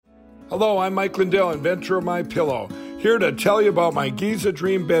Hello, I'm Mike Lindell, inventor of MyPillow, here to tell you about my Giza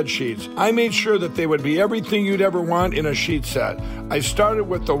Dream bed sheets. I made sure that they would be everything you'd ever want in a sheet set. I started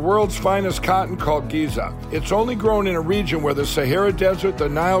with the world's finest cotton called Giza. It's only grown in a region where the Sahara Desert, the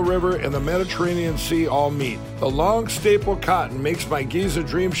Nile River, and the Mediterranean Sea all meet. The long staple cotton makes my Giza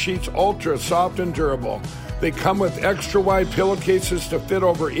Dream sheets ultra soft and durable. They come with extra wide pillowcases to fit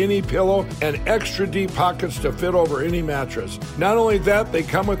over any pillow and extra deep pockets to fit over any mattress. Not only that, they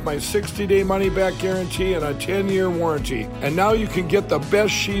come with my 60-day money-back guarantee and a 10-year warranty. And now you can get the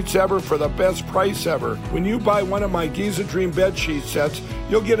best sheets ever for the best price ever. When you buy one of my Giza Dream bed sheet sets,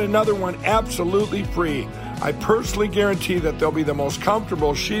 you'll get another one absolutely free. I personally guarantee that they'll be the most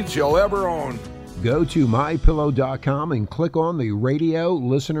comfortable sheets you'll ever own. Go to MyPillow.com and click on the radio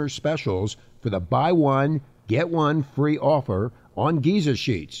listener specials for the buy one, get one free offer on Giza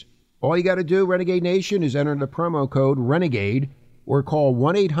sheets. All you got to do, Renegade Nation, is enter the promo code RENEGADE or call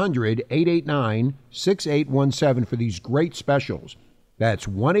 1-800-889-6817 for these great specials. That's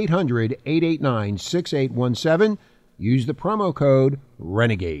 1-800-889-6817. Use the promo code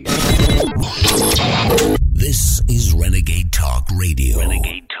RENEGADE. This is Renegade Talk Radio.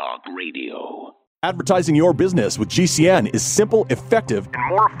 Renegade Talk Radio. Advertising your business with GCN is simple, effective, and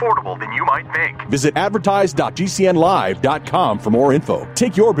more affordable than you might think. Visit advertise.gcnlive.com for more info.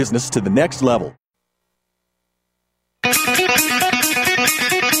 Take your business to the next level.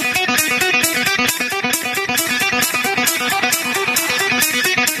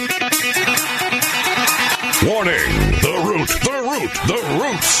 Warning! The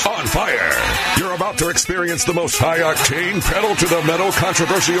Root's on fire. You're about to experience the most high-octane, pedal-to-the-metal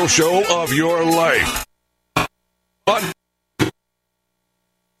controversial show of your life.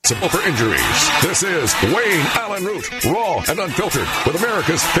 For injuries. This is Wayne Allen Root, raw and unfiltered, with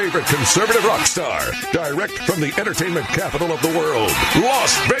America's favorite conservative rock star, direct from the entertainment capital of the world,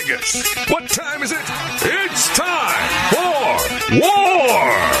 Las Vegas. What time is it? It's time for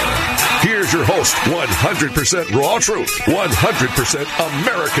War! Here's your host, 100% raw truth, 100%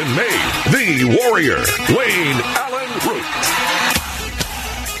 American made, the warrior, Wayne Allen Root.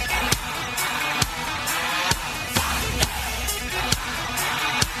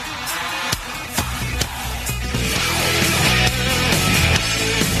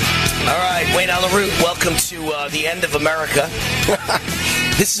 All right, Wayne Allen Root, welcome to the end of America.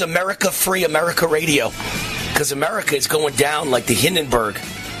 This is America Free America Radio, because America is going down like the Hindenburg.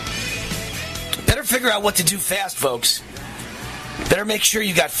 Better figure out what to do fast, folks. Better make sure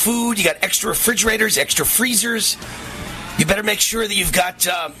you got food, you got extra refrigerators, extra freezers. You better make sure that you've got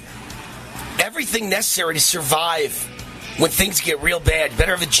everything necessary to survive when things get real bad. You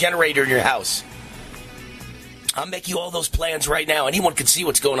better have a generator in your house. I'll make you all those plans right now. Anyone can see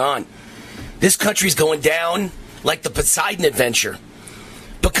what's going on. This country's going down like the Poseidon Adventure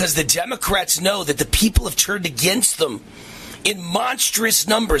because the Democrats know that the people have turned against them in monstrous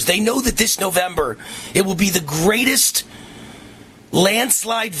numbers. They know that this November it will be the greatest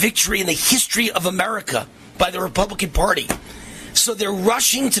landslide victory in the history of America by the Republican Party. So they're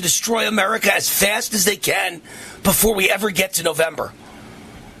rushing to destroy America as fast as they can before we ever get to November.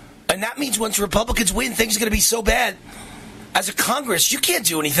 And that means once Republicans win, things are going to be so bad. As a Congress, you can't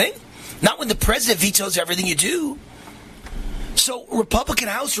do anything. Not when the president vetoes everything you do. So Republican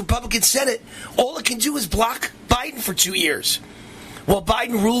House, Republican Senate, all it can do is block Biden for 2 years. While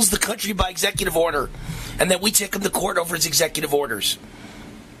Biden rules the country by executive order. And then we take him to court over his executive orders.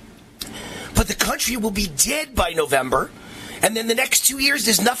 But the country will be dead by November. And then the next 2 years,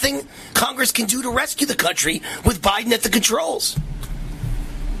 there's nothing Congress can do to rescue the country with Biden at the controls.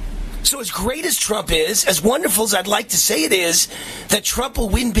 So as great as Trump is, as wonderful as I'd like to say it is, that Trump will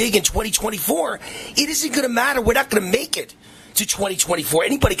win big in 2024, it isn't going to matter. We're not going to make it to 2024.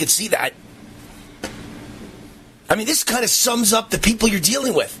 Anybody can see that. I mean, this kind of sums up the people you're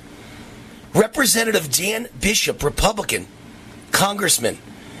dealing with. Representative Dan Bishop, Republican, congressman,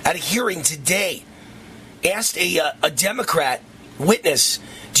 at a hearing today, asked a Democrat witness,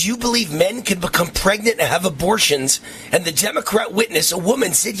 do you believe men can become pregnant and have abortions? And the Democrat witness, a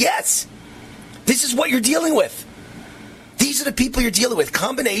woman, said yes. This is what you're dealing with. These are the people you're dealing with.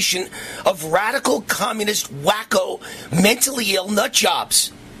 Combination of radical, communist, wacko, mentally ill nut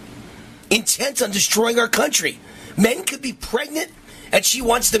jobs. Intent on destroying our country. Men could be pregnant, and she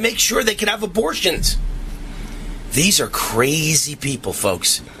wants to make sure they can have abortions. These are crazy people,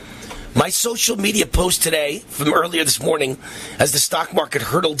 folks. My social media post today from earlier this morning, as the stock market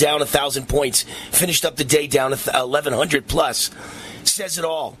hurtled down 1,000 points, finished up the day down 1,100 plus, says it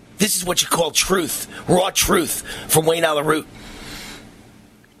all. This is what you call truth, raw truth from Wayne Allen Root.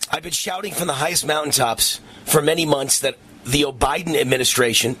 I've been shouting from the highest mountaintops for many months that the Biden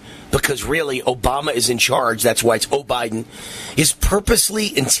administration, because really Obama is in charge, that's why it's Biden, is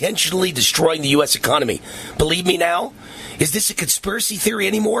purposely, intentionally destroying the U.S. economy. Believe me now, is this a conspiracy theory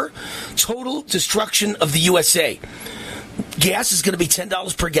anymore? Total destruction of the USA. Gas is going to be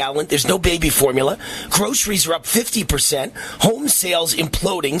 $10 per gallon. There's no baby formula. Groceries are up 50%. Home sales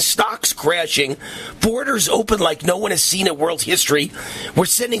imploding. Stocks crashing. Borders open like no one has seen in world history. We're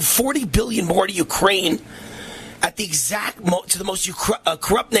sending $40 billion more to Ukraine at the exact to the most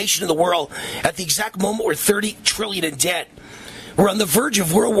corrupt nation in the world at the exact moment we're $30 trillion in debt. We're on the verge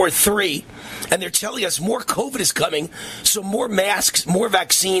of World War III, and they're telling us more COVID is coming, so more masks, more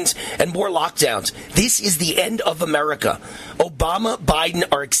vaccines, and more lockdowns. This is the end of America. Obama, Biden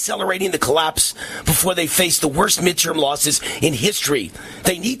are accelerating the collapse before they face the worst midterm losses in history.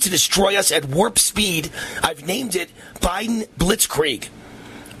 They need to destroy us at warp speed. I've named it Biden Blitzkrieg.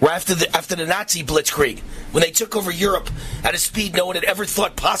 After the Nazi Blitzkrieg, when they took over Europe at a speed no one had ever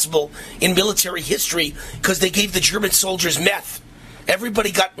thought possible in military history, because they gave the German soldiers meth.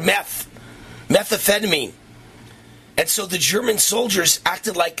 Everybody got methamphetamine. And so the German soldiers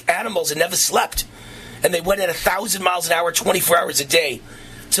acted like animals and never slept. And they went at 1,000 miles an hour, 24 hours a day,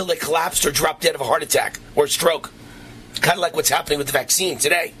 till they collapsed or dropped dead of a heart attack or a stroke. Kind of like what's happening with the vaccine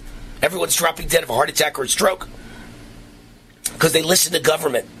today. Everyone's dropping dead of a heart attack or a stroke because they listen to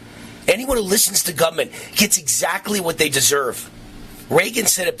government. Anyone who listens to government gets exactly what they deserve. Reagan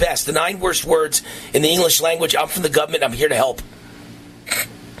said it best, the 9 worst words in the English language: I'm from the government, I'm here to help.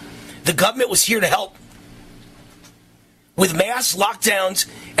 The government was here to help with mass lockdowns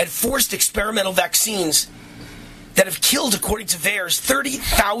and forced experimental vaccines that have killed, according to VAERS,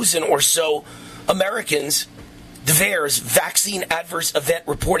 30,000 or so Americans. The VAERS, Vaccine Adverse Event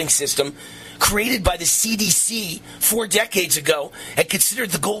Reporting System, created by the CDC 4 decades ago and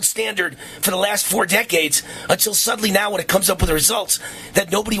considered the gold standard for the last 4 decades, until suddenly now when it comes up with results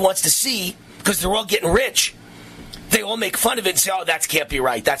that nobody wants to see because they're all getting rich, they all make fun of it and say, oh, that can't be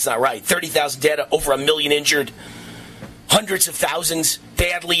right. That's not right. 30,000 dead, over 1 million injured, hundreds of thousands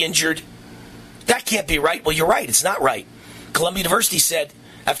badly injured. That can't be right. Well, you're right. It's not right. Columbia University said,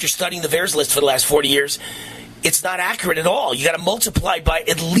 after studying the VAERS list for the last 40 years, it's not accurate at all. You got to multiply by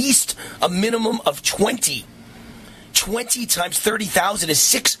at least a minimum of 20. 20 times 30,000 is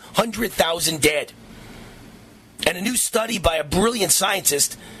 600,000 dead. And a new study by a brilliant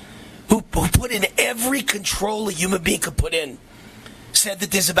scientist who put in every control a human being could put in said that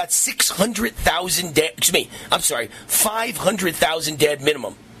there's about 600,000 dead, 500,000 dead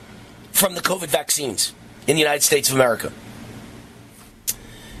minimum from the COVID vaccines in the United States of America.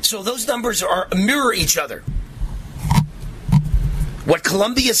 So those numbers mirror each other. What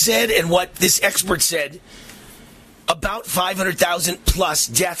Columbia said and what this expert said, about 500,000 plus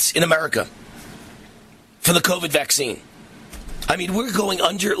deaths in America for the COVID vaccine. I mean, we're going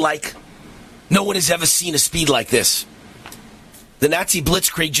under like no one has ever seen a speed like this. The Nazi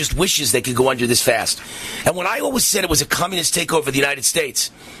Blitzkrieg just wishes they could go under this fast. And when I always said it was a communist takeover of the United States,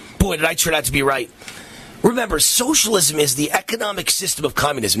 boy, did I turn out to be right. Remember, socialism is the economic system of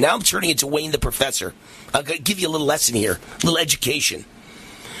communism. Now I'm turning into Wayne the Professor. I'll give you a little lesson here, a little education.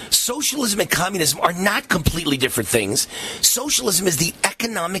 Socialism and communism are not completely different things. Socialism is the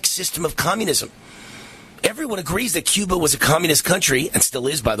economic system of communism. Everyone agrees that Cuba was a communist country, and still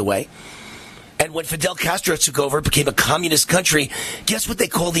is, by the way. And when Fidel Castro took over, it became a communist country. Guess what they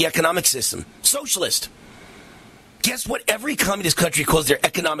call the economic system? Socialist. Guess what every communist country calls their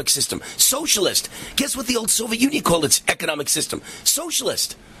economic system? Socialist. Guess what the old Soviet Union called its economic system?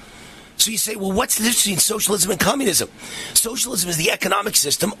 Socialist. So you say, well, what's the difference between socialism and communism? Socialism is the economic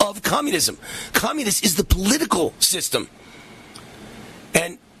system of communism. Communist is the political system.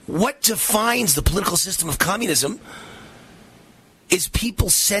 And what defines the political system of communism is people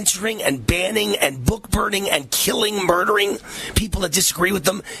censoring and banning and book burning and killing, murdering people that disagree with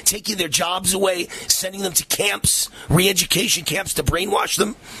them, taking their jobs away, sending them to camps, re-education camps to brainwash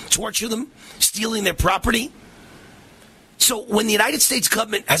them, torture them, stealing their property. So when the United States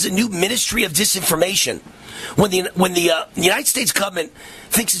government has a new Ministry of Disinformation, when the United States government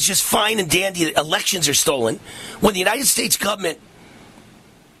thinks it's just fine and dandy that elections are stolen, when the United States government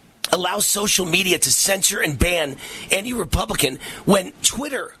allows social media to censor and ban any Republican, when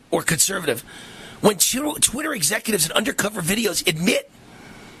Twitter or conservative, when Twitter executives and undercover videos admit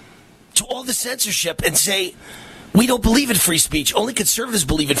to all the censorship and say, we don't believe in free speech. Only conservatives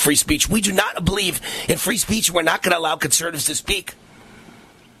believe in free speech. We do not believe in free speech. We're not going to allow conservatives to speak.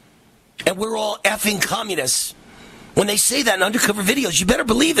 And we're all effing communists. When they say that in undercover videos, you better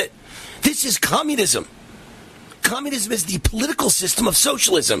believe it. This is communism. Communism is the political system of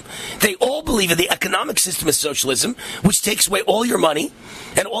socialism. They all believe in the economic system of socialism, which takes away all your money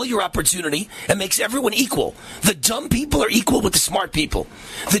and all your opportunity and makes everyone equal. The dumb people are equal with the smart people.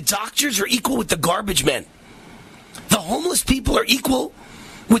 The doctors are equal with the garbage men. The homeless people are equal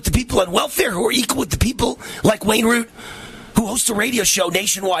with the people on welfare, who are equal with the people like Wayne Root, who hosts a radio show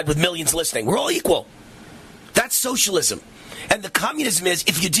nationwide with millions listening. We're all equal. That's socialism. And the communism is,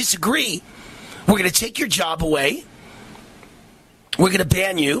 if you disagree, we're going to take your job away. We're going to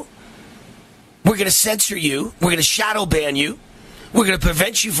ban you. We're going to censor you. We're going to shadow ban you. We're going to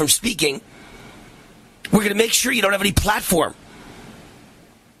prevent you from speaking. We're going to make sure you don't have any platform.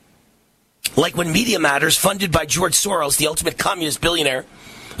 Like when Media Matters, funded by George Soros, the ultimate communist billionaire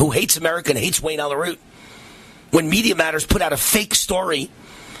who hates America and hates Wayne Allen Root, when Media Matters put out a fake story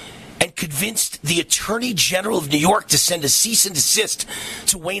and convinced the Attorney General of New York to send a cease and desist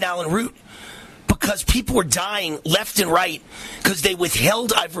to Wayne Allen Root because people were dying left and right because they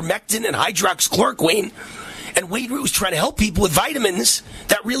withheld ivermectin and hydroxychloroquine, and Wayne Root was trying to help people with vitamins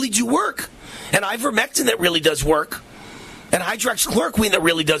that really do work, and ivermectin that really does work, and hydroxychloroquine that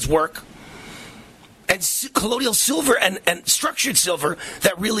really does work, and colloidal silver and structured silver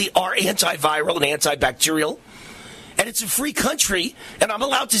that really are antiviral and antibacterial. And it's a free country, and I'm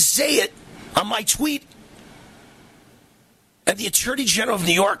allowed to say it on my tweet. And the Attorney General of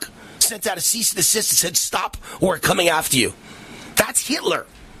New York sent out a cease and desist and said, stop, or we're coming after you. That's Hitler.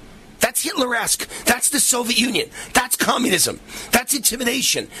 That's Hitler-esque. That's the Soviet Union. That's communism. That's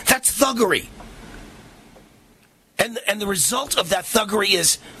intimidation. That's thuggery. And the result of that thuggery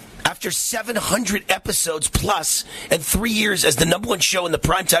is, after 700 episodes plus and 3 years as the number one show in the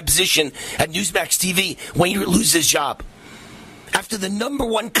primetime position at Newsmax TV, Wayne Root loses his job. After the number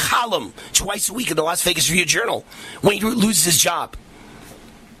one column twice a week in the Las Vegas Review-Journal, Wayne Root loses his job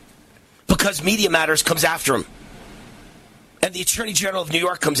because Media Matters comes after him. And the Attorney General of New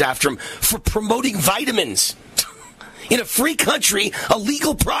York comes after him for promoting vitamins in a free country, a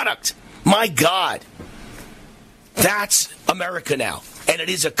legal product. My God. That's America now. And it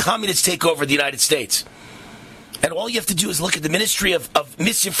is a communist takeover of the United States. And all you have to do is look at the Ministry of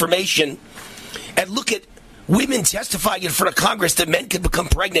Misinformation and look at women testifying in front of Congress that men can become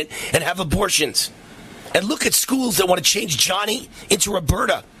pregnant and have abortions. And look at schools that want to change Johnny into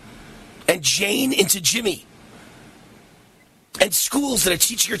Roberta and Jane into Jimmy. And schools that are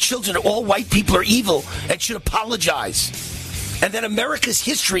teaching your children that all white people are evil and should apologize. And that America's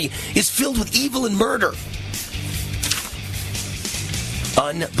history is filled with evil and murder.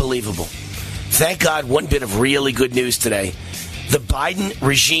 Unbelievable. Thank God, one bit of really good news today. The Biden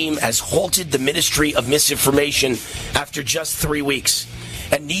regime has halted the Ministry of Misinformation after just 3 weeks.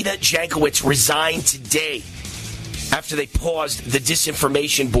 And Nina Jankowicz resigned today after they paused the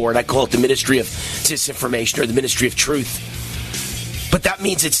Disinformation Board. I call it the Ministry of Disinformation or the Ministry of Truth. But that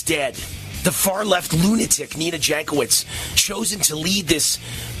means it's dead. The far-left lunatic Nina Jankowicz, chosen to lead this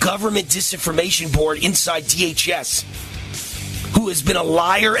government disinformation board inside DHS, who has been a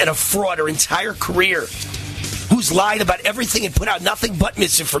liar and a fraud her entire career, who's lied about everything and put out nothing but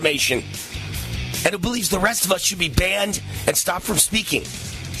misinformation, and who believes the rest of us should be banned and stopped from speaking.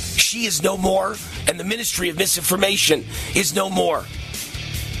 She is no more, and the Ministry of Misinformation is no more.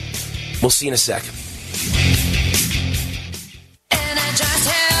 We'll see you in a sec.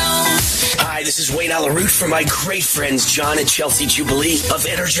 Hi, this is Wayne Allen Root from my great friends John and Chelsea Jubilee of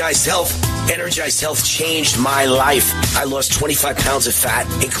Energized Health. Energized Health changed my life. I lost 25 pounds of fat,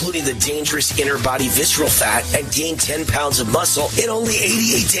 including the dangerous inner body visceral fat, and gained 10 pounds of muscle in only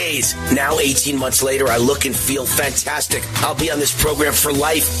 88 days. Now, 18 months later, I look and feel fantastic. I'll be on this program for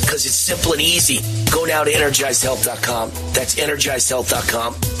life because it's simple and easy. Go now to EnergizedHealth.com. That's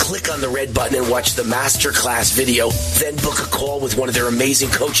EnergizedHealth.com. Click on the red button and watch the masterclass video. Then book a call with one of their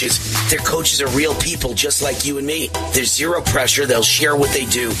amazing coaches. Their coaches are real people just like you and me. There's zero pressure. They'll share what they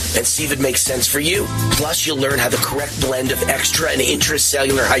do and see if it makes sense for you. Plus, you'll learn how the correct blend of extra and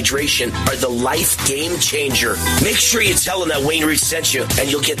intracellular hydration are the life game changer. Make sure you tell them that Wayne Root sent you, and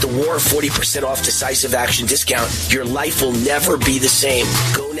you'll get the War 40% off decisive action discount. Your life will never be the same.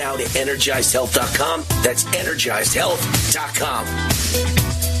 Go now to EnergizedHealth.com. That's EnergizedHealth.com.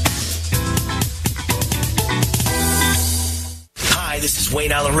 Hi, this is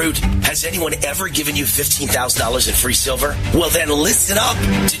Wayne Allen Root. Has anyone ever given you $15,000 in free silver? Well, then listen up.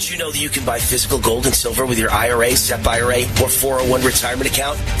 Did you know that you can buy physical gold and silver with your IRA, SEP IRA, or 401 retirement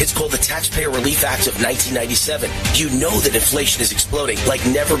account? It's called the Taxpayer Relief Act of 1997. You know that inflation is exploding like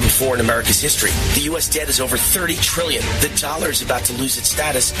never before in America's history. The U.S. debt is over $30 trillion. The dollar is about to lose its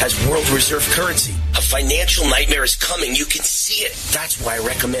status as world reserve currency. A A financial nightmare is coming. You can see it. That's why I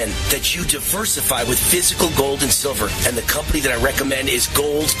recommend that you diversify with physical gold and silver. And the company that I recommend is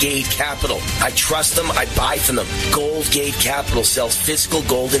Gold Gate Capital. I trust them. I buy from them. Gold Gate Capital sells physical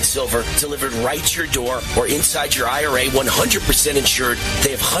gold and silver delivered right to your door or inside your IRA, 100% insured. They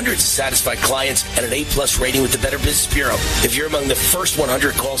have hundreds of satisfied clients and an A+ rating with the Better Business Bureau. If you're among the first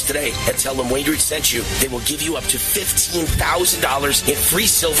 100 calls today and tell them Wayne Root sent you, they will give you up to $15,000 in free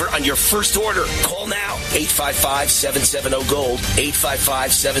silver on your first order. Call now. 855-770-GOLD.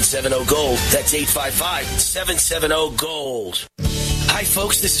 855-770-GOLD. That's 855-770-GOLD. Hi,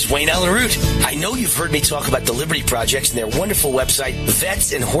 folks. This is Wayne Allen Root. I know you've heard me talk about the Liberty Projects and their wonderful website,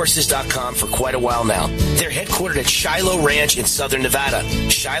 vetsandhorses.com, for quite a while now. They're headquartered at Shiloh Ranch in southern Nevada.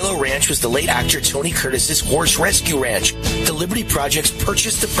 Shiloh Ranch was the late actor Tony Curtis's horse rescue ranch. The Liberty Projects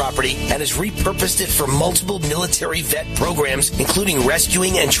purchased the property and has repurposed it for multiple military vet programs, including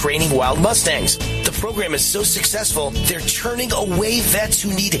rescuing and training wild Mustangs. The program is so successful, they're turning away vets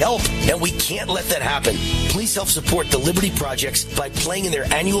who need help, and we can't let that happen. Please help support the Liberty Projects by playing in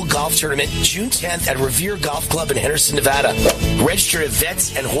their annual golf tournament June 10th at Revere Golf Club in Henderson, Nevada. Register at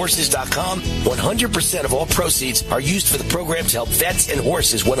vetsandhorses.com. 100% of all proceeds are used for the program to help vets and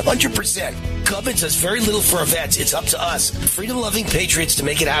horses. 100%. Government does very little for our vets. It's up to us, freedom-loving patriots, to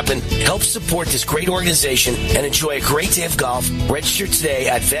make it happen. Help support this great organization and enjoy a great day of golf. Register today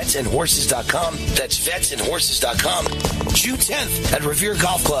at vetsandhorses.com. That's vetsandhorses.com. June 10th at Revere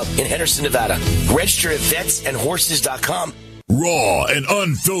Golf Club in Henderson, Nevada. Register at vetsandhorses.com. Raw and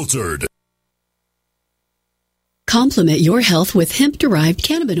unfiltered. Complement your health with hemp-derived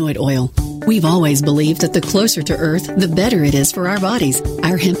cannabinoid oil. We've always believed that the closer to Earth, the better it is for our bodies.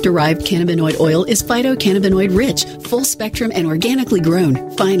 Our hemp-derived cannabinoid oil is phytocannabinoid-rich, full-spectrum, and organically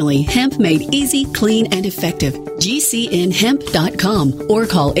grown. Finally, hemp made easy, clean, and effective. GCNhemp.com or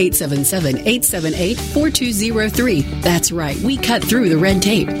call 877-878-4203. That's right, we cut through the red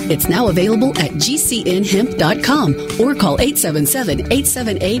tape. It's now available at GCNhemp.com or call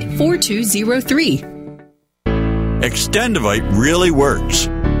 877-878-4203. Extendivite really works.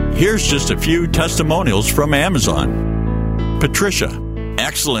 Here's just a few testimonials from Amazon. Patricia,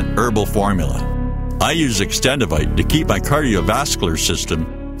 excellent herbal formula. I use Extendivite to keep my cardiovascular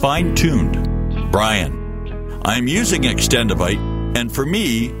system fine-tuned. Brian, I'm using Extendivite, and for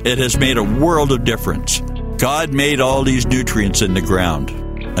me, it has made a world of difference. God made all these nutrients in the ground.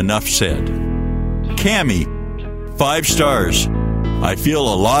 Enough said. Cammie, 5 stars. I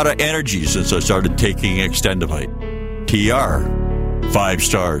feel a lot of energy since I started taking Extendivite. TR, 5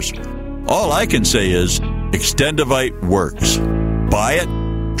 stars. All I can say is Extendivite works. Buy it,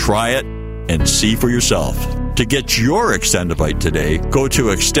 try it, and see for yourself. To get your Extendivite today, go to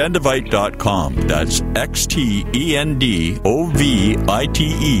extendivite.com. That's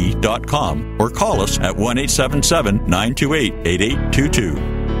XTENDOVITE.com or call us at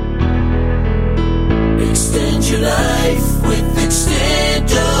 1-877-928-8822. Extend your life with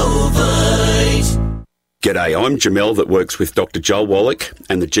Extendovite. G'day, I'm Jamel that works with Dr. Joel Wallach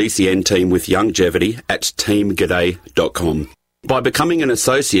and the GCN team with Longevity at teamg'day.com. By becoming an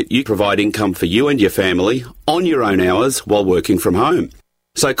associate, you provide income for you and your family on your own hours while working from home.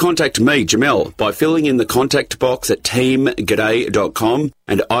 So contact me, Jamel, by filling in the contact box at teamg'day.com,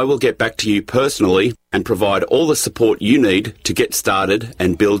 and I will get back to you personally and provide all the support you need to get started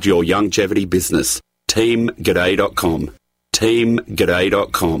and build your longevity business. teamg'day.com.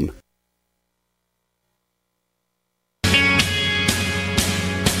 teamg'day.com.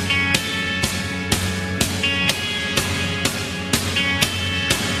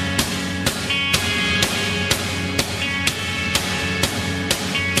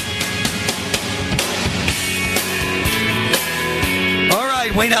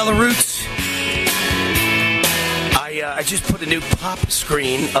 Wayne Allen Roots. I just put a new pop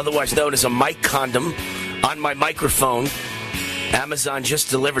screen, otherwise known as a mic condom, on my microphone. Amazon just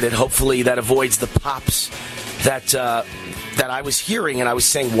delivered it. Hopefully that avoids the pops that I was hearing, and I was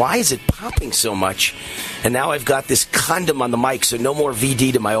saying, why is it popping so much? And now I've got this condom on the mic, so no more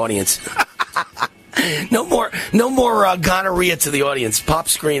VD to my audience. No more gonorrhea to the audience. Pop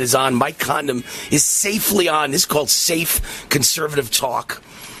screen is on. Mic condom is safely on. This is called safe conservative talk.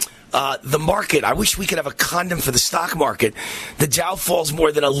 The market, I wish we could have a condom for the stock market. The Dow falls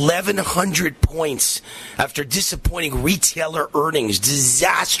more than 1,100 points after disappointing retailer earnings.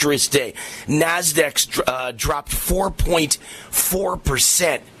 Disastrous day. NASDAQ dropped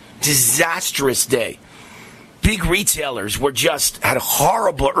 4.4%. Disastrous day. Big retailers had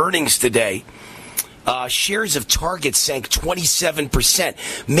horrible earnings today. Shares of Target sank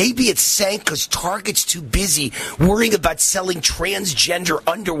 27%. Maybe it sank because Target's too busy worrying about selling transgender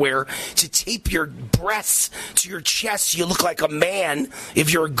underwear to tape your breasts to your chest so you look like a man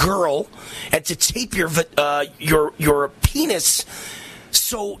if you're a girl, and to tape your penis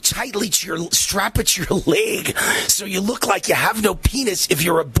so tightly strap it to your leg so you look like you have no penis if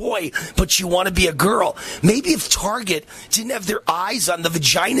you're a boy, but you want to be a girl. Maybe if Target didn't have their eyes on the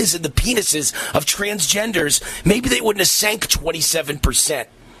vaginas and the penises of transgenders, maybe they wouldn't have sank 27%.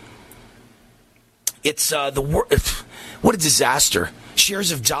 It's what a disaster.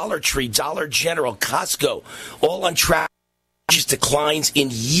 Shares of Dollar Tree, Dollar General, Costco, all on track, just declines in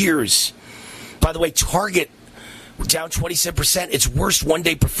years. By the way, Target down 27%, its worst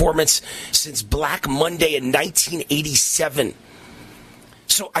one-day performance since Black Monday in 1987.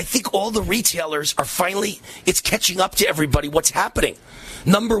 So I think all the retailers are finally, it's catching up to everybody what's happening.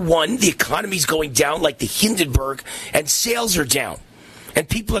 Number one, the economy's going down like the Hindenburg, and sales are down. And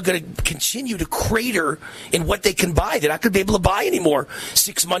people are going to continue to crater in what they can buy. They're not going to be able to buy anymore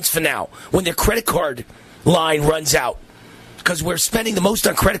 6 months from now when their credit card line runs out, because we're spending the most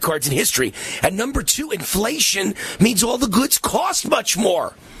on credit cards in history. And number two, inflation means all the goods cost much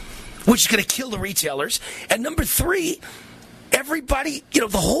more, which is going to kill the retailers. And number three, everybody, the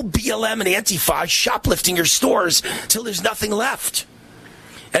whole BLM and Antifa shoplifting your stores till there's nothing left.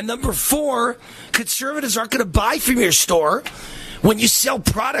 And number four, conservatives aren't going to buy from your store when you sell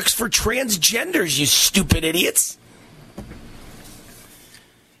products for transgenders, you stupid idiots.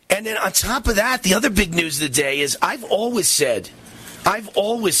 And then on top of that, the other big news of the day is I've always said,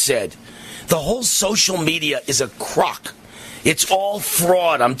 the whole social media is a crock. It's all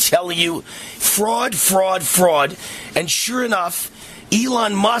fraud. I'm telling you, fraud. And sure enough,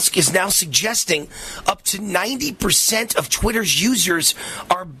 Elon Musk is now suggesting up to 90% of Twitter's users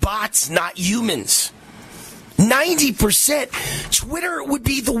are bots, not humans. 90%. Twitter would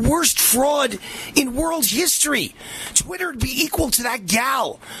be the worst fraud in world history. Twitter would be equal to that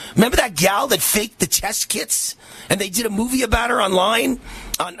gal. Remember that gal that faked the test kits? And they did a movie about her online?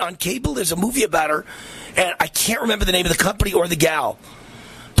 On cable, there's a movie about her. And I can't remember the name of the company or the gal.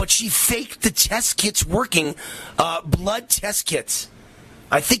 But she faked the test kits working, blood test kits.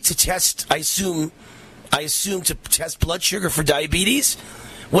 I think to test, I assume to test blood sugar for diabetes.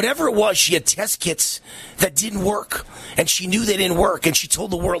 Whatever it was, she had test kits that didn't work, and she knew they didn't work, and she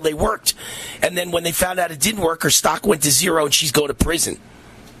told the world they worked. And then when they found out it didn't work, her stock went to zero, and she's going to prison.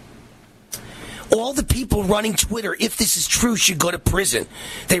 All the people running Twitter, if this is true, should go to prison.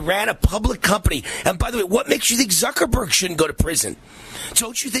 They ran a public company. And by the way, what makes you think Zuckerberg shouldn't go to prison?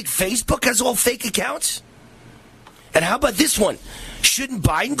 Don't you think Facebook has all fake accounts? And how about this one? Shouldn't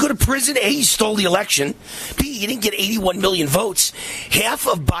Biden go to prison? A, he stole the election. B, he didn't get 81 million votes. Half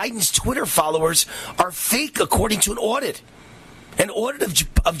of Biden's Twitter followers are fake, according to an audit. An audit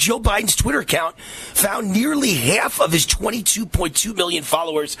of Joe Biden's Twitter account found nearly half of his 22.2 million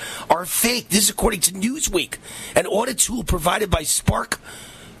followers are fake. This is according to Newsweek. An audit tool provided by Spark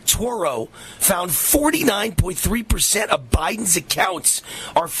Toro found 49.3% of Biden's accounts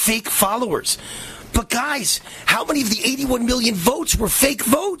are fake followers. But guys, how many of the 81 million votes were fake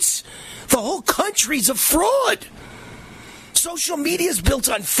votes? The whole country's a fraud. Social media is built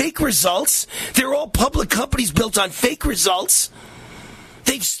on fake results. They're all public companies built on fake results.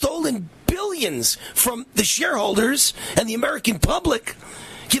 They've stolen billions from the shareholders and the American public,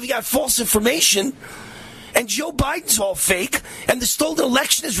 giving out false information. And Joe Biden's all fake. And the stolen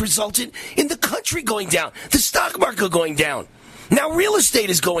election has resulted in the country going down, the stock market going down. Now real estate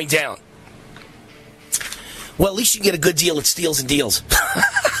is going down. Well, at least you can get a good deal at Steals and Deals.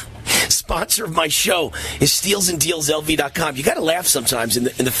 Sponsor of my show is SteelsandDealsLV.com. You got to laugh sometimes in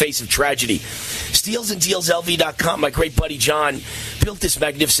the face of tragedy. SteelsandDealsLV.com. My great buddy John built this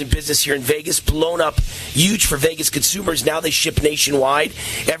magnificent business here in Vegas, blown up huge for Vegas consumers. Now they ship nationwide.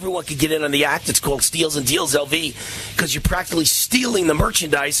 Everyone can get in on the act. It's called Steals and Deals LV because you're practically stealing the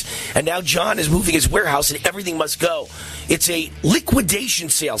merchandise. And now John is moving his warehouse and everything must go. It's a liquidation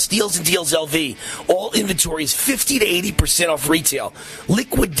sale. Steals and Deals LV. All inventory is 50 to 80% off retail.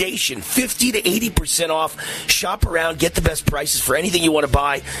 Liquidation, 50 to 80% off. Shop around, get the best prices for anything you want to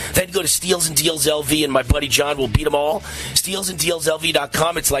buy. Then go to Steals and Deals LV, and my buddy John will beat them all.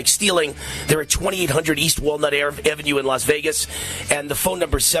 SteelsandDealsLV.com. It's like stealing. They're at 2800 East Walnut Avenue in Las Vegas, and the phone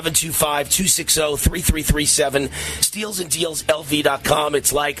number is 725-260-3337. SteelsandDealsLV.com.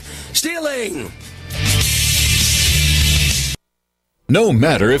 It's like stealing. No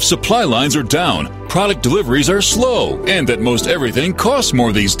matter if supply lines are down, product deliveries are slow, and that most everything costs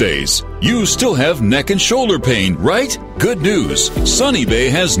more these days. You still have neck and shoulder pain, right? Good news. Sunny Bay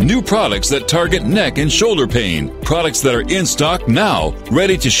has new products that target neck and shoulder pain. Products that are in stock now,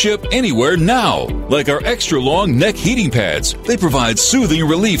 ready to ship anywhere now. Like our extra long neck heating pads. They provide soothing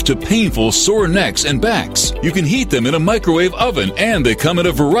relief to painful sore necks and backs. You can heat them in a microwave oven, and they come in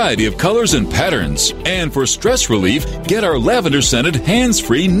a variety of colors and patterns. And for stress relief, get our lavender scented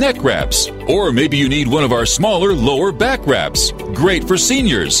hands-free neck wraps. Or maybe you need one of our smaller lower back wraps. Great for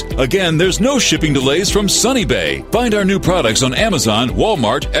seniors. Again, there's no shipping delays from Sunny Bay. Find our new products on Amazon,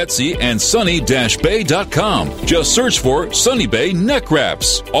 Walmart, Etsy, and sunny-bay.com. Just search for Sunny Bay Neck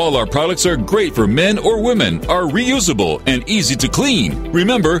Wraps. All our products are great for men or women, are reusable, and easy to clean.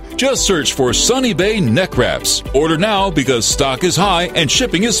 Remember, just search for Sunny Bay Neck Wraps. Order now because stock is high and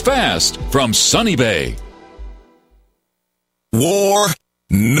shipping is fast from Sunny Bay. War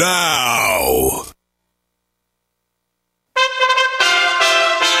now.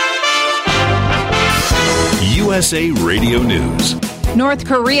 USA Radio News. North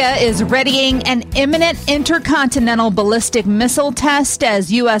Korea is readying an imminent intercontinental ballistic missile test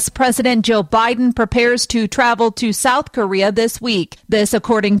as U.S. President Joe Biden prepares to travel to South Korea this week. This,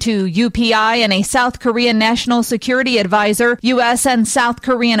 according to UPI and a South Korean national security advisor. U.S. and South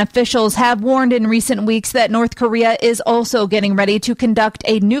Korean officials have warned in recent weeks that North Korea is also getting ready to conduct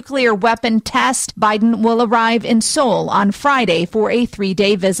a nuclear weapon test. Biden will arrive in Seoul on Friday for a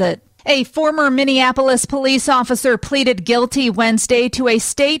 3-day visit. A former Minneapolis police officer pleaded guilty Wednesday to a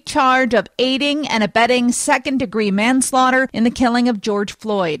state charge of aiding and abetting second-degree manslaughter in the killing of George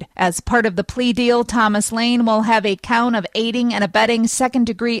Floyd. As part of the plea deal, Thomas Lane will have a count of aiding and abetting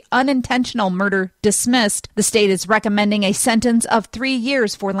second-degree unintentional murder dismissed. The state is recommending a sentence of 3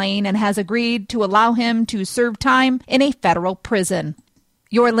 years for Lane and has agreed to allow him to serve time in a federal prison.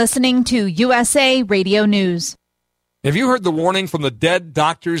 You're listening to USA Radio News. Have you heard the warning from the dead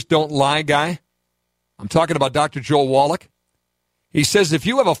doctors don't lie guy? I'm talking about Dr. Joel Wallach. He says if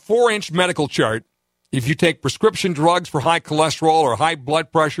you have a 4-inch medical chart, if you take prescription drugs for high cholesterol or high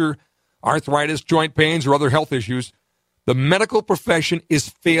blood pressure, arthritis, joint pains, or other health issues, the medical profession is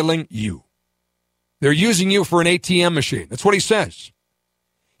failing you. They're using you for an ATM machine. That's what he says.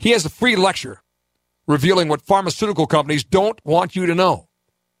 He has a free lecture revealing what pharmaceutical companies don't want you to know.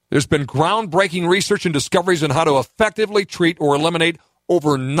 There's been groundbreaking research and discoveries on how to effectively treat or eliminate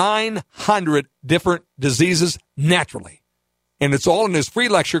over 900 different diseases naturally. And it's all in his free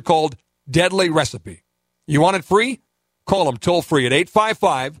lecture called Deadly Recipe. You want it free? Call him toll free at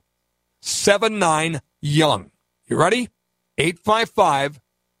 855-79-YOUNG. You ready?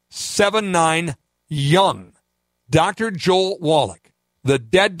 855-79-YOUNG. Dr. Joel Wallach, the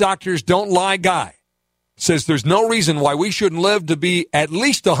dead doctors don't lie guy, says there's no reason why we shouldn't live to be at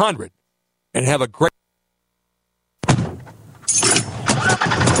least 100 and have a great...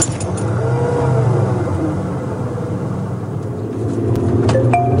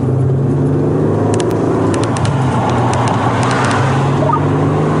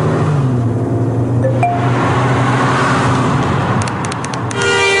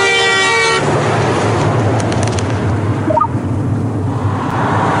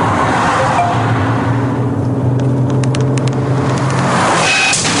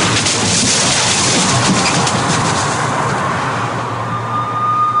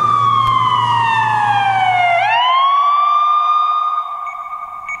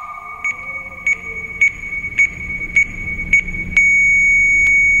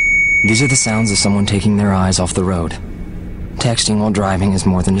 These are the sounds of someone taking their eyes off the road. Texting while driving is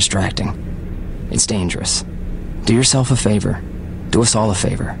more than distracting. It's dangerous. Do yourself a favor. Do us all a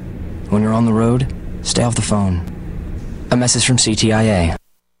favor. When you're on the road, stay off the phone. A message from CTIA.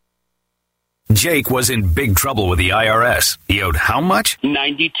 Jake was in big trouble with the IRS. He owed how much?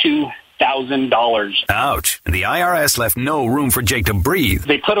 $92,000. Ouch. And the IRS left no room for Jake to breathe.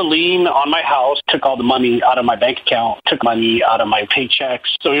 They put a lien on my house, took all the money out of my bank account, took money out of my paychecks.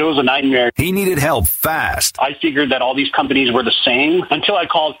 So it was a nightmare. He needed help fast. I figured that all these companies were the same until I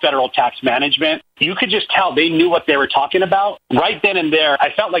called Federal Tax Management. You could just tell they knew what they were talking about. Right then and there,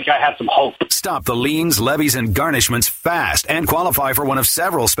 I felt like I had some hope. Stop the liens, levies, and garnishments fast and qualify for one of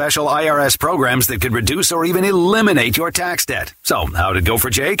several special IRS programs that could reduce or even eliminate your tax debt. So, how'd it go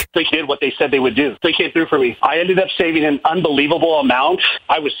for Jake? They did what they said they would do. They came through for me. I ended up saving an unbelievable amount.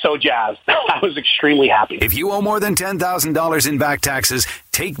 I was so jazzed. I was extremely happy. If you owe more than $10,000 in back taxes,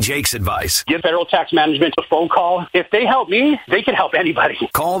 take Jake's advice. Give Federal Tax Management a phone call. If they help me, they can help anybody.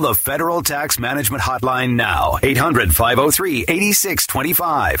 Call the Federal Tax Management Hotline now.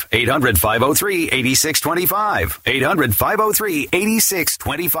 800-503-8625. 800-503-8625.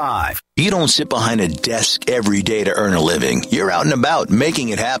 800-503-8625. You don't sit behind a desk every day to earn a living. You're out and about making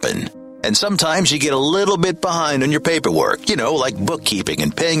it happen. And sometimes you get a little bit behind on your paperwork, like bookkeeping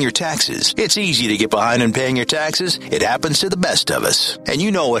and paying your taxes. It's easy to get behind on paying your taxes. It happens to the best of us. And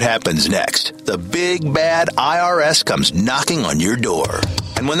you know what happens next. The big bad IRS comes knocking on your door.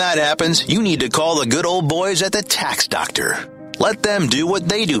 And when that happens, you need to call the good old boys at the Tax Doctor. Let them do what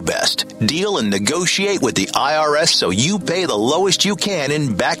they do best. Deal and negotiate with the IRS so you pay the lowest you can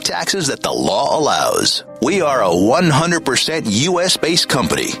in back taxes that the law allows. We are a 100% U.S.-based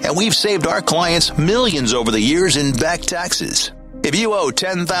company, and we've saved our clients millions over the years in back taxes. If you owe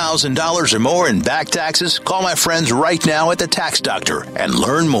 $10,000 or more in back taxes, call my friends right now at the Tax Doctor and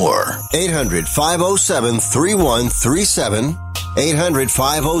learn more. 800-507-3137.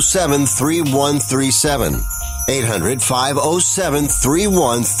 800-507-3137.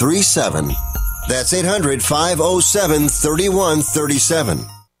 800-507-3137. That's 800-507-3137.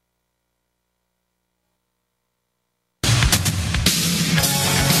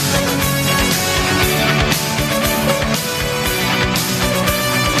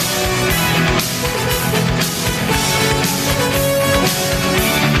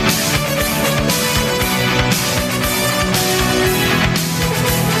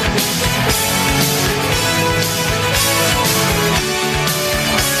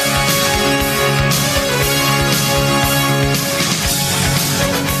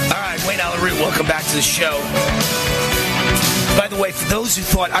 Welcome back to the show. By the way, for those who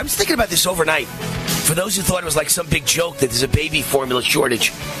thought, I was thinking about this overnight. For those who thought it was like some big joke that there's a baby formula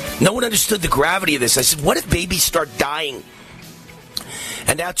shortage, no one understood the gravity of this. I said, what if babies start dying?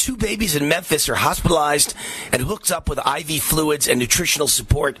 And now 2 babies in Memphis are hospitalized and hooked up with IV fluids and nutritional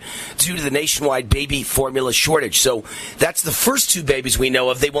support due to the nationwide baby formula shortage. So that's the first 2 babies we know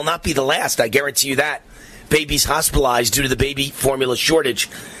of. They will not be the last, I guarantee you that. Babies hospitalized due to the baby formula shortage.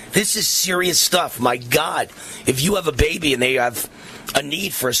 This is serious stuff. My God, if you have a baby and they have a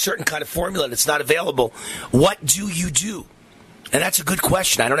need for a certain kind of formula that's not available, what do you do? And that's a good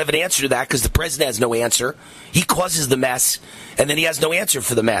question. I don't have an answer to that because the president has no answer. He causes the mess, and then he has no answer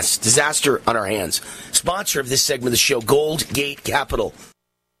for the mess. Disaster on our hands. Sponsor of this segment of the show, Gold Gate Capital.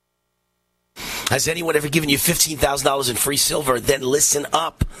 Has anyone ever given you $15,000 in free silver? Then listen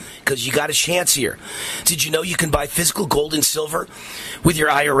up, because you got a chance here. Did you know you can buy physical gold and silver with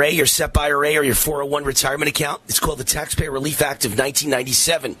your IRA, your SEP IRA, or your 401 retirement account? It's called the Taxpayer Relief Act of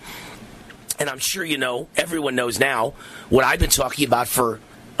 1997. And I'm sure you know, everyone knows now, what I've been talking about for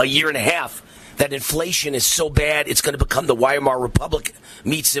a year and a half, that inflation is so bad it's going to become the Weimar Republic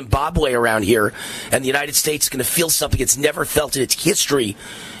meets Zimbabwe around here, and the United States is going to feel something it's never felt in its history.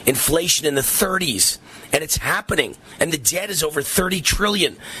 Inflation in the 30s, and it's happening, and the debt is over $30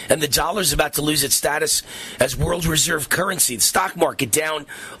 trillion, and the dollar's about to lose its status as world reserve currency. The stock market down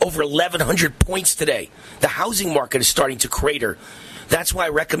over 1,100 points today. The housing market is starting to crater. That's why I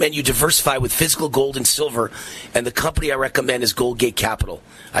recommend you diversify with physical gold and silver, and the company I recommend is Gold Gate Capital.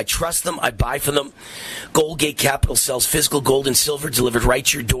 I trust them. I buy from them. Gold Gate Capital sells physical gold and silver delivered right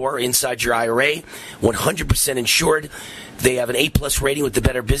to your door inside your IRA, 100% insured. They have an A-plus rating with the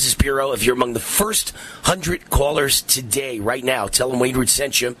Better Business Bureau. If you're among the first 100 callers today, right now, tell them Wayne Root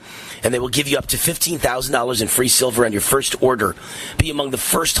sent you, and they will give you up to $15,000 in free silver on your first order. Be among the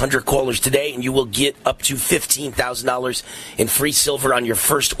first 100 callers today, and you will get up to $15,000 in free silver on your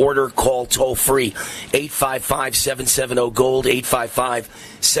first order. Call toll-free, 855-770-GOLD,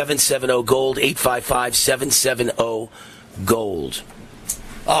 855-770-GOLD, 855-770-GOLD.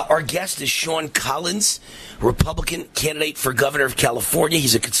 Our guest is Sean Collins, Republican candidate for governor of California.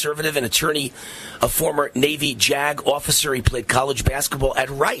 He's a conservative and attorney, a former Navy JAG officer. He played college basketball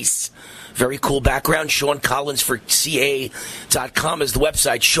at Rice. Very cool background. Sean Collins for CA.com is the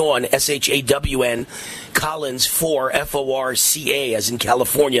website. Sean, S-H-A-W-N, Collins for F-O-R-C-A, as in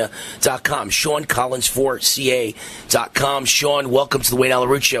California.com. Sean Collins for CA.com. Sean, welcome to the Wayne Allen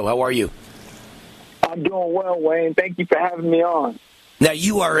Root Show. How are you? I'm doing well, Wayne. Thank you for having me on. Now,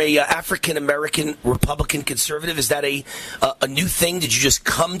 you are a African-American Republican conservative. Is that a new thing? Did you just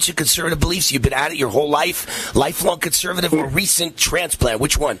come to conservative beliefs? You've been at it your whole life? Lifelong conservative or recent transplant?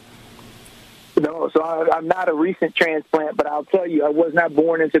 Which one? No, so I'm not a recent transplant, but I'll tell you, I was not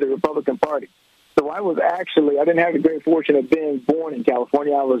born into the Republican Party. So I didn't have the great fortune of being born in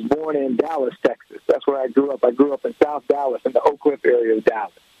California. I was born in Dallas, Texas. That's where I grew up. I grew up in South Dallas, in the Oak Cliff area of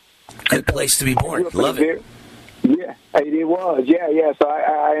Dallas. Good place to be born. Love it. Yeah, it was. Yeah. So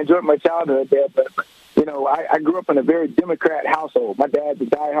I enjoyed my childhood there, but I grew up in a very Democrat household. My dad's a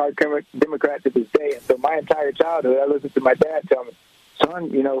diehard Democrat to this day, and so my entire childhood I listened to my dad tell me, son,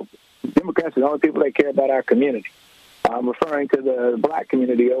 Democrats are the only people that care about our community. I'm referring to the black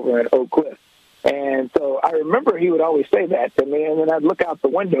community over in Oak Cliff. And so I remember he would always say that to me, and then I'd look out the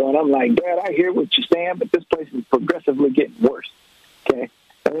window, and I'm like, Dad, I hear what you're saying, but this place is progressively getting worse. Okay?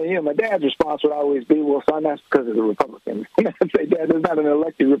 And then, my dad's response would always be, well, son, that's because of the Republicans. And I'd say, Dad, there's not an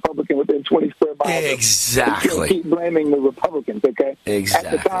elected Republican within 20 square miles. Exactly. Keep blaming the Republicans, okay? Exactly.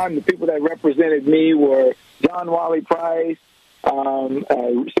 At the time, the people that represented me were John Wally Price,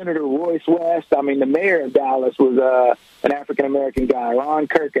 Senator Royce West. I mean, the mayor of Dallas was an African-American guy, Ron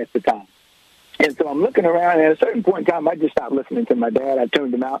Kirk at the time. And so I'm looking around, and at a certain point in time, I just stopped listening to my dad. I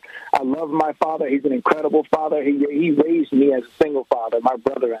tuned him out. I love my father. He's an incredible father. He raised me as a single father, my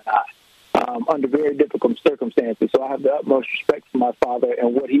brother and I, under very difficult circumstances. So I have the utmost respect for my father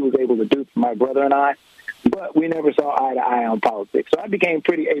and what he was able to do for my brother and I. But we never saw eye to eye on politics. So I became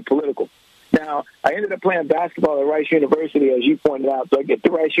pretty apolitical. Now, I ended up playing basketball at Rice University, as you pointed out. So I get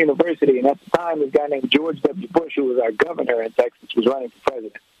to Rice University, and at the time, this guy named George W. Bush, who was our governor in Texas, was running for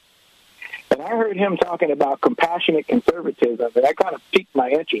president. And I heard him talking about compassionate conservatism, and that kind of piqued my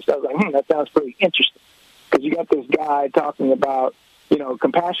interest. I was like, that sounds pretty interesting. Because you got this guy talking about,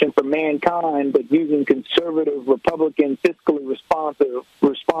 compassion for mankind, but using conservative, Republican, fiscally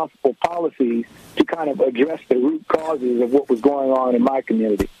responsible policies to kind of address the root causes of what was going on in my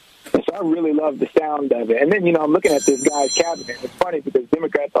community. And so I really loved the sound of it. And then, I'm looking at this guy's cabinet. It's funny because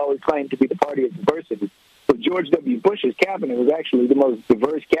Democrats always claim to be the party of diversity. But George W. Bush's cabinet was actually the most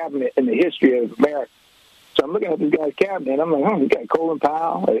diverse cabinet in the history of America. So I'm looking at this guy's cabinet, and I'm like, you got Colin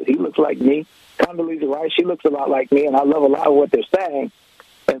Powell. He looks like me. Condoleezza Rice, she looks a lot like me, and I love a lot of what they're saying.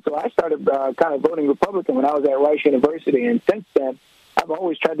 And so I started kind of voting Republican when I was at Rice University. And since then, I've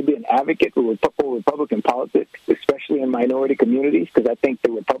always tried to be an advocate for Republican politics, especially in minority communities, because I think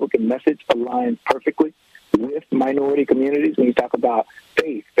the Republican message aligns perfectly with minority communities when you talk about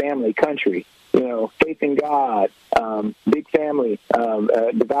faith, family, country, faith in God, big family,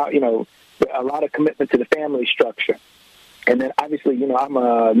 devout, a lot of commitment to the family structure. And then, obviously, I'm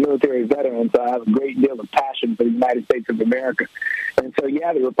a military veteran, so I have a great deal of passion for the United States of America. And so,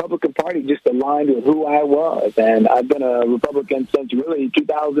 the Republican Party just aligned with who I was. And I've been a Republican since really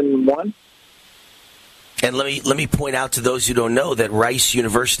 2001. And let me point out to those who don't know that Rice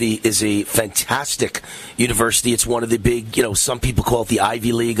University is a fantastic university. It's one of the big, some people call it the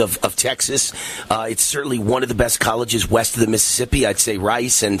Ivy League of Texas. It's certainly one of the best colleges west of the Mississippi. I'd say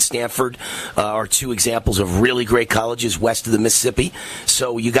Rice and Stanford are two examples of really great colleges west of the Mississippi.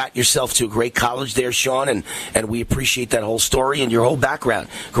 So you got yourself to a great college there, Sean, and we appreciate that whole story and your whole background.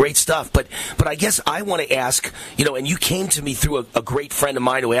 Great stuff. But I guess I want to ask, and you came to me through a great friend of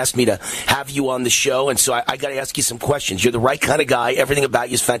mine who asked me to have you on the show, and so I got to ask you some questions. You're the right kind of guy. Everything about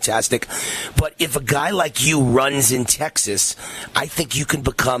you is fantastic. But if a guy like you runs in Texas, I think you can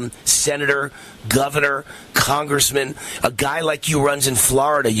become senator, governor, congressman. A guy like you runs in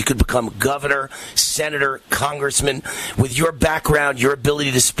Florida, you could become governor, senator, congressman. With your background, your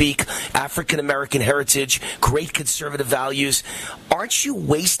ability to speak, African-American heritage, great conservative values, aren't you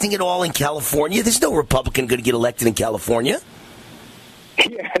wasting it all in California? There's no Republican going to get elected in California.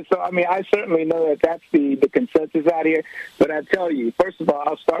 Yeah, so, I certainly know that that's the consensus out here. But I tell you, first of all,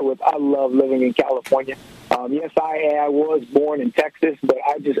 I'll start with I love living in California. Yes, I was born in Texas, but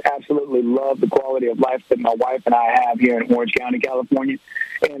I just absolutely love the quality of life that my wife and I have here in Orange County, California,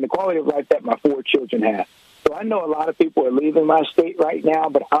 and the quality of life that my 4 children have. So I know a lot of people are leaving my state right now,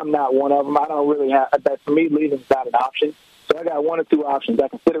 but I'm not one of them. I don't really have that. For me, leaving is not an option. So I got one or two options. I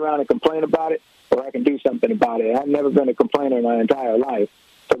can sit around and complain about it, or I can do something about it. I've never been a complainer my entire life.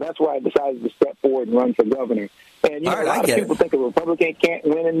 So that's why I decided to step forward and run for governor. And, a lot of people think a Republican can't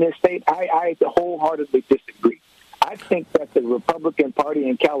win in this state. I wholeheartedly disagree. I think that the Republican Party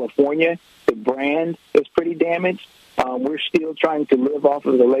in California, the brand, is pretty damaged. We're still trying to live off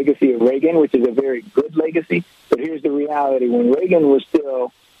of the legacy of Reagan, which is a very good legacy. But here's the reality. When Reagan was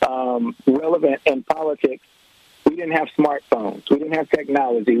still relevant in politics, we didn't have smartphones. We didn't have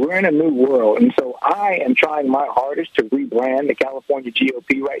technology. We're in a new world. And so I am trying my hardest to rebrand the California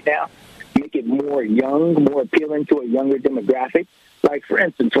GOP right now, make it more young, more appealing to a younger demographic. Like, for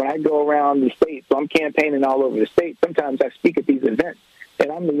instance, when I go around the state, so I'm campaigning all over the state, sometimes I speak at these events,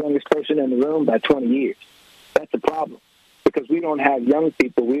 and I'm the youngest person in the room by 20 years. That's a problem because we don't have young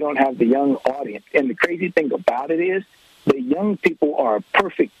people. We don't have the young audience. And the crazy thing about it is, the young people are a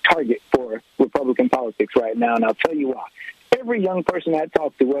perfect target for Republican politics right now, and I'll tell you why. Every young person I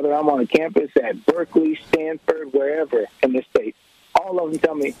talk to, whether I'm on a campus at Berkeley, Stanford, wherever in this state, all of them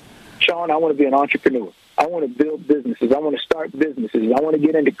tell me, Sean, I want to be an entrepreneur. I want to build businesses. I want to start businesses. I want to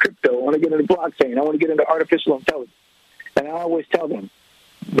get into crypto. I want to get into blockchain. I want to get into artificial intelligence. And I always tell them,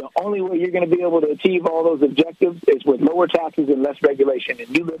 The only way you're going to be able to achieve all those objectives is with lower taxes and less regulation.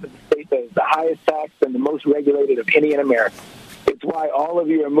 And you live in the state that is the highest taxed and the most regulated of any in America. It's why all of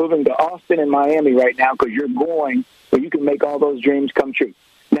you are moving to Austin and Miami right now, because you're going where you can make all those dreams come true.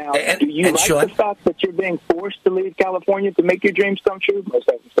 Now, do you like the fact that you're being forced to leave California to make your dreams come true? Most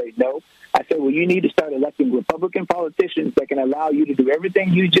of them say no. I said, well, you need to start electing Republican politicians that can allow you to do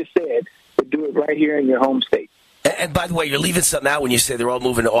everything you just said, but do it right here in your home state. And by the way, you're leaving something out when you say they're all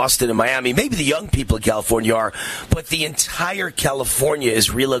moving to Austin and Miami. Maybe the young people in California are, but the entire California is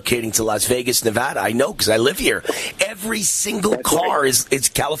relocating to Las Vegas, Nevada. I know because I live here. Every single car is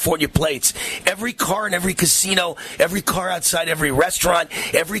California plates. Every car in every casino, every car outside every restaurant,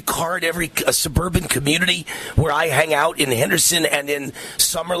 every car in every suburban community where I hang out in Henderson and in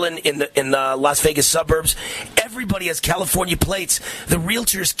Summerlin in the Las Vegas suburbs. Everybody has California plates. The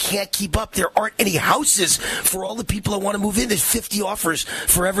realtors can't keep up. There aren't any houses for all the people that want to move in. There's 50 offers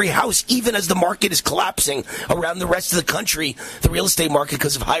for every house, even as the market is collapsing around the rest of the country, the real estate market,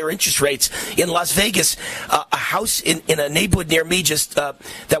 because of higher interest rates. In Las Vegas, a house in a neighborhood near me just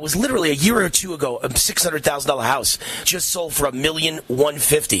that was literally a year or two ago, a $600,000 house, just sold for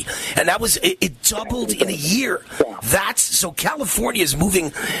 $1,150,000, and that was it doubled in a year. So California is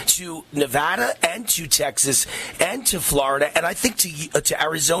moving to Nevada and to Texas and to Florida, and I think to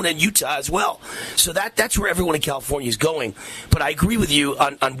Arizona and Utah as well. So that's where everyone in California is going. But I agree with you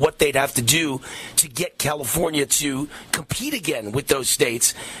on what they'd have to do to get California to compete again with those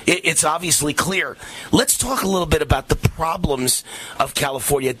states. It's obviously clear. Let's talk a little bit about the problems of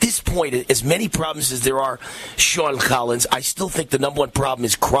California. At this point, as many problems as there are, Sean Collins, I still think the number one problem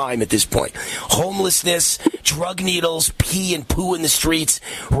is crime at this point. Homelessness, drug needles, pee and poo in the streets,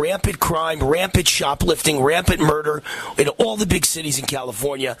 rampant crime, rampant shoplifting, rampant murder in all the big cities in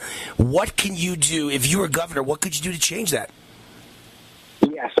California. What can you do if you were governor? What could you do to change that?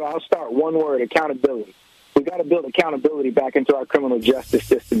 Yeah, so I'll start one word: accountability. We've got to build accountability back into our criminal justice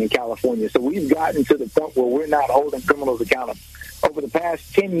system in California. So we've gotten to the point where we're not holding criminals accountable. Over the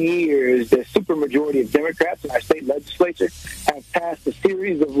past 10 years, the supermajority of Democrats in our state legislature have passed a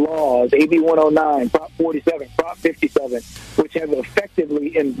series of laws, AB 109, Prop 47, Prop 57, which have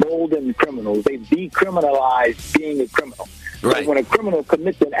effectively emboldened criminals. They've decriminalized being a criminal. Right. So when a criminal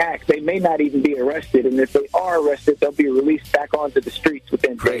commits an act, they may not even be arrested, and if they are arrested, they'll be released back onto the streets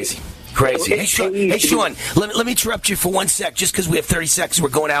within days. Crazy. Hey, Sean, let me interrupt you for 1 sec, just because we have 30 seconds. We're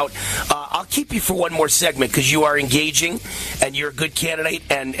going out. I'll keep you for one more segment because you are engaging, and you're a good candidate,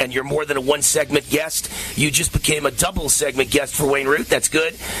 and you're more than a one-segment guest. You just became a double-segment guest for Wayne Root. That's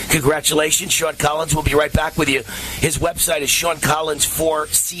good. Congratulations. Sean Collins will be right back with you. His website is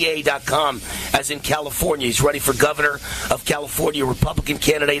SeanCollins4CA.com, as in California. He's running for governor of California, Republican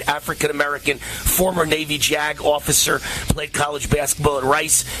candidate, African-American, former Navy JAG officer, played college basketball at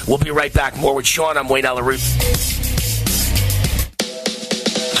Rice. We'll be right back. More with Sean. I'm Wayne Allyn Root.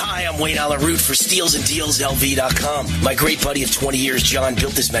 Hi, I'm Wayne Allyn Root for SteelsAndDealsLV.com. My great buddy of 20 years, John,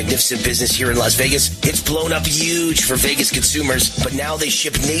 built this magnificent business here in Las Vegas. It's blown up huge for Vegas consumers, but now they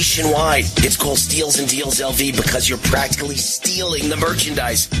ship nationwide. It's called Steals and Deals LV because you're practically stealing the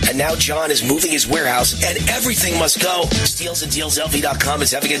merchandise. And now John is moving his warehouse, and everything must go. SteelsAndDealsLV.com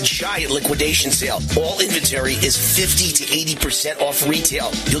is having a giant liquidation sale. All inventory is 50 to 80% off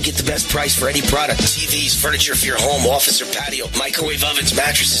retail. You'll get the best price for any product. TVs, furniture for your home, office, or patio, microwave ovens,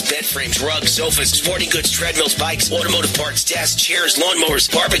 mattresses, bed frames, rugs, sofas, sporting goods, treadmills, bikes, automotive parts, desks, chairs, lawnmowers,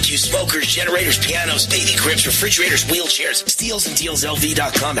 barbecue, smokers, generators, pianos, baby cribs, refrigerators, wheelchairs.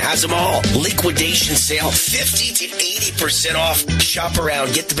 SteelsAndDealsLV.com has them all. Liquidation sale, 50 to 80% off. Shop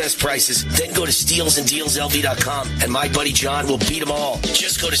around, get the best prices, then go to SteelsAndDealsLV.com, and my buddy John will beat them all.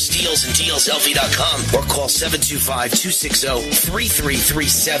 Just go to SteelsAndDealsLV.com or call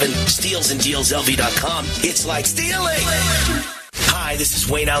 725-260-3337. SteelsAndDealsLV.com. It's like stealing. Hi, this is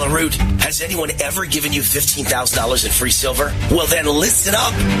Wayne Allyn Root. Has anyone ever given you $15,000 in free silver? Well, then listen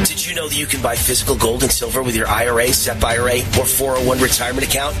up. Did you know that you can buy physical gold and silver with your IRA, SEP IRA, or 401 retirement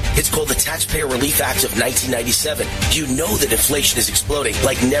account? It's called the Taxpayer Relief Act of 1997. You know that inflation is exploding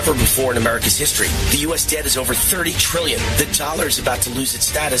like never before in America's history. The U.S. debt is over $30 trillion. The dollar is about to lose its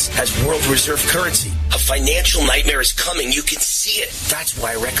status as world reserve currency. A financial nightmare is coming. You can see it. That's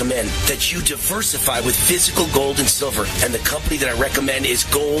why I recommend that you diversify with physical gold and silver. And the company that I recommend is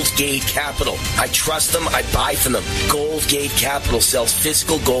Goldgate Capital. I trust them. I buy from them. Goldgate Capital sells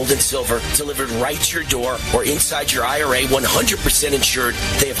physical gold and silver delivered right to your door or inside your IRA, 100% insured.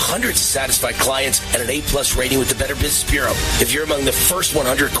 They have hundreds of satisfied clients and an A-plus rating with the Better Business Bureau. If you're among the first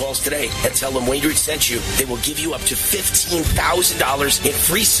 100 calls today and tell them Wayne Root sent you, they will give you up to $15,000 in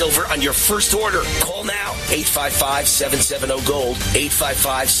free silver on your first order. Call now, 855-770-GOLD,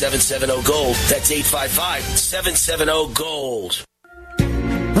 855-770-GOLD. That's 855-770-GOLD.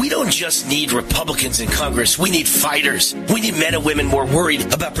 We don't just need Republicans in Congress. We need fighters. We need men and women more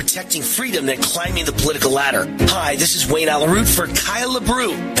worried about protecting freedom than climbing the political ladder. Hi, this is Wayne Allen Root for Kyle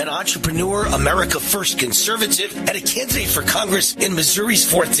LaBrue, an entrepreneur, America First conservative, and a candidate for Congress in Missouri's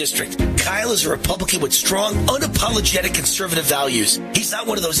 4th District. Kyle is a Republican with strong, unapologetic conservative values. He's not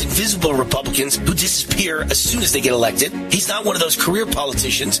one of those invisible Republicans who disappear as soon as they get elected. He's not one of those career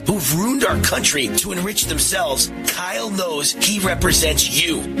politicians who've ruined our country to enrich themselves. Kyle knows he represents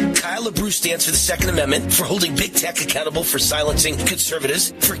you. Kyle LaBrue stands for the Second Amendment, for holding big tech accountable for silencing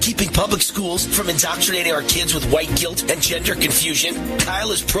conservatives, for keeping public schools from indoctrinating our kids with white guilt and gender confusion. Kyle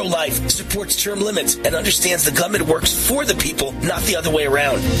is pro-life, supports term limits, and understands the government works for the people, not the other way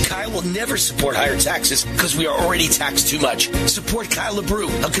around. Kyle will never support higher taxes because we are already taxed too much. Support Kyle LaBrue,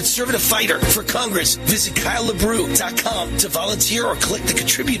 a conservative fighter for Congress. Visit KyleLaBrue.com to volunteer or click the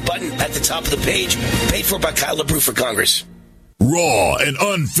contribute button at the top of the page. Paid for by Kyle LaBrue for Congress. Raw and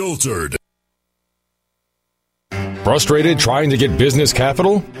unfiltered. Frustrated trying to get business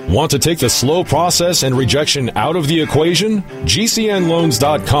capital? Want to take the slow process and rejection out of the equation?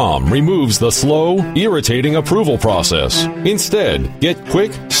 GCNloans.com removes the slow, irritating approval process. Instead, get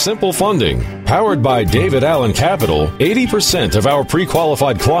quick, simple funding. Powered by David Allen Capital, 80% of our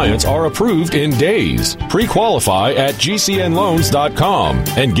pre-qualified clients are approved in days. Pre-qualify at GCNloans.com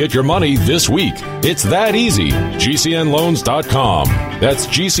and get your money this week. It's that easy. GCNloans.com. That's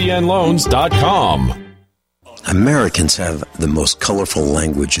GCNloans.com. Americans have the most colorful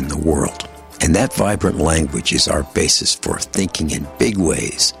language in the world, and that vibrant language is our basis for thinking in big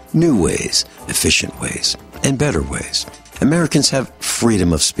ways, new ways, efficient ways, and better ways. Americans have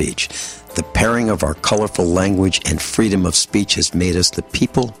freedom of speech. The pairing of our colorful language and freedom of speech has made us the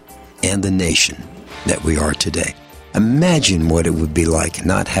people and the nation that we are today. Imagine what it would be like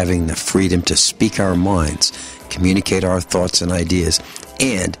not having the freedom to speak our minds, communicate our thoughts and ideas,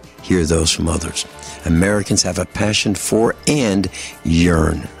 and hear those from others. Americans have a passion for and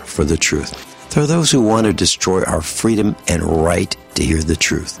yearn for the truth. There are those who want to destroy our freedom and right to hear the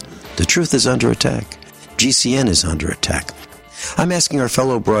truth. The truth is under attack. GCN is under attack. I'm asking our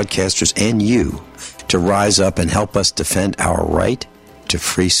fellow broadcasters and you to rise up and help us defend our right to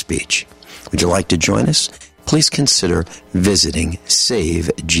free speech. Would you like to join us? Please consider visiting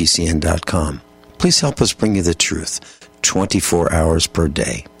SaveGCN.com. Please help us bring you the truth 24 hours per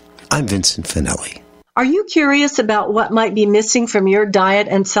day. I'm Vincent Finelli. Are you curious about what might be missing from your diet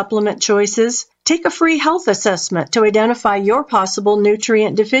and supplement choices? Take a free health assessment to identify your possible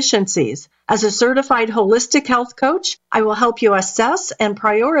nutrient deficiencies. As a certified holistic health coach, I will help you assess and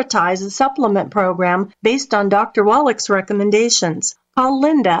prioritize a supplement program based on Dr. Wallach's recommendations. Call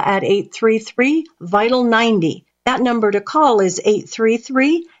Linda at 833-VITAL-90. That number to call is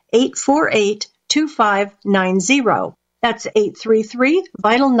 833-848-2590. That's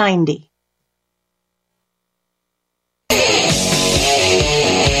 833-VITAL-90.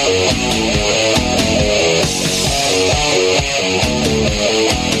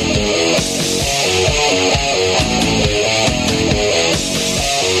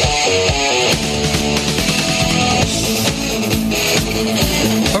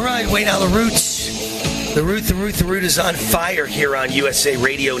 All right, Wayne Allen Root. The Root is on fire here on USA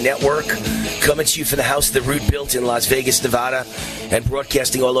Radio Network. Coming to you from the house the Root built in Las Vegas, Nevada, and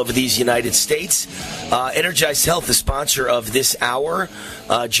broadcasting all over these United States. Energized Health, the sponsor of this hour.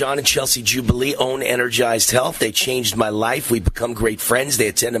 John and Chelsea Jubilee own Energized Health. They changed my life. We've become great friends. They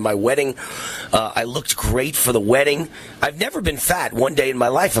attended my wedding. I looked great for the wedding. I've never been fat one day in my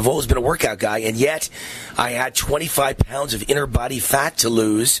life. I've always been a workout guy, and yet I had 25 pounds of inner body fat to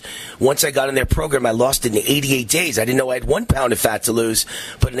lose. Once I got in their program, I lost it in 88 days. I didn't know I had 1 pound of fat to lose,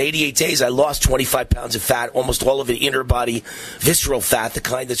 but in 88 days, I lost 25 pounds of fat, almost all of it inner body visceral fat, the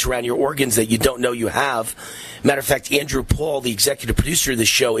kind that's around your organs that you don't know you have. Matter of fact, Andrew Paul, the executive producer of the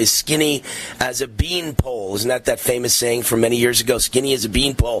show, is skinny as a beanpole. Isn't that famous saying from many years ago? Skinny as a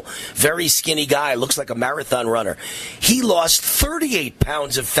beanpole. Very skinny guy, looks like a marathon runner. He lost 38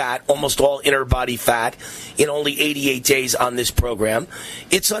 pounds of fat, almost all inner body fat, in only 88 days on this program.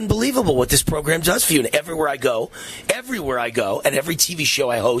 It's unbelievable what this program does for you. In everywhere I go, and every TV show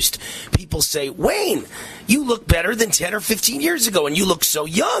I host, people say, Wayne, you look better than 10 or 15 years ago, and you look so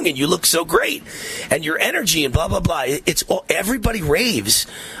young, and you look so great, and your energy, and blah, blah, blah. Everybody raves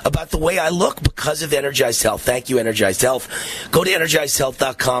about the way I look because of Energized Health. Thank you, Energized Health. Go to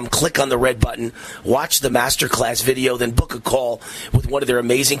EnergizedHealth.com, click on the red button, watch the masterclass video, then book a call with one of their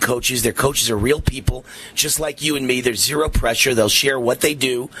amazing coaches. Their coaches are real people, just like you and me. There's zero pressure. They'll share what they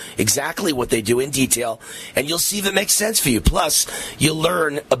do, exactly what they do in detail, and you'll see if it makes sense for you. Plus, you'll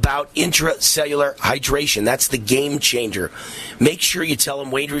learn about intracellular hydration. That's the game changer. Make sure you tell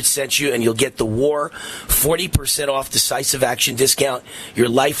them Wayne Root sent you, and you'll get the WAR 40% off decisive action discount. Your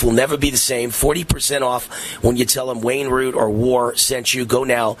life will never be the same. 40% off when you tell them Wayne Root or WAR sent you. Go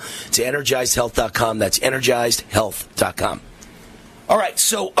now to EnergizedHealth.com. That's EnergizedHealth.com. All right,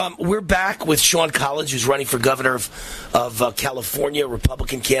 so we're back with Sean Collins, who's running for governor of California,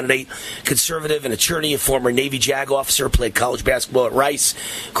 Republican candidate, conservative, an attorney, a former Navy JAG officer, played college basketball at Rice.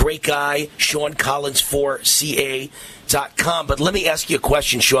 Great guy, Sean Collins for CA.com. But let me ask you a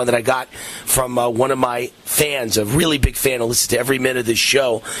question, Sean, that I got from one of my fans, a really big fan who listens to every minute of this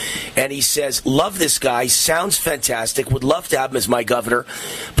show. And he says, love this guy, sounds fantastic, would love to have him as my governor,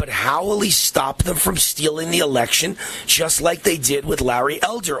 but how will he stop them from stealing the election just like they did with Larry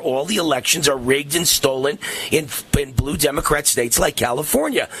Elder? All the elections are rigged and stolen in blue Democrat states like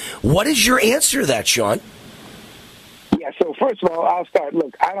California. What is your answer to that, Sean? Yeah, so first of all, I'll start.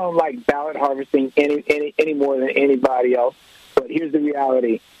 Look, I don't like ballot harvesting any more than anybody else, but here's the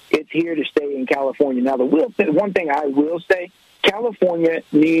reality. It's here to stay in California. Now, one thing I will say, California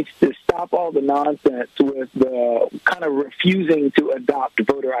needs to stop all the nonsense with the kind of refusing to adopt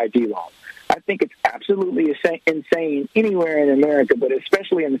voter ID laws. I think it's absolutely insane anywhere in America, but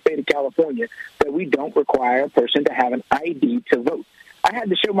especially in the state of California, that we don't require a person to have an ID to vote. I had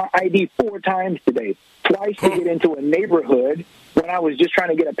to show my ID 4 times today, twice to get into a neighborhood when I was just trying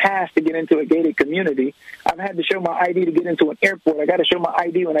to get a pass to get into a gated community. I've had to show my ID to get into an airport. I got to show my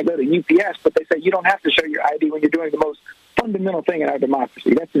ID when I go to UPS, but they say you don't have to show your ID when you're doing the most fundamental thing in our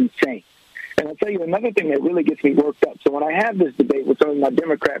democracy. That's insane. And I'll tell you another thing that really gets me worked up. So when I have this debate with some of my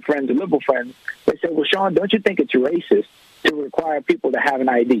Democrat friends and liberal friends, they say, well, Sean, don't you think it's racist to require people to have an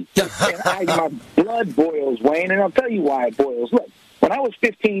ID? And my blood boils, Wayne, and I'll tell you why it boils. Look, when I was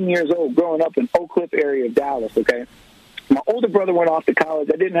 15 years old, growing up in Oak Cliff area of Dallas, okay, my older brother went off to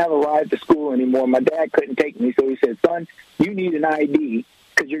college. I didn't have a ride to school anymore. My dad couldn't take me, so he said, son, you need an ID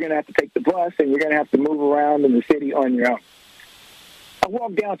because you're going to have to take the bus and you're going to have to move around in the city on your own. I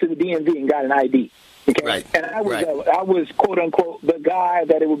walked down to the DMV and got an ID, okay? Right. And I was, quote, unquote, the guy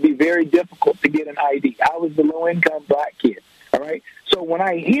that it would be very difficult to get an ID. I was the low-income black kid, all right? So when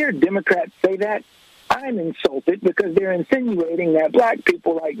I hear Democrats say that, I'm insulted because they're insinuating that black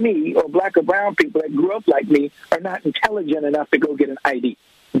people like me or black or brown people that grew up like me are not intelligent enough to go get an ID.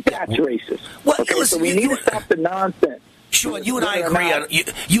 That's racist. Well, okay, listen, so we need to stop the nonsense. Sean, you and I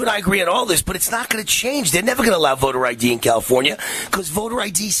agree on all this, but it's not going to change. They're never going to allow voter ID in California because voter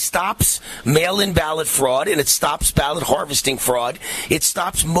ID stops mail-in ballot fraud and it stops ballot harvesting fraud. It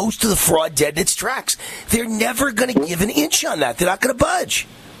stops most of the fraud dead in its tracks. They're never going to give an inch on that. They're not going to budge.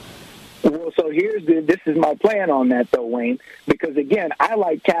 Well, so this is my plan on that, though, Wayne, because, again, I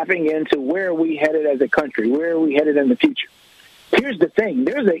like tapping into where are we headed as a country, where are we headed in the future. Here's the thing.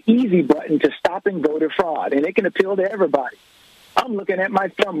 There's an easy button to stopping voter fraud, and it can appeal to everybody. I'm looking at my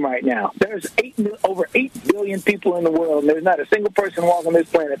thumb right now. There's over 8 billion people in the world, and there's not a single person walking this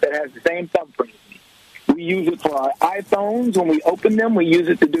planet that has the same thumbprint as me. We use it for our iPhones. When we open them, we use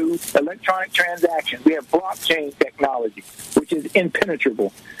it to do electronic transactions. We have blockchain technology, which is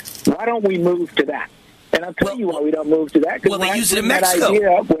impenetrable. Why don't we move to that? And I'll tell you why we don't move to that. Well, they use it in Mexico. That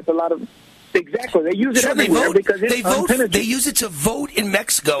idea up with a lot of Exactly. They use it everywhere because it's unpenetrable. They use it to vote in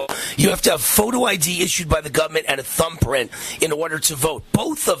Mexico. You have to have photo ID issued by the government and a thumbprint in order to vote.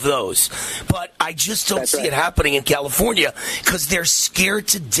 Both of those. But I just don't see it happening in California because they're scared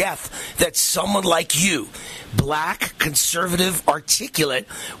to death that someone like you, black, conservative, articulate,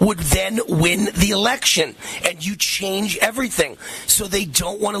 would then win the election and you change everything. So they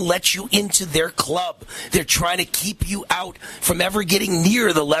don't want to let you into their club. They're trying to keep you out from ever getting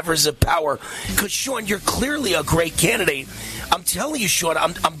near the levers of power. Because, Sean, you're clearly a great candidate. I'm telling you, Sean,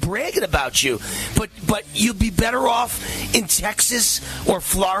 I'm bragging about you. But you'd be better off in Texas or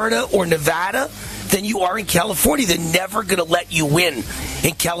Florida or Nevada than you are in California. They're never going to let you win.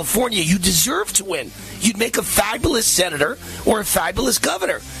 In California, you deserve to win. You'd make a fabulous senator or a fabulous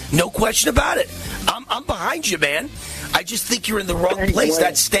governor. No question about it. I'm behind you, man. I just think you're in the wrong place.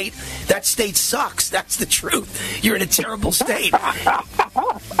 That state sucks. That's the truth. You're in a terrible state.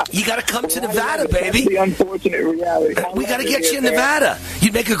 You got to come to Nevada, baby. That's the unfortunate reality. We got to get you in Nevada.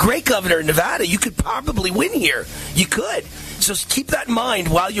 You'd make a great governor in Nevada. You could probably win here. You could. So keep that in mind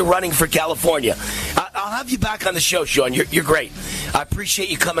while you're running for California. I'll have you back on the show, Sean. You're great. I appreciate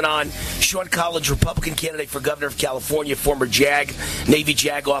you coming on. Sean Collins, Republican candidate for governor of California, former JAG, Navy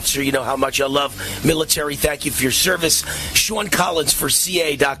JAG officer. You know how much I love military. Thank you for your service. Sean Collins for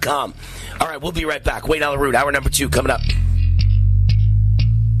CA.com. All right, we'll be right back. Wayne Allen Root, hour number 2 coming up.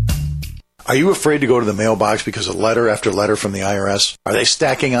 Are you afraid to go to the mailbox because of letter after letter from the IRS? Are they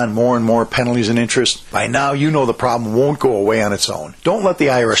stacking on more and more penalties and interest? By now, you know the problem won't go away on its own. Don't let the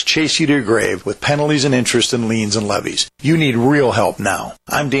IRS chase you to your grave with penalties and interest and liens and levies. You need real help now.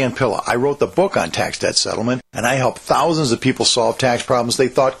 I'm Dan Pilla. I wrote the book on tax debt settlement, and I help thousands of people solve tax problems they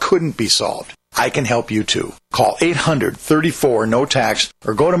thought couldn't be solved. I can help you too. Call 800-34-NO-TAX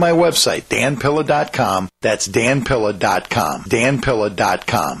or go to my website, danpilla.com. That's danpilla.com.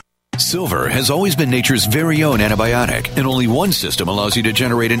 danpilla.com. Silver has always been nature's very own antibiotic, and only one system allows you to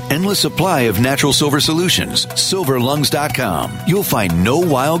generate an endless supply of natural silver solutions. SilverLungs.com. You'll find no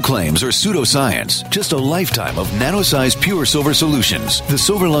wild claims or pseudoscience, just a lifetime of nano-sized pure silver solutions. The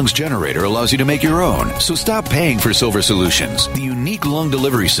Silver Lungs generator allows you to make your own, so stop paying for silver solutions. The unique lung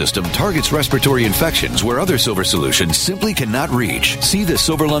delivery system targets respiratory infections where other silver solutions simply cannot reach. See the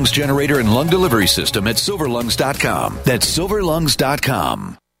Silver Lungs generator and lung delivery system at SilverLungs.com. That's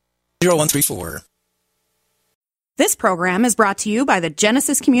SilverLungs.com. 0134. This program is brought to you by the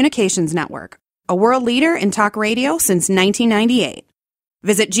Genesis Communications Network, a world leader in talk radio since 1998.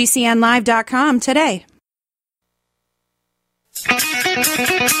 Visit GCNlive.com today.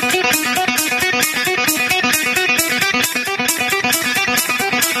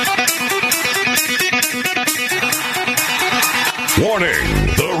 Warning!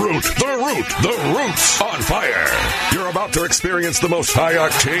 The Root's on fire. You're about to experience the most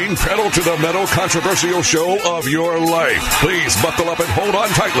high-octane, pedal-to-the-metal controversial show of your life. Please buckle up and hold on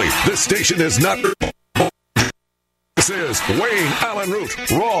tightly. This station is not... This is Wayne Allen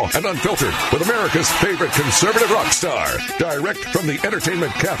Root, raw and unfiltered, with America's favorite conservative rock star. Direct from the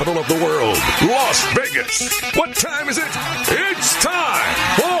entertainment capital of the world, Las Vegas. What time is it? It's time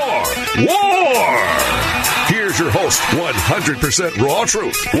for war! Here's your host, 100% raw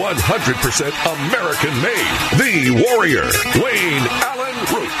truth, 100% American made, the warrior, Wayne Allen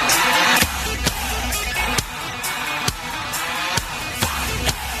Root.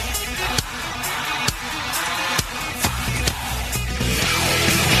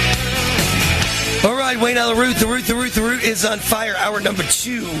 All right, Wayne Allen Root, the Root is on fire. Hour number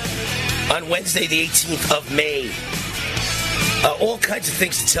 2 on Wednesday, the 18th of May. All kinds of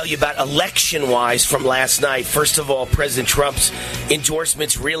things to tell you about election-wise from last night. First of all, President Trump's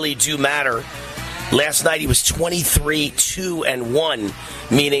endorsements really do matter. Last night he was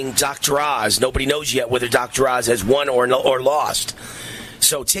 23-2-1, meaning Dr. Oz. Nobody knows yet whether Dr. Oz has won or lost.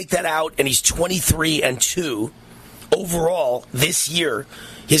 So take that out, and he's 23-2. Overall, this year,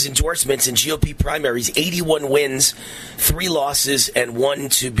 his endorsements in GOP primaries, 81 wins, 3 losses, and 1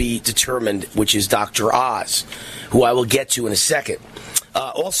 to be determined, which is Dr. Oz, who I will get to in a second.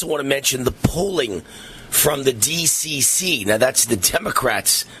 Also want to mention the polling from the DCC. Now, that's the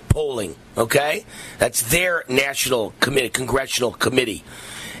Democrats polling, okay? That's their national committee, congressional committee.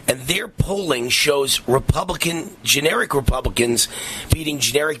 And their polling shows generic Republicans beating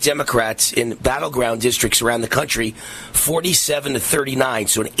generic Democrats in battleground districts around the country, 47-39.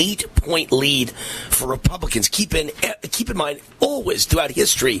 So an 8-point lead for Republicans. Keep in mind, always throughout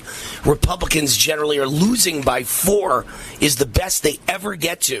history, Republicans generally are losing by 4 is the best they ever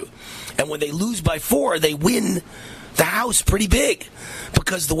get to. And when they lose by 4, they win the House pretty big,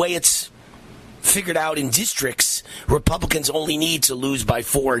 because the way it's figured out in districts, Republicans only need to lose by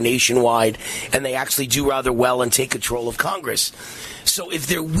 4 nationwide, and they actually do rather well and take control of Congress. So if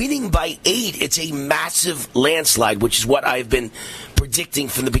they're winning by 8, it's a massive landslide, which is what I've been predicting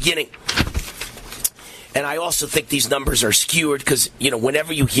from the beginning. And I also think these numbers are skewed because,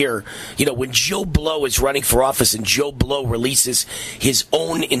 whenever you hear, when Joe Blow is running for office and Joe Blow releases his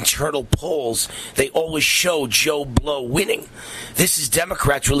own internal polls, they always show Joe Blow winning. This is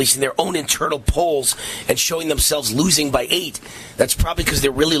Democrats releasing their own internal polls and showing themselves losing by 8. That's probably because they're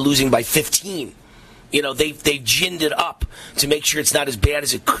really losing by 15. They've ginned it up to make sure it's not as bad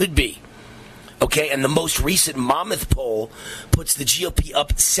as it could be. Okay, and the most recent Monmouth poll puts the GOP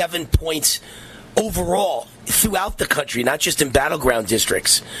up 7 points overall throughout the country, not just in battleground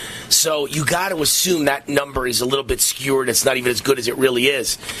districts. So you got to assume that number is a little bit skewed. It's not even as good as it really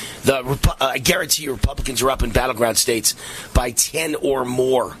is. I guarantee you Republicans are up in battleground states by 10 or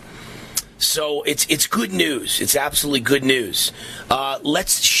more. So it's good news. It's absolutely good news.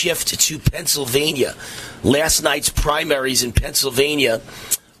 Let's shift to Pennsylvania. Last night's primaries in Pennsylvania,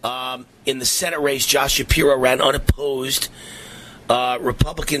 in the Senate race, Josh Shapiro ran unopposed.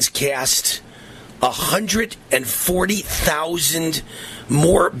 Republicans cast 140,000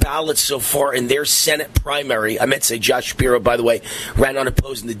 more ballots so far in their Senate primary. I meant to say Josh Shapiro, by the way, ran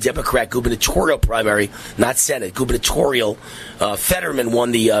unopposed in the Democrat gubernatorial primary, not Senate, gubernatorial. Fetterman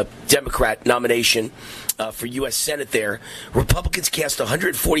won the Democrat nomination for U.S. Senate there. Republicans cast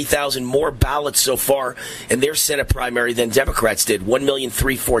 140,000 more ballots so far in their Senate primary than Democrats did.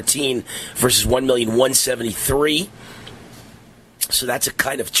 1,314,000 versus 1,173,000. So that's a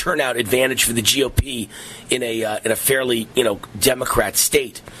kind of turnout advantage for the GOP in a fairly, Democrat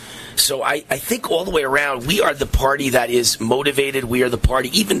state. So I think all the way around, we are the party that is motivated. We are the party,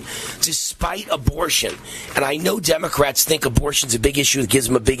 even despite abortion. And I know Democrats think abortion's a big issue. It gives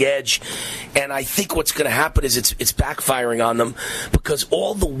them a big edge. And I think what's going to happen is it's backfiring on them, because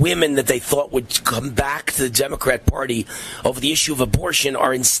all the women that they thought would come back to the Democrat Party over the issue of abortion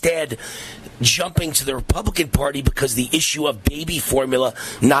are instead jumping to the Republican Party because the issue of baby formula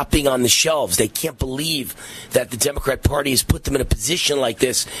not being on the shelves. They can't believe that the Democrat Party has put them in a position like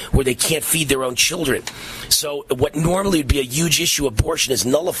this where they can't feed their own children. So what normally would be a huge issue, abortion, is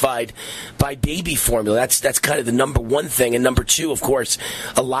nullified by baby formula. That's kind of the number one thing. And number two, of course,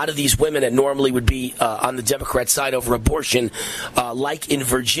 a lot of these women that normally would be on the Democrat side over abortion, like in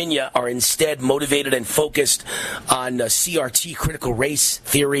Virginia, are instead motivated and focused on CRT, critical race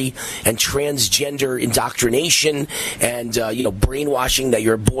theory, and transgender indoctrination, and brainwashing that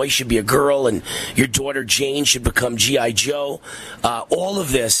your boy should be a girl and your daughter Jane should become G.I. Joe. All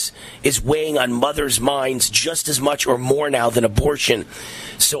of this is weighing on mothers' minds just as much or more now than abortion.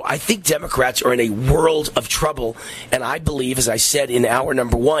 So I think Democrats are in a world of trouble, and I believe, as I said in hour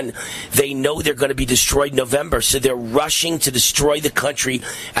number one, they know they're going to be destroyed in November, so they're rushing to destroy the country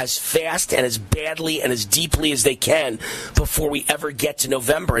as fast and as badly and as deeply as they can before we ever get to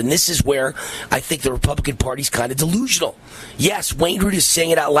November. And this is where I think the Republican Party's kind of delusional. Yes, Wayne Root is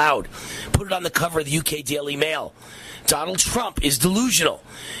saying it out loud. Put it on the cover of the UK Daily Mail. Donald Trump is delusional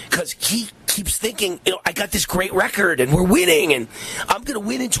because he keeps thinking, I got this great record and we're winning and I'm going to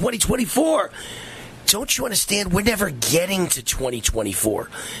win in 2024. Don't you understand? We're never getting to 2024.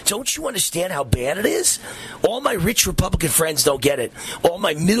 Don't you understand how bad it is? All my rich Republican friends don't get it. All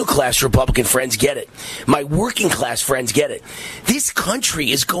my middle-class Republican friends get it. My working-class friends get it. This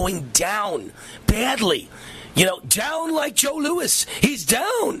country is going down badly. Down like Joe Louis. He's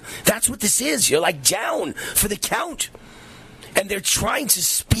down. That's what this is. You're like down for the count. And they're trying to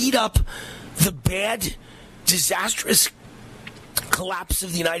speed up the bad, disastrous collapse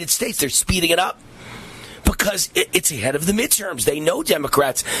of the United States. They're speeding it up because it's ahead of the midterms. They know,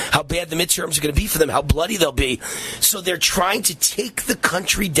 Democrats, how bad the midterms are going to be for them, how bloody they'll be. So they're trying to take the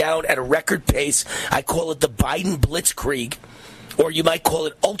country down at a record pace. I call it the Biden Blitzkrieg. Or you might call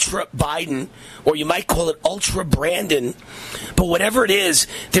it Ultra Biden, or you might call it Ultra Brandon. But whatever it is,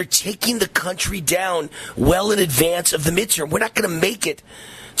 they're taking the country down well in advance of the midterm. We're not going to make it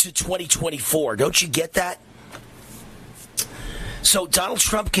to 2024. Don't you get that? So Donald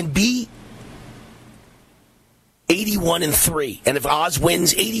Trump can be 81-3, and if Oz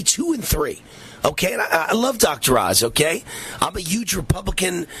wins, 82-3. Okay, and I love Dr. Oz, okay? I'm a huge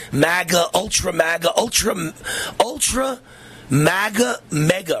Republican, MAGA, Ultra MAGA, Ultra MAGA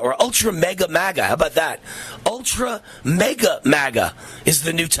Mega, or Ultra Mega MAGA. How about that? Ultra Mega MAGA is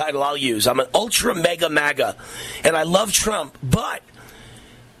the new title I'll use. I'm an Ultra Mega MAGA. And I love Trump, but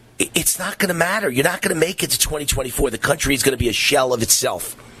it's not going to matter. You're not going to make it to 2024. The country is going to be a shell of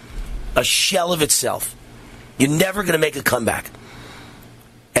itself. A shell of itself. You're never going to make a comeback.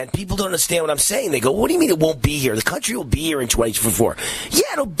 And people don't understand what I'm saying. They go, what do you mean it won't be here? The country will be here in 2024. Yeah,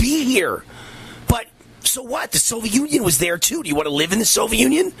 it'll be here. But so what? The Soviet Union was there too. Do you want to live in the Soviet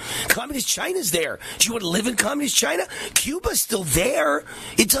Union? Communist China's there. Do you want to live in Communist China? Cuba's still there.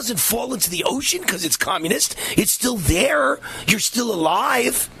 It doesn't fall into the ocean because it's communist. It's still there. You're still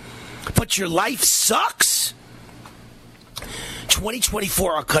alive. But your life sucks.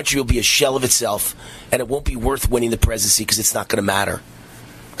 2024, our country will be a shell of itself, and it won't be worth winning the presidency because it's not going to matter.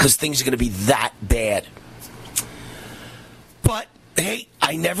 Because things are going to be that bad. But, hey,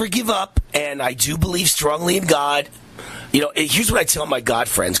 I never give up, and I do believe strongly in God. Here's what I tell my God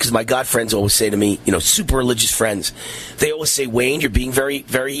friends, because my God friends always say to me, super religious friends, they always say, Wayne, you're being very,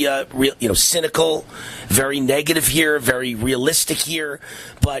 very, cynical, very negative here, very realistic here.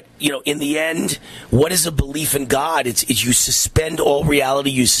 But, in the end, what is a belief in God? It's you suspend all reality,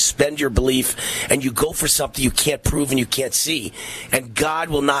 you suspend your belief, and you go for something you can't prove and you can't see. And God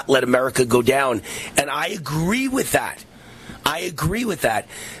will not let America go down. And I agree with that.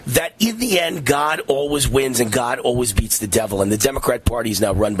 That in the end, God always wins and God always beats the devil. And the Democrat Party is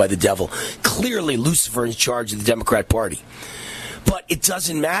now run by the devil. Clearly, Lucifer is in charge of the Democrat Party. But it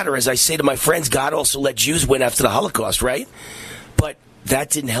doesn't matter. As I say to my friends, God also let Jews win after the Holocaust, right? But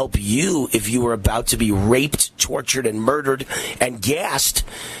that didn't help you if you were about to be raped, tortured, and murdered and gassed.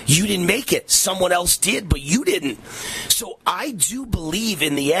 You didn't make it. Someone else did, but you didn't. So I do believe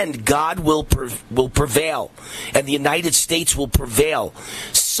in the end God will prevail, and the United States will prevail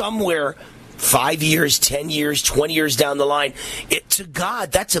somewhere 5 years, 10 years, 20 years down the line. To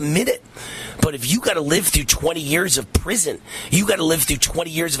God, that's a minute. But if you got to live through 20 years of prison, you got to live through 20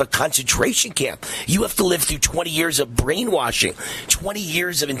 years of a concentration camp, you have to live through 20 years of brainwashing, 20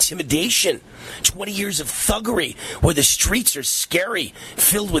 years of intimidation, 20 years of thuggery where the streets are scary,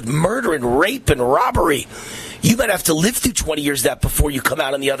 filled with murder and rape and robbery. You might have to live through 20 years of that before you come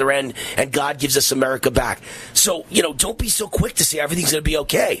out on the other end and God gives us America back. So, don't be so quick to say everything's going to be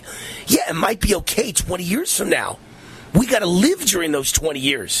okay. Yeah, it might be okay 20 years from now. We got to live during those 20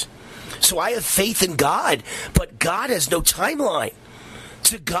 years. So I have faith in God, but God has no timeline.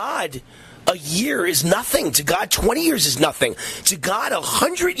 To God, a year is nothing. To God, 20 years is nothing. To God,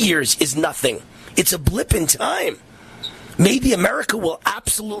 100 years is nothing. It's a blip in time. Maybe America will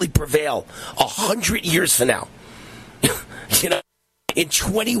absolutely prevail 100 years from now. In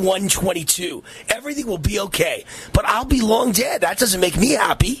 2122, everything will be okay. But I'll be long dead. That doesn't make me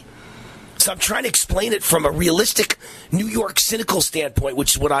happy. So I'm trying to explain it from a realistic New York cynical standpoint,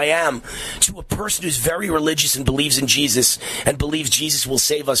 which is what I am, to a person who's very religious and believes in Jesus and believes Jesus will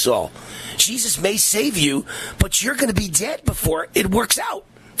save us all. Jesus may save you, but you're going to be dead before it works out.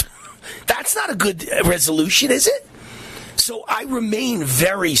 That's not a good resolution, is it? So I remain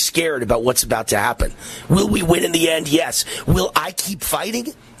very scared about what's about to happen. Will we win in the end? Yes. Will I keep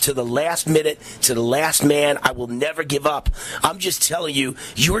fighting to the last minute, to the last man? I will never give up. I'm just telling you,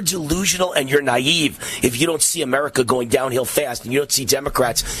 you're delusional and you're naive if you don't see America going downhill fast and you don't see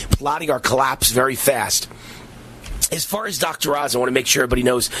Democrats plotting our collapse very fast. As far as Dr. Oz, I want to make sure everybody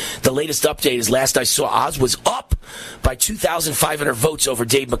knows the latest update is last I saw, Oz was up by 2,500 votes over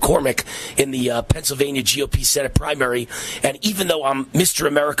Dave McCormick in the Pennsylvania GOP Senate primary. And even though I'm Mr.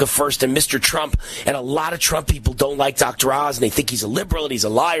 America First and Mr. Trump, and a lot of Trump people don't like Dr. Oz, and they think he's a liberal and he's a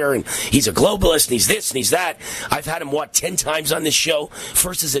liar and he's a globalist and he's this and he's that. I've had him, 10 times on this show,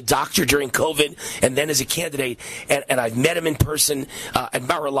 first as a doctor during COVID and then as a candidate. And I've met him in person at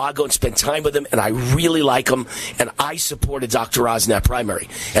Mar-a-Lago and spent time with him, and I really like him. And I supported Dr. Oz in that primary,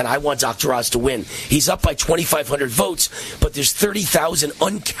 and I want Dr. Oz to win. He's up by 2,500 votes, but there's 30,000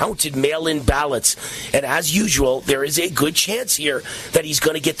 uncounted mail-in ballots. And as usual, there is a good chance here that he's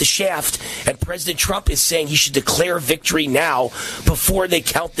going to get the shaft. And President Trump is saying he should declare victory now before they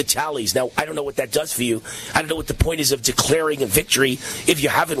count the tallies. Now, I don't know what that does for you. I don't know what the point is of declaring a victory if you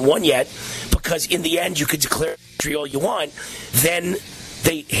haven't won yet, because in the end, you could declare victory all you want. Then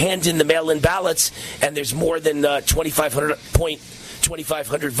they hand in the mail-in ballots, and there's more than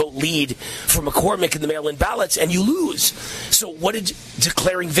 2,500 vote lead for McCormick in the mail-in ballots, and you lose. So what did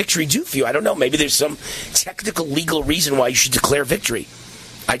declaring victory do for you? I don't know. Maybe there's some technical legal reason why you should declare victory.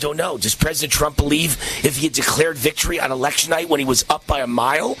 I don't know. Does President Trump believe if he had declared victory on election night when he was up by a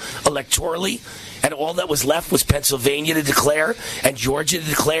mile electorally, and all that was left was Pennsylvania to declare, and Georgia to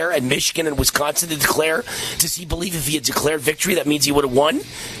declare, and Michigan and Wisconsin to declare? Does he believe if he had declared victory, that means he would have won,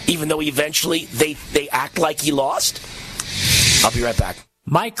 even though they act like he lost? I'll be right back.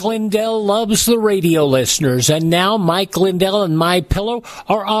 Mike Lindell loves the radio listeners, and now Mike Lindell and MyPillow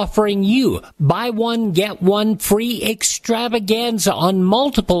are offering you buy one, get one free extravaganza on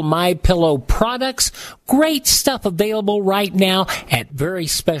multiple MyPillow products. Great stuff available right now at very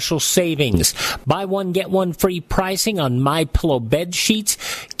special savings. Buy one, get one free pricing on MyPillow bed sheets,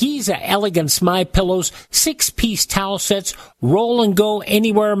 Giza Elegance MyPillows, 6-piece towel sets, Roll and Go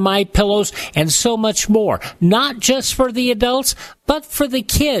Anywhere MyPillows, and so much more. Not just for the adults, but for the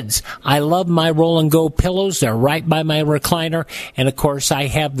kids. I love my Roll and Go pillows. They're right by my recliner. And of course, I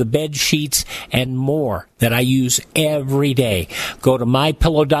have the bed sheets and more. that I use every day. Go to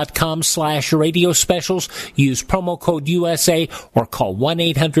mypillow.com/radio specials, use promo code USA, or call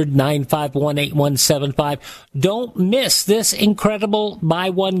 1-800-951-8175. Don't miss this incredible buy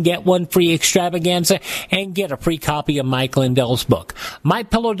one, get one free extravaganza and get a free copy of Mike Lindell's book.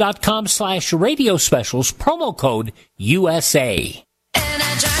 mypillow.com/radio specials, promo code USA.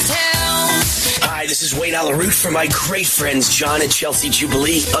 Hi, this is Wayne Alaroot from my great friends John and Chelsea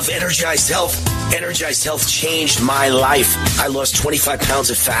Jubilee of Energized Health. Energized Health changed my life. I lost 25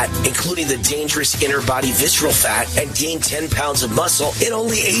 pounds of fat, including the dangerous inner body visceral fat, and gained 10 pounds of muscle in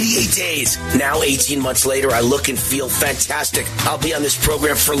only 88 days. Now, 18 months later, I look and feel fantastic. I'll be on this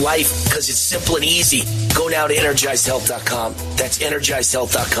program for life because it's simple and easy. Go now to EnergizedHealth.com. That's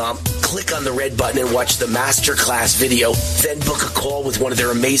EnergizedHealth.com. Click on the red button and watch the masterclass video. Then book a call with one of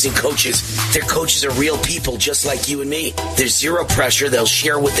their amazing coaches. Their coaches are real people just like you and me. There's zero pressure. They'll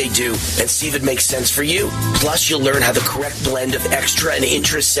share what they do and see if it makes sense for you. Plus, you'll learn how the correct blend of extra and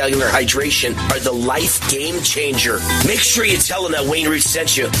intracellular hydration are the life game changer. Make sure you tell them that Wayne Root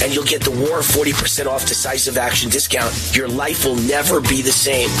sent you, and you'll get the War 40% off decisive action discount. Your life will never be the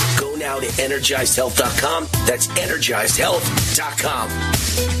same. Go now to EnergizedHealth.com. That's EnergizedHealth.com.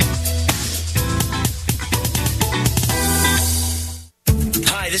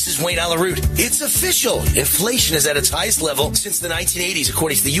 Hi, this is Wayne Alaroot. It's official. Inflation is at its highest level since the 1980s,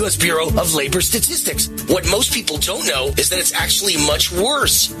 according to the U.S. Bureau of Labor Statistics. What most people don't know is that it's actually much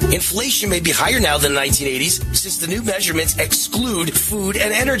worse. Inflation may be higher now than the 1980s since the new measurements exclude food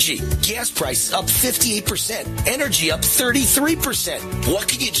and energy. Gas prices up 58%. Energy up 33%. What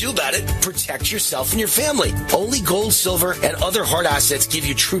can you do about it? Protect yourself and your family. Only gold, silver, and other hard assets give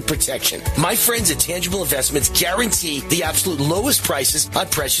you true protection. My friends at Tangible Investments guarantee the absolute lowest prices on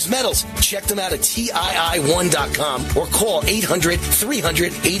precious metals. Check them out at TII1.com or call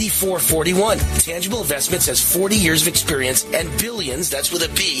 800-300-8441. Tangible Investments has 40 years of experience and billions, that's with a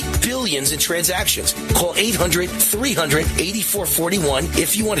B, billions in transactions. Call 800-300-8441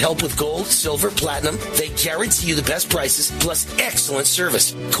 if you want help with gold, silver, platinum. They guarantee you the best prices plus excellent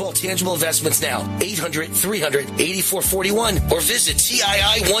service. Call Tangible Investments now, 800-300-8441 or visit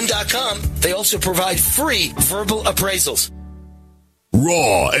TII1.com. They also provide free verbal appraisals.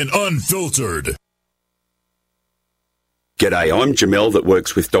 Raw and unfiltered. G'day, I'm Jamel that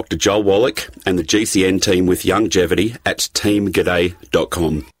works with Dr. Joel Wallach and the GCN team with Youngevity at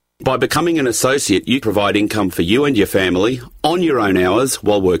teamg'day.com. By becoming an associate, you provide income for you and your family on your own hours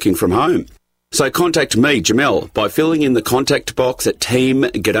while working from home. So contact me, Jamel, by filling in the contact box at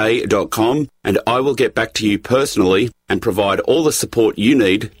teamg'day.com and I will get back to you personally and provide all the support you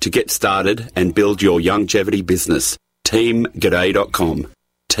need to get started and build your Youngevity business. teamg'day.com.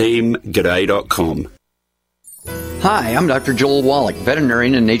 teamg'day.com. Hi, I'm Dr. Joel Wallach,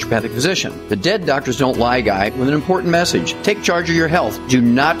 veterinarian and naturopathic physician. The Dead Doctors Don't Lie guy with an important message. Take charge of your health. Do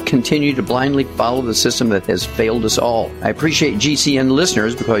not continue to blindly follow the system that has failed us all. I appreciate GCN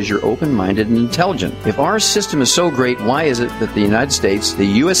listeners because you're open-minded and intelligent. If our system is so great, why is it that the United States, the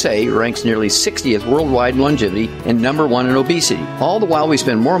USA, ranks nearly 60th worldwide in longevity and number 1 in obesity? All the while we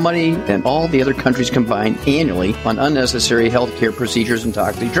spend more money than all the other countries combined annually on unnecessary healthcare procedures and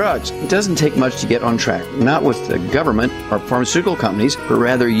toxic drugs. It doesn't take much to get on track. Not with the government or pharmaceutical companies, but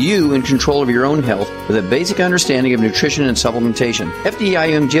rather you in control of your own health with a basic understanding of nutrition and supplementation.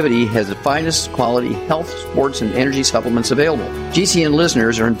 FDI Youngevity has the finest quality health, sports, and energy supplements available. GCN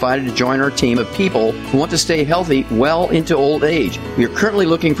listeners are invited to join our team of people who want to stay healthy well into old age. We are currently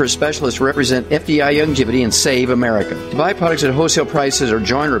looking for specialists to represent FDI Youngevity and Save America. To buy products at wholesale prices or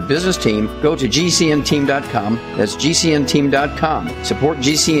join our business team, go to GCNteam.com. That's GCNteam.com. Support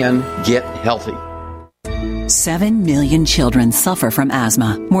GCN. Get healthy. 7 million children suffer from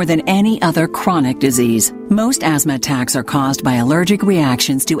asthma, more than any other chronic disease. Most asthma attacks are caused by allergic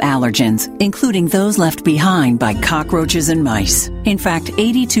reactions to allergens, including those left behind by cockroaches and mice. In fact,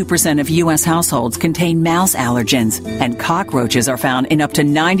 82% of U.S. households contain mouse allergens, and cockroaches are found in up to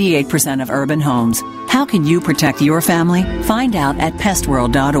 98% of urban homes. How can you protect your family? Find out at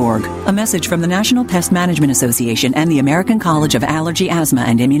pestworld.org. A message from the National Pest Management Association and the American College of Allergy, Asthma,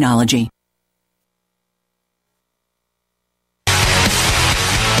 and Immunology.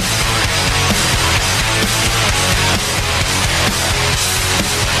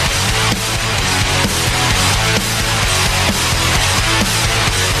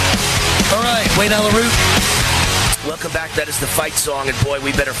 Wayne Alaroot. Welcome back. That is the fight song, and boy,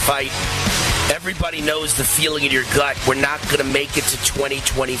 we better fight. Everybody knows the feeling in your gut. We're not going to make it to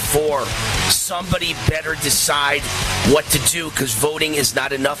 2024. Somebody better decide what to do because voting is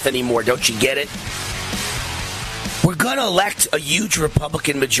not enough anymore. Don't you get it? We're We're going to elect a huge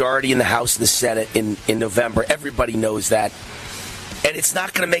Republican majority in the House and the Senate in November. Everybody knows that. And it's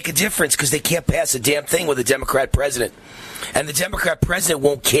not going to make a difference because they can't pass a damn thing with a Democrat president. And the Democrat president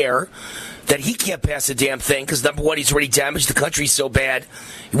won't care that he can't pass a damn thing because, number one, he's already damaged the country so bad,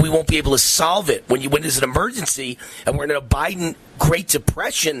 we won't be able to solve it. When there's an emergency and we're in a Biden Great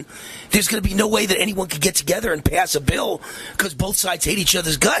Depression, there's going to be no way that anyone can get together and pass a bill because both sides hate each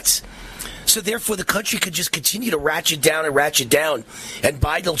other's guts. So therefore, the country could just continue to ratchet down, and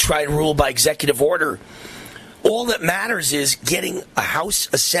Biden will try and rule by executive order. All that matters is getting a House,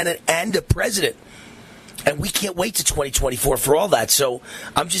 a Senate, and a president. And we can't wait to 2024 for all that. So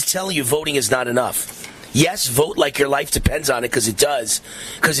I'm just telling you, voting is not enough. Yes, vote like your life depends on it, because it does.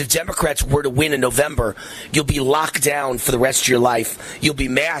 Because if Democrats were to win in November, you'll be locked down for the rest of your life. You'll be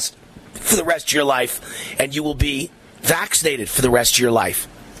masked for the rest of your life. And you will be vaccinated for the rest of your life.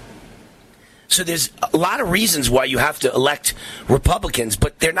 So there's a lot of reasons why you have to elect Republicans,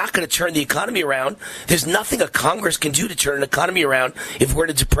 but they're not going to turn the economy around. There's nothing a Congress can do to turn an economy around if we're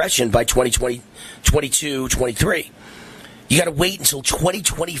in a depression by 2022, 23. You got to wait until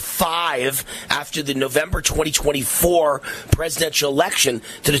 2025 after the November 2024 presidential election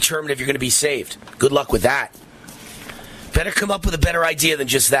to determine if you're going to be saved. Good luck with that. Better come up with a better idea than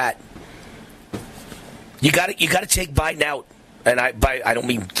just that. You got to take Biden out. And I don't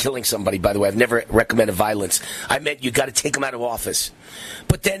mean killing somebody, by the way. I've never recommended violence. I meant you got to take them out of office.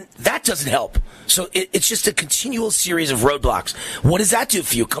 But then that doesn't help. So it's just a continual series of roadblocks. What does that do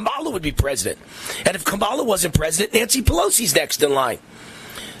for you? Kamala would be president. And if Kamala wasn't president, Nancy Pelosi's next in line.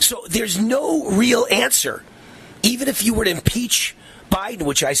 So there's no real answer. Even if you were to impeach Biden,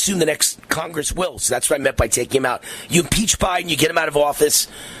 which I assume the next Congress will. So that's what I meant by taking him out. You impeach Biden, you get him out of office.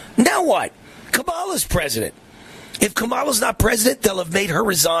 Now what? Kamala's president. If Kamala's not president, they'll have made her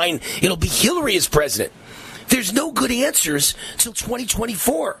resign. It'll be Hillary as president. There's no good answers till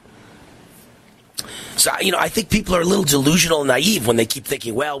 2024. So, I think people are a little delusional and naive when they keep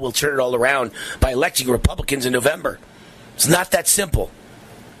thinking, well, we'll turn it all around by electing Republicans in November. It's not that simple.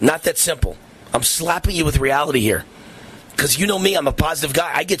 Not that simple. I'm slapping you with reality here. Because you know me, I'm a positive guy.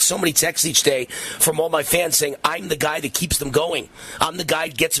 I get so many texts each day from all my fans saying, I'm the guy that keeps them going. I'm the guy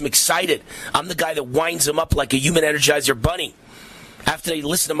that gets them excited. I'm the guy that winds them up like a human Energizer bunny. After they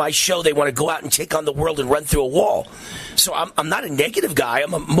listen to my show, they want to go out and take on the world and run through a wall. So I'm not a negative guy.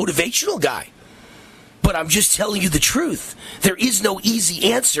 I'm a motivational guy. But I'm just telling you the truth. There is no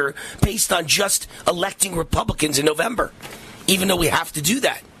easy answer based on just electing Republicans in November, even though we have to do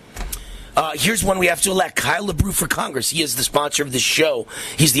that. Here's one we have to elect. Kyle LeBrew for Congress. He is the sponsor of this show.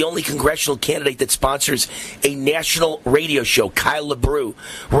 He's the only congressional candidate that sponsors a national radio show. Kyle LeBrew,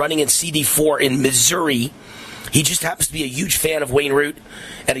 running in CD4 in Missouri. He just happens to be a huge fan of Wayne Root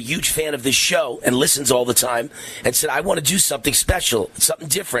and a huge fan of this show and listens all the time, and said, I want to do something special, something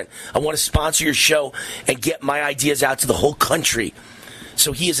different. I want to sponsor your show and get my ideas out to the whole country.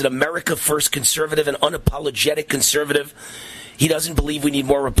 So he is an America First conservative, an unapologetic conservative. He doesn't believe we need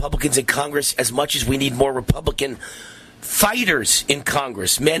more Republicans in Congress as much as we need more Republican fighters in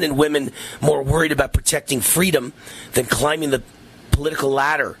Congress, men and women more worried about protecting freedom than climbing the political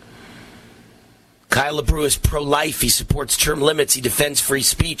ladder. Kyle LeBrew is pro-life. He supports term limits. He defends free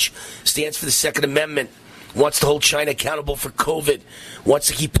speech, stands for the Second Amendment, wants to hold China accountable for COVID, wants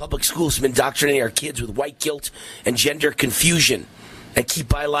to keep public schools from indoctrinating our kids with white guilt and gender confusion, and keep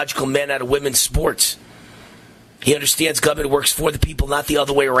biological men out of women's sports. He understands government works for the people, not the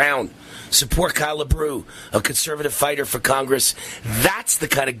other way around. Support Kyle LeBrew, a conservative fighter for Congress. That's the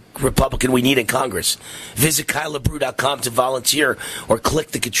kind of Republican we need in Congress. Visit KyleLeBrew.com to volunteer or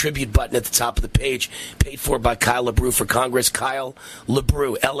click the contribute button at the top of the page. Paid for by Kyle LeBrew for Congress. Kyle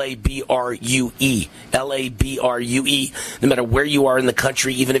LeBrew, L-A-B-R-U-E. L-A-B-R-U-E. No matter where you are in the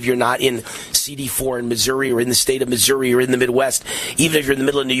country, even if you're not in CD4 in Missouri or in the state of Missouri or in the Midwest, even if you're in the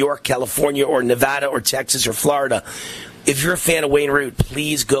middle of New York, California, or Nevada or Texas or Florida, if you're a fan of Wayne Root,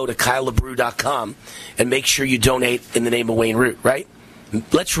 please go to KyleLeBrew.com and make sure you donate in the name of Wayne Root, right?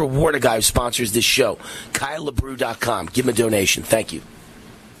 Let's reward a guy who sponsors this show. KyleLeBrew.com. Give him a donation. Thank you.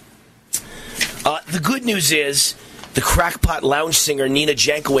 The good news is the crackpot lounge singer Nina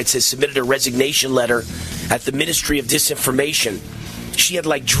Jankowicz has submitted a resignation letter at the Ministry of Disinformation. She had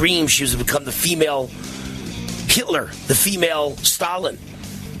dreams she was to become the female Hitler, the female Stalin.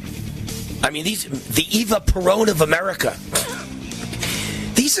 I mean, the Eva Peron of America.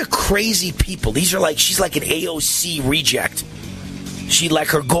 These are crazy people. She's like an AOC reject.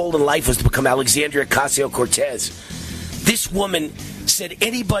 Her goal in life was to become Alexandria Ocasio-Cortez. This woman said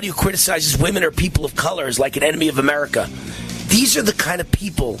anybody who criticizes women or people of color is like an enemy of America. These are the kind of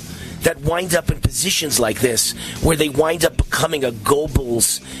people that wind up in positions like this, where they wind up becoming a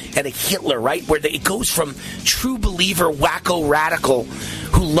Goebbels and a Hitler, right? Where it goes from true believer, wacko radical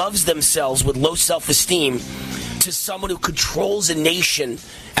who loves themselves with low self-esteem to someone who controls a nation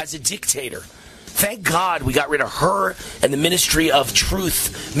as a dictator. Thank God we got rid of her and the Ministry of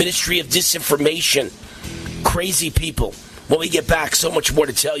Truth, Ministry of Disinformation. Crazy people. When we get back, so much more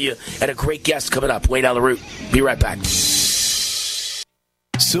to tell you, and a great guest coming up. Wayne Allyn Root. Be right back.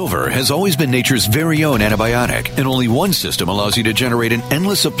 Silver has always been nature's very own antibiotic, and only one system allows you to generate an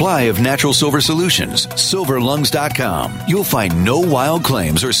endless supply of natural silver solutions. SilverLungs.com. You'll find no wild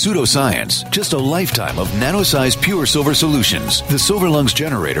claims or pseudoscience, just a lifetime of nano-sized pure silver solutions. The Silver Lungs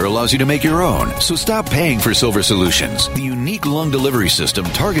generator allows you to make your own, so stop paying for silver solutions. The unique lung delivery system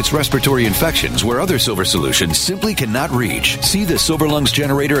targets respiratory infections where other silver solutions simply cannot reach. See the Silver Lungs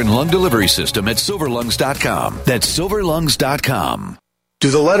generator and lung delivery system at SilverLungs.com. That's SilverLungs.com. Do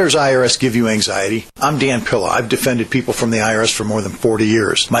the letters IRS give you anxiety? I'm Dan Pilla. I've defended people from the IRS for more than 40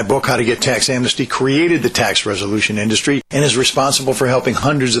 years. My book, How to Get Tax Amnesty, created the tax resolution industry and is responsible for helping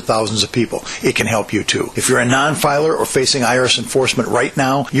hundreds of thousands of people. It can help you too. If you're a non-filer or facing IRS enforcement right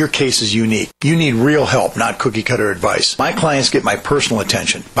now, your case is unique. You need real help, not cookie-cutter advice. My clients get my personal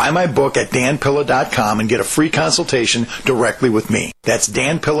attention. Buy my book at danpilla.com and get a free consultation directly with me. That's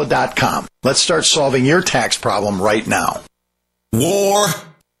danpilla.com. Let's start solving your tax problem right now. War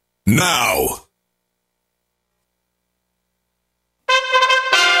now.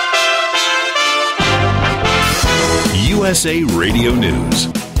 USA Radio News.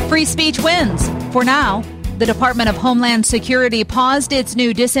 Free speech wins. For now. The Department of Homeland Security paused its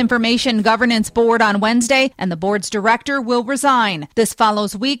new Disinformation Governance Board on Wednesday, and the board's director will resign. This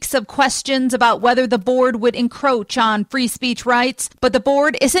follows weeks of questions about whether the board would encroach on free speech rights, but the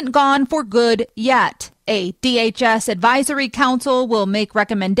board isn't gone for good yet. A DHS advisory council will make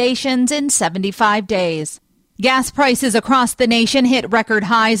recommendations in 75 days. Gas prices across the nation hit record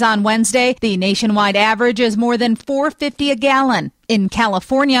highs on Wednesday. The nationwide average is more than $4.50 a gallon. In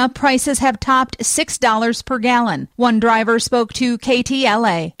California, prices have topped $6 per gallon. One driver spoke to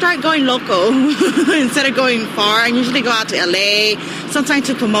KTLA. Start going local instead of going far. I usually go out to LA, sometimes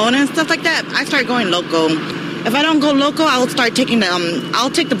to Pomona and stuff like that. I start going local. If I don't go local, I'll start taking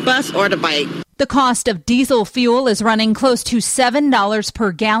I'll take the bus or the bike. The cost of diesel fuel is running close to $7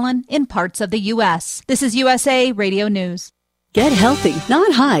 per gallon in parts of the U.S. This is USA Radio News. Get healthy,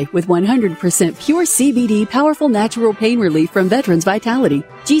 not high, with 100% pure CBD powerful natural pain relief from Veterans Vitality.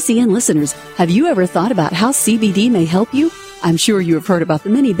 GCN listeners, have you ever thought about how CBD may help you? I'm sure you have heard about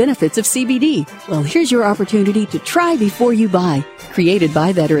the many benefits of CBD. Well, here's your opportunity to try before you buy. Created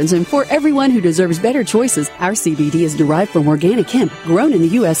by veterans and for everyone who deserves better choices, our CBD is derived from organic hemp, grown in the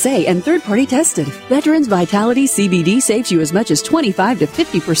USA and third-party tested. Veterans Vitality CBD saves you as much as 25 to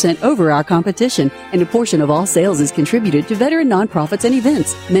 50% over our competition, and a portion of all sales is contributed to veteran nonprofits and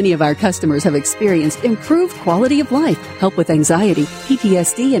events. Many of our customers have experienced improved quality of life, help with anxiety,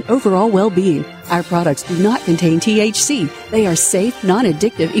 PTSD, and overall well-being. Our products do not contain THC. They are safe,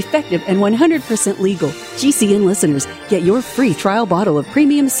 non-addictive, effective, and 100% legal. GCN listeners, get your free trial bottle of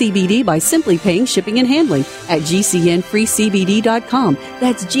premium CBD by simply paying shipping and handling at GCNFreeCBD.com.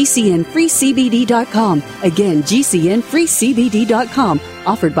 That's GCNFreeCBD.com. Again, GCNFreeCBD.com.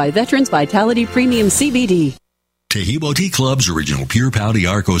 Offered by Veterans Vitality Premium CBD. Tahibo Tea Club's original Pure Pouty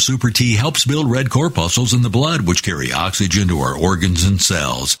Arco Super Tea helps build red corpuscles in the blood, which carry oxygen to our organs and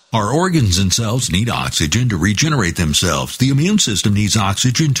cells. Our organs and cells need oxygen to regenerate themselves. The immune system needs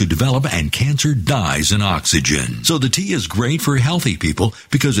oxygen to develop, and cancer dies in oxygen. So the tea is great for healthy people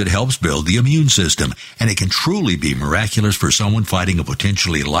because it helps build the immune system, and it can truly be miraculous for someone fighting a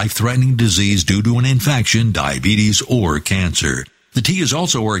potentially life-threatening disease due to an infection, diabetes, or cancer. The tea is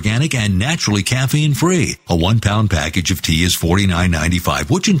also organic and naturally caffeine-free. A 1-pound package of tea is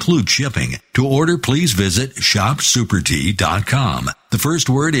 $49.95, which includes shipping. To order, please visit shopsupertea.com. The first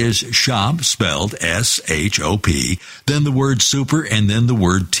word is shop, spelled S-H-O-P, then the word super, and then the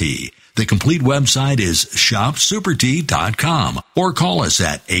word tea. The complete website is shopsupertea.com, or call us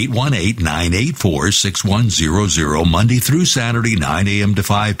at 818-984-6100 Monday through Saturday, 9 a.m. to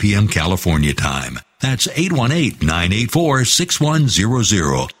 5 p.m. California time. That's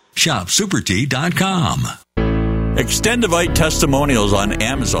 818-984-6100. ShopSuperTea.com. Extendivite testimonials on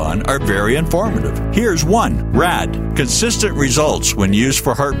Amazon are very informative. Here's one. RAD. Consistent results when used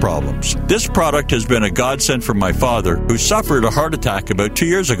for heart problems. This product has been a godsend for my father, who suffered a heart attack about 2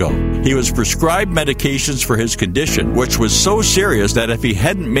 years ago. He was prescribed medications for his condition, which was so serious that if he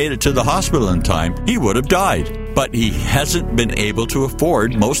hadn't made it to the hospital in time, he would have died. But he hasn't been able to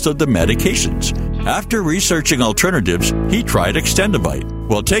afford most of the medications. After researching alternatives, he tried Extendivite.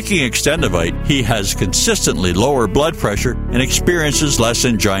 While taking Extendivite, he has consistently lower blood pressure and experiences less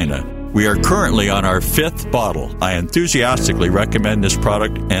angina. We are currently on our 5th bottle. I enthusiastically recommend this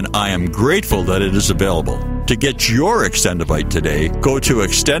product, and I am grateful that it is available. To get your Extendivite today, go to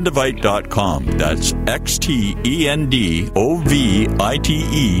extendivite.com. That's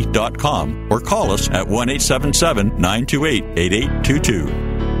XTENDOVITE.com, or call us at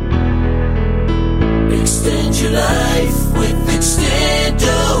 1-877-928-8822. Extend your life with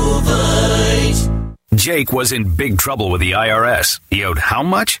Extendovite. Jake was in big trouble with the IRS. He owed how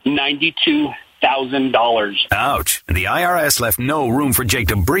much? $92,000. Ouch. And the IRS left no room for Jake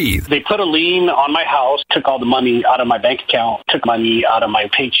to breathe. They put a lien on my house, took all the money out of my bank account, took money out of my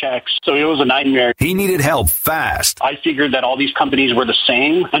paychecks. So it was a nightmare. He needed help fast. I figured that all these companies were the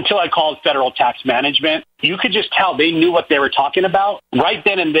same until I called Federal Tax Management. You could just tell they knew what they were talking about. Right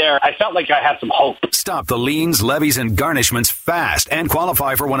then and there, I felt like I had some hope. Stop the liens, levies, and garnishments fast and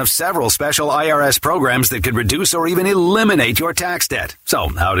qualify for one of several special IRS programs that could reduce or even eliminate your tax debt. So,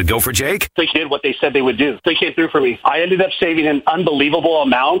 how'd it go for Jake? They did what they said they would do. They came through for me. I ended up saving an unbelievable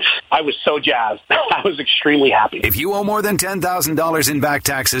amount. I was so jazzed. I was extremely happy. If you owe more than $10,000 in back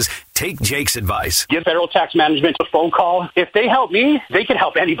taxes, take Jake's advice. Give Federal Tax Management a phone call. If they help me, they can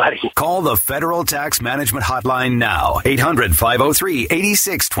help anybody. Call the Federal Tax Management Hotline now.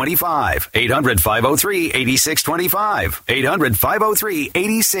 800-503-8625. 800-503-8625.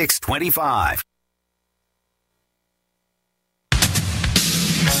 800-503-8625.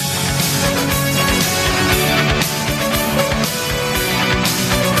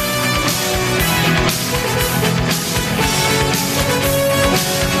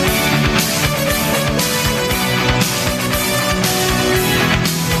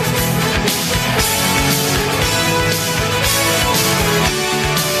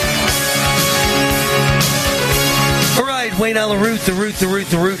 Wayne Allen Root, the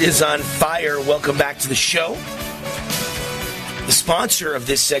Root is on fire. Welcome back to the show. The sponsor of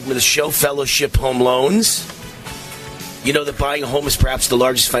this segment of the show, Fellowship Home Loans. You know that buying a home is perhaps the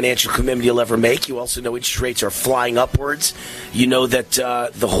largest financial commitment you'll ever make. You also know interest rates are flying upwards. You know that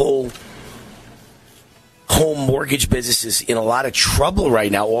the whole home mortgage business is in a lot of trouble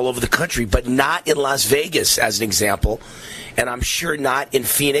right now all over the country, but not in Las Vegas, as an example. And I'm sure not in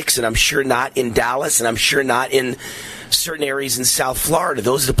Phoenix, and I'm sure not in Dallas, and I'm sure not in certain areas in South Florida.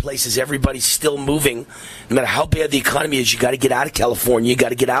 Those are the places everybody's still moving. No matter how bad the economy is, you got to get out of California. You got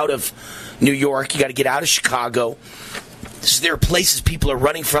to get out of New York. You got to get out of Chicago. So there are places people are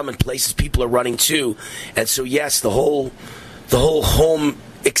running from and places people are running to. And so, yes, the whole home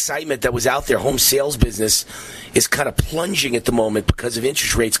excitement that was out there, home sales business, is kind of plunging at the moment because of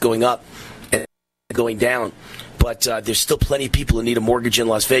interest rates going up and going down. But there's still plenty of people who need a mortgage in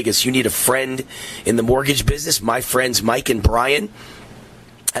Las Vegas. You need a friend in the mortgage business. My friends Mike and Brian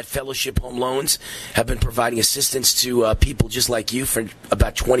at Fellowship Home Loans have been providing assistance to people just like you for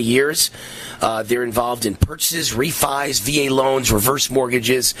about 20 years. They're involved in purchases, refis, VA loans, reverse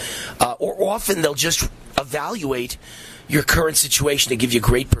mortgages, or often they'll just evaluate your current situation and give you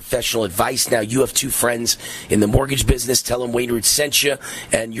great professional advice. Now, you have two friends in the mortgage business. Tell them Wayne Root sent you.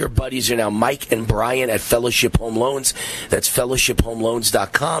 And your buddies are now Mike and Brian at Fellowship Home Loans. That's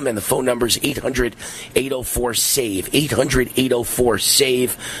fellowshiphomeloans.com. And the phone number is 800-804-SAVE.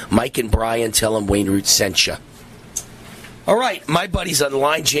 800-804-SAVE. Mike and Brian, tell them Wayne Root sent you. All right, my buddy's on the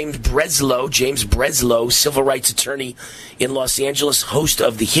line, James Breslow, civil rights attorney in Los Angeles, host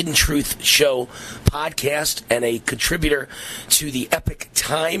of the Hidden Truth Show podcast, and a contributor to the Epic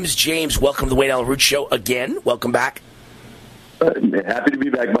Times. James, welcome to the Wayne Allen Root Show again. Welcome back. Happy to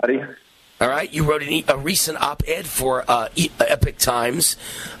be back, buddy. All right, you wrote a recent op-ed for Epic Times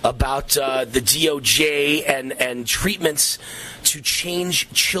about the DOJ and treatments to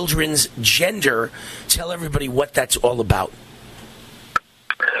change children's gender. Tell everybody what that's all about.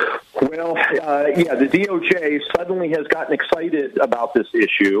 Well, the DOJ suddenly has gotten excited about this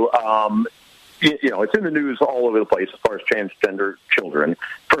issue. It's in the news all over the place as far as transgender children.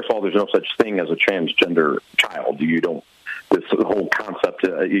 First of all, there's no such thing as a transgender child. This whole concept,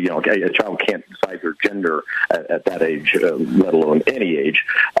 a child can't decide their gender at that age, let alone any age.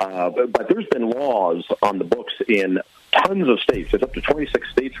 But there's been laws on the books in tons of states. There's up to 26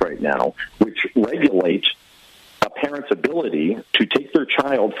 states right now, which regulate a parent's ability to take their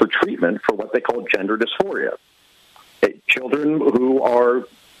child for treatment for what they call gender dysphoria. Children who are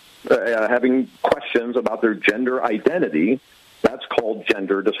having questions about their gender identity, that's called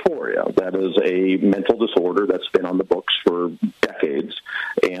gender dysphoria. That is a mental disorder that's been on the books for decades,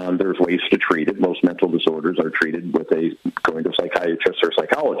 and and there's ways to treat it. Most mental disorders are treated with going to a psychiatrist or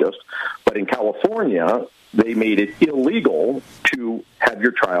psychologist. But in California, they made it illegal to have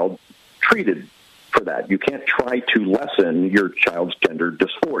your child treated for that. You can't try to lessen your child's gender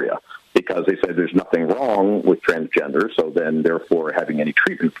dysphoria because they said there's nothing wrong with transgender, so then therefore having any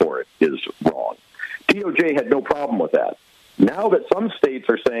treatment for it is wrong. DOJ had no problem with that. Now that some states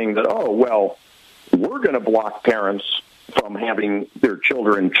are saying that, oh, well, we're going to block parents from having their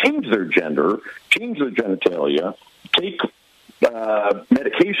children change their gender, change their genitalia, take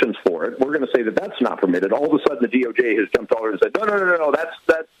medications for it, we're going to say that that's not permitted. All of a sudden, the DOJ has jumped over and said, no,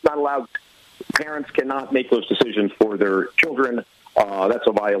 that's not allowed. Parents cannot make those decisions for their children. That's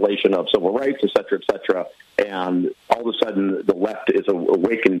a violation of civil rights, et cetera, and all of a sudden the left is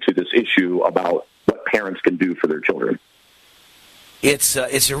awakened to this issue about what parents can do for their children. It's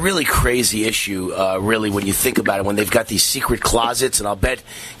a really crazy issue, really, when you think about it, when they've got these secret closets, and I'll bet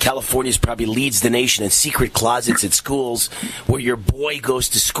California's probably leads the nation in secret closets at schools where your boy goes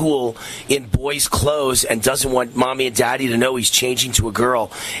to school in boys' clothes and doesn't want mommy and daddy to know he's changing to a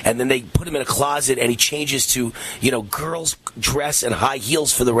girl, and then they put him in a closet and he changes to, girl's dress and high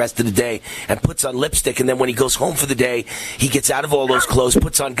heels for the rest of the day and puts on lipstick, and then when he goes home for the day, he gets out of all those clothes,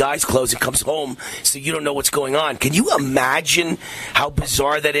 puts on guys' clothes, and comes home so you don't know what's going on. Can you imagine how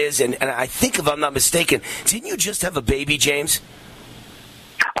bizarre that is? And I think, if I'm not mistaken, didn't you just have a baby, James?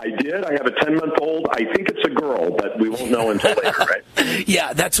 I did. I have a 10-month-old. I think it's a girl, but we won't know until later, right?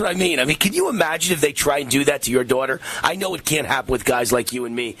 Yeah, that's what I mean. Can you imagine if they try and do that to your daughter? I know it can't happen with guys like you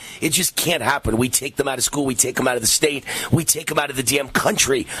and me. It just can't happen. We take them out of school. We take them out of the state. We take them out of the damn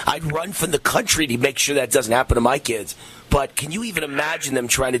country. I'd run from the country to make sure that doesn't happen to my kids. But can you even imagine them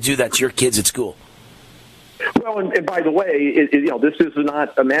trying to do that to your kids at school? Well, and by the way, this is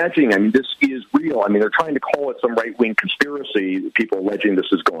not imagining. This is real. They're trying to call it some right-wing conspiracy, people alleging this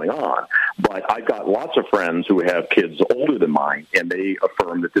is going on. But I've got lots of friends who have kids older than mine, and they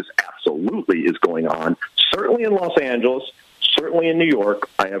affirm that this absolutely is going on, certainly in Los Angeles, certainly in New York.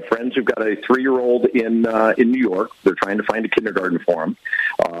 I have friends who've got a 3-year-old in New York. They're trying to find a kindergarten for him,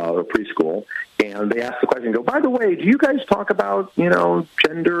 or preschool. And they ask the question, go, by the way, do you guys talk about,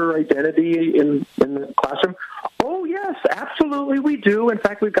 gender identity in the classroom? Oh, yes, absolutely we do. In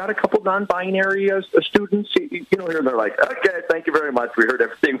fact, we've got a couple non-binary students, here, and they're like, okay, thank you very much. We heard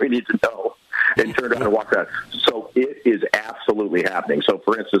everything we need to know, and turned around and walked around. So it is absolutely happening. So,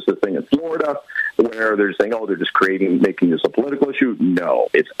 for instance, the thing in Florida where they're saying, oh, they're just making this a political issue. No,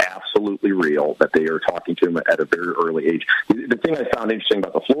 it's absolutely real that they are talking to them at a very early age. The thing I found interesting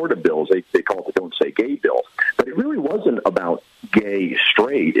about the Florida bills, they call it the Don't Say Gay bill, but it really wasn't about gay,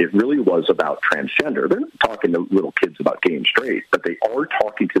 straight. It really was about transgender. They're not talking to little kids about gay and straight, but they are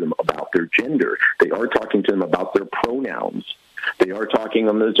talking to them about their gender. They are talking to them about their pronouns. They are talking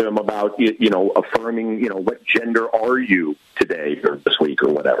to them about, affirming, what gender are you today or this week or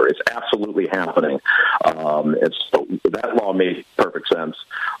whatever. It's absolutely happening. That law made perfect sense.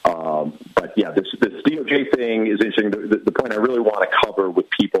 But yeah, this DOJ thing is interesting. The point I really want to cover with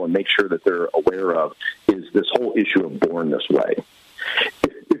people and make sure that they're aware of is this whole issue of born this way.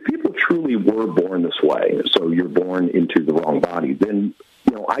 If people truly were born this way, so you're born into the wrong body, then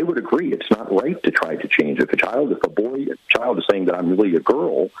I would agree. It's not right to try to change. If a child is saying that I'm really a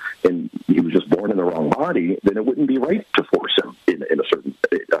girl and he was just born in the wrong body, then it wouldn't be right to force him in a certain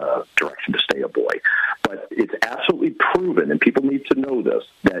direction to stay a boy. But it's absolutely proven, and people need to know this,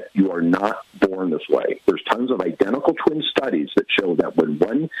 that you are not born this way. There's tons of identical twin studies that show that when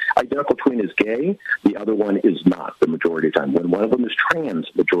one identical twin is gay, the other one is not the majority of the time. When one of them is trans,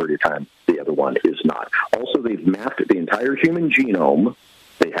 the majority of the time, the other one is not. Also, they've mapped the entire human genome.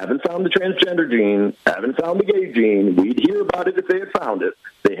 They haven't found the transgender gene, haven't found the gay gene. We'd hear about it if they had found it.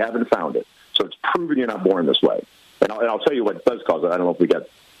 They haven't found it. So it's proven you're not born this way. And I'll tell you what does cause it. I don't know if we got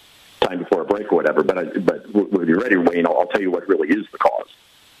time before a break or whatever, but when you're ready, Wayne, I'll tell you what really is the cause.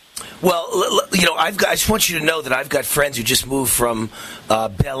 Well, I just want you to know that I've got friends who just moved from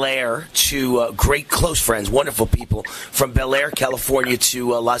Bel Air to great close friends, wonderful people, from Bel Air, California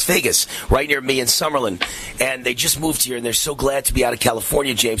to Las Vegas, right near me in Summerlin. And they just moved here, and they're so glad to be out of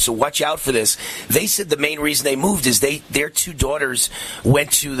California, James. So watch out for this. They said the main reason they moved is their 2 daughters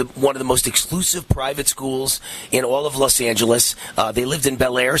went to one of the most exclusive private schools in all of Los Angeles. They lived in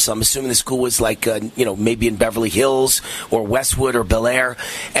Bel Air, so I'm assuming the school was like, maybe in Beverly Hills or Westwood or Bel Air.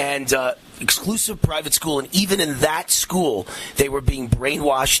 And exclusive private school, and even in that school, they were being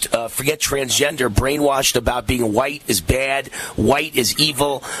brainwashed, forget transgender, brainwashed about being white is bad, white is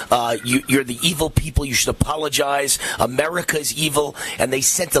evil, you're the evil people, you should apologize, America is evil, and they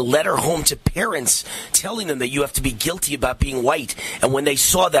sent a letter home to parents telling them that you have to be guilty about being white. And when they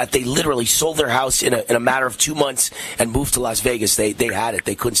saw that, they literally sold their house in a matter of 2 months and moved to Las Vegas. They had it.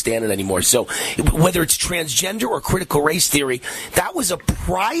 They couldn't stand it anymore. So whether it's transgender or critical race theory, that was a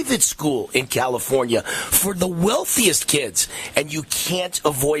private school in California for the wealthiest kids, and you can't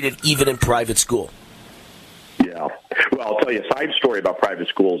avoid it even in private school. Yeah. Well, I'll tell you a side story about private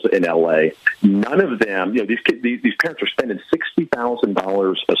schools in L.A. None of them, these kids, these parents are spending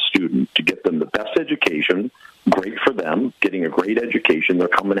 $60,000 a student to get them the best education. Great for them, getting a great education. They're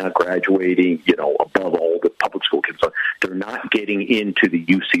coming out, graduating, above all the public school kids. They're not getting into the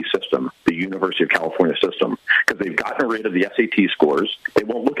UC system, the University of California system, because they've gotten rid of the SAT scores. They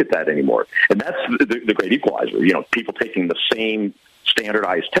won't look at that anymore. And that's the great equalizer. People taking the same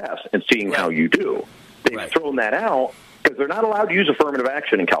standardized test and seeing how you do. They've thrown that out because they're not allowed to use affirmative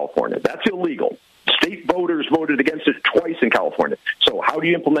action in California. That's illegal. State voters voted against it twice in California. So how do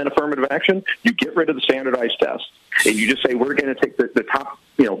you implement affirmative action? You get rid of the standardized test, and you just say, we're going to take the top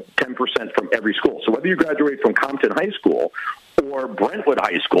 10% from every school. So whether you graduate from Compton High School or Brentwood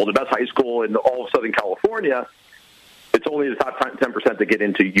High School, the best high school in all of Southern California, it's only the top 10% that get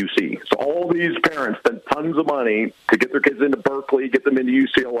into UC. So all these parents spend tons of money to get their kids into Berkeley, get them into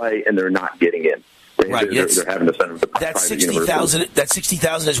UCLA, and they're not getting in. Right. They're having to send them to that private universities. That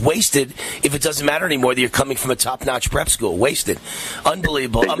 $60,000 is wasted if it doesn't matter anymore that you're coming from a top-notch prep school. Wasted.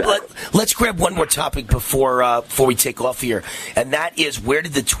 Unbelievable. Exactly. Let's grab one more topic before we take off here, and that is, where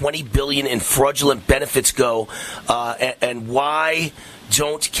did the $20 billion in fraudulent benefits go, and why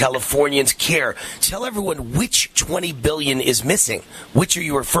don't Californians care? Tell everyone which $20 billion is missing. Which are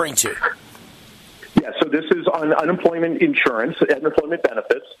you referring to? Yeah, so this is on unemployment insurance, unemployment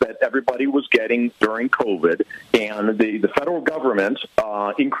benefits that everybody was getting during COVID, and the federal government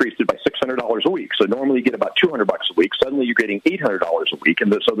increased it by $600 a week. So normally you get about $200 a week. Suddenly you're getting $800 a week,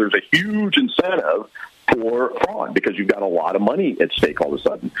 and so there's a huge incentive for fraud because you've got a lot of money at stake all of a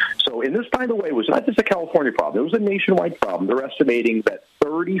sudden. So, and this, by the way, was not just a California problem. It was a nationwide problem. They're estimating that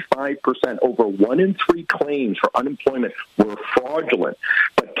 35%, over 1 in 3 claims for unemployment were fraudulent.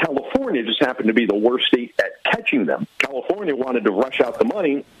 But California just happened to be the worst state at catching them. California wanted to rush out the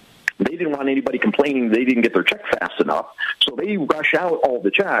money. They didn't want anybody complaining they didn't get their check fast enough. So they rush out all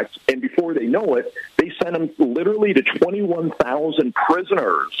the checks, and before they know it, they sent them literally to 21,000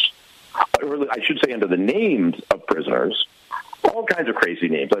 prisoners. Or I should say under the names of prisoners, all kinds of crazy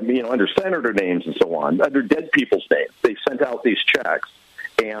names, under senator names and so on, under dead people's names. They sent out these checks,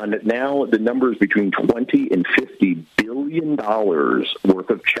 and now the numbers between $20 and $50 billion worth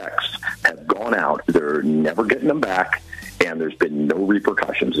of checks have gone out. They're never getting them back, and there's been no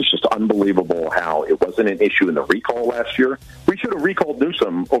repercussions. It's just unbelievable how it wasn't an issue in the recall last year. We should have recalled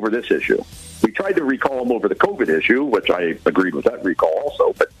Newsom over this issue. We tried to recall him over the COVID issue, which I agreed with that recall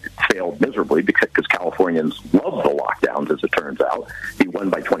also, but it failed miserably because Californians love the lockdowns, as it turns out. He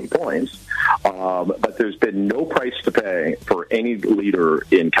won by 20 points. But there's been no price to pay for any leader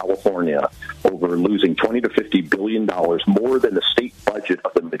in California over losing $20 to $50 billion, more than the state budget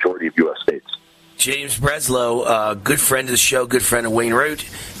of the majority of U.S. states. James Breslow, good friend of the show, good friend of Wayne Root.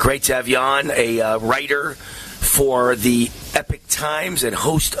 Great to have you on, a writer for the Epic Times and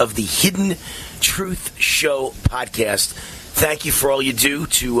host of the Hidden Truth Show podcast. Thank you for all you do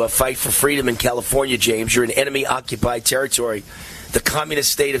to fight for freedom in California, James. You're in enemy-occupied territory, the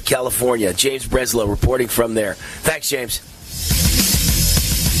communist state of California. James Breslow reporting from there. Thanks, James.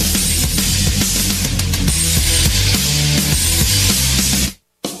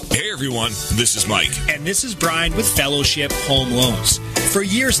 Hey everyone, this is Mike. And this is Brian with Fellowship Home Loans. For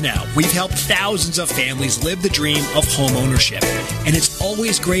years now, we've helped thousands of families live the dream of home ownership. And it's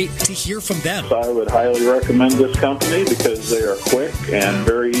always great to hear from them. I would highly recommend this company because they are quick and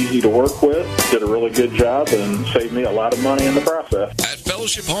very easy to work with. Did a really good job and saved me a lot of money in the process. At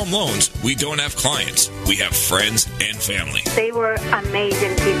Fellowship Home Loans, we don't have clients. We have friends and family. They were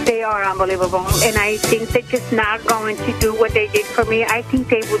amazing. They are unbelievable. And I think they're just not going to do what they did for me. I think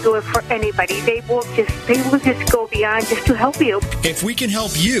they will do it for anybody. They will just go beyond just to help you. If we can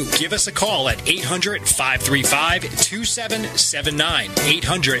help you, give us a call at 800-535-2779,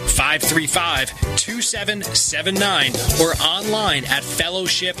 800-535-2779, or online at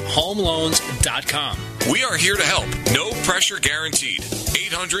fellowshiphomeloans.com. We are here to help. No pressure guaranteed.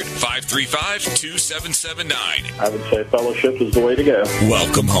 800-535-2779. I would say fellowship is the way to go.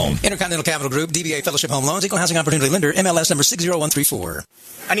 Welcome home. Intercontinental Capital Group, DBA Fellowship Home Loans, Equal Housing Opportunity Lender, MLS number 60134.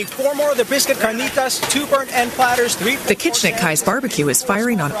 I need 4 more of the biscuit carnitas, 2 burnt end platters, 3... The kitchen at Kai's Barbecue is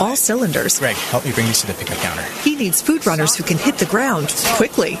firing on all cylinders. Greg, help me bring these to the pickup counter. He needs food runners who can hit the ground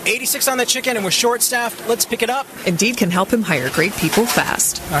quickly. 86 on the chicken and we're short-staffed. Let's pick it up. Indeed can help him hire great people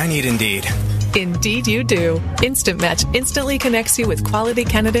fast. I need Indeed. Indeed you do. Instant Match instantly connects you with quality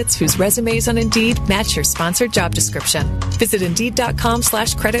candidates whose resumes on Indeed match your sponsored job description. Visit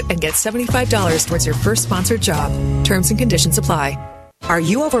Indeed.com/credit and get $75 towards your first sponsored job. Terms and conditions apply. Are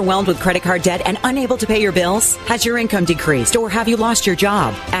you overwhelmed with credit card debt and unable to pay your bills? Has your income decreased or have you lost your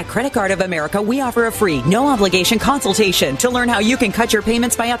job? At Credit Card of America, we offer a free, no-obligation consultation to learn how you can cut your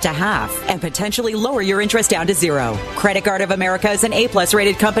payments by up to half and potentially lower your interest down to 0. Credit Card of America is an A-plus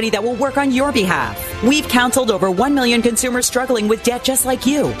rated company that will work on your behalf. We've counseled over 1 million consumers struggling with debt just like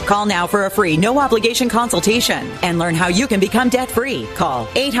you. Call now for a free, no-obligation consultation and learn how you can become debt-free. Call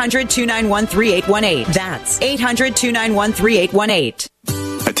 800-291-3818. That's 800-291-3818.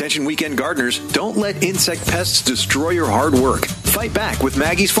 Attention weekend gardeners, don't let insect pests destroy your hard work. Fight back with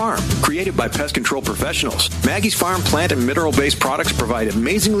Maggie's Farm. Created by pest control professionals, Maggie's Farm plant and mineral-based products provide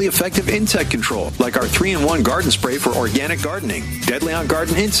amazingly effective insect control, like our 3-in-1 garden spray for organic gardening. Deadly on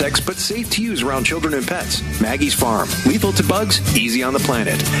garden insects, but safe to use around children and pets. Maggie's Farm. Lethal to bugs, easy on the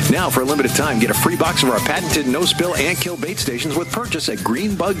planet. Now, for a limited time, get a free box of our patented no-spill and kill bait stations with purchase at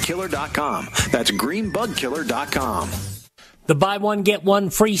greenbugkiller.com. That's greenbugkiller.com. The buy one, get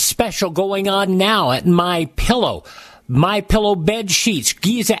one free special going on now at MyPillow. MyPillow bed sheets,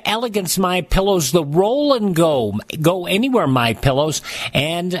 Giza Elegance MyPillows, the roll and go anywhere MyPillows,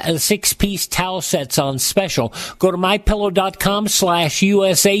 and 6-piece towel sets on special. Go to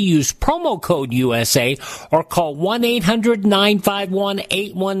mypillow.com/USA, use promo code USA, or call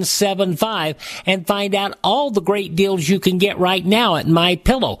 1-800-951-8175 and find out all the great deals you can get right now at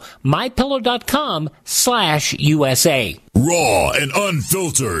MyPillow. mypillow.com/USA. Raw and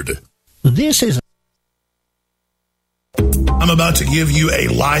unfiltered. This is I'm about to give you a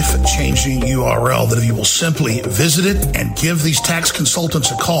life-changing URL that if you will simply visit it and give these tax consultants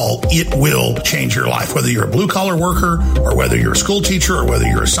a call, it will change your life. Whether you're a blue-collar worker or whether you're a school teacher or whether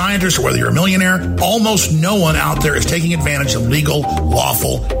you're a scientist or whether you're a millionaire, almost no one out there is taking advantage of legal,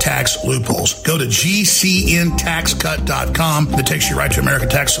 lawful tax loopholes. Go to GCNTaxCut.com. That takes you right to American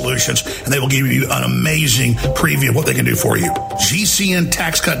Tax Solutions, and they will give you an amazing preview of what they can do for you.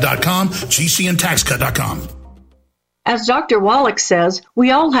 GCNTaxCut.com, GCNTaxCut.com. As Dr. Wallach says, we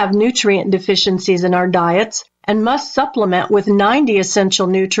all have nutrient deficiencies in our diets and must supplement with 90 essential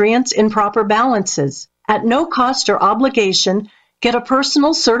nutrients in proper balances. At no cost or obligation, get a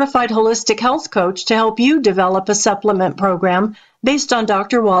personal certified holistic health coach to help you develop a supplement program based on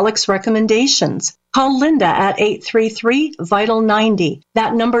Dr. Wallach's recommendations. Call Linda at 833-VITAL-90.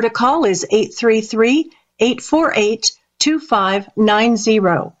 That number to call is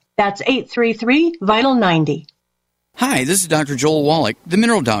 833-848-2590. That's 833-VITAL-90. Hi, this is Dr. Joel Wallach, the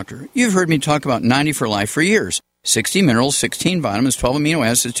Mineral Doctor. You've heard me talk about 90 for Life for years. 60 minerals, 16 vitamins, 12 amino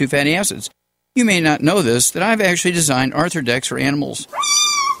acids, 2 fatty acids. You may not know this, that I've actually designed Arthrodex for animals.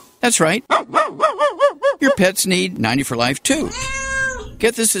 That's right. Your pets need 90 for Life, too.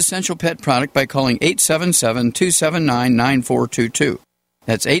 Get this essential pet product by calling 877-279-9422.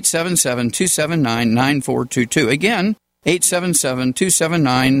 That's 877-279-9422. Again,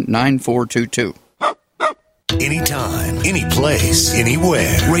 877-279-9422. Anytime, any place,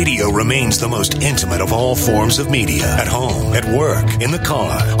 anywhere. Radio remains the most intimate of all forms of media. At home, at work, in the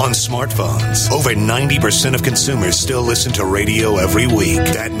car, on smartphones. Over 90% of consumers still listen to radio every week.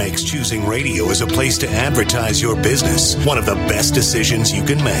 That makes choosing radio as a place to advertise your business one of the best decisions you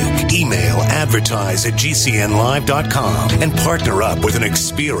can make. Email advertise@gcnlive.com and partner up with an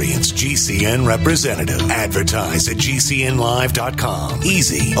experienced GCN representative. Advertise@gcnlive.com.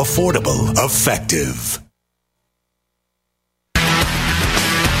 Easy, affordable, effective.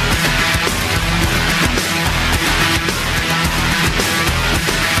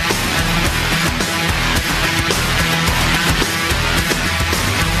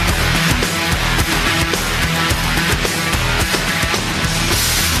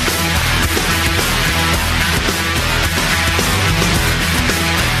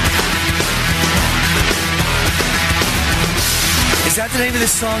 Is that the name of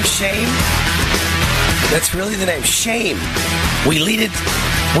this song, Shame? That's really the name, Shame. We lead it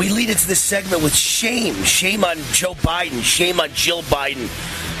to this segment with shame. Shame on Joe Biden. Shame on Jill Biden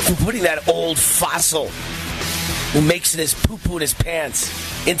for putting that old fossil who makes it his poo-poo in his pants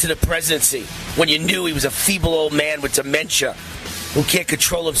into the presidency when you knew he was a feeble old man with dementia who can't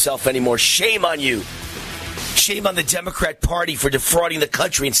control himself anymore. Shame on you. Shame on the Democrat Party for defrauding the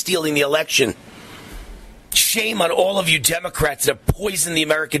country and stealing the election. Shame on all of you Democrats that have poisoned the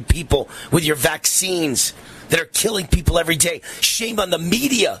American people with your vaccines that are killing people every day. Shame on the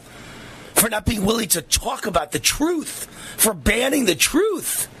media for not being willing to talk about the truth, for banning the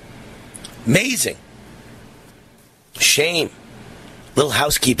truth. Amazing. Shame. Little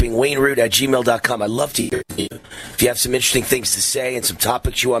housekeeping, WayneRoot@gmail.com. I'd love to hear from you. If you have some interesting things to say and some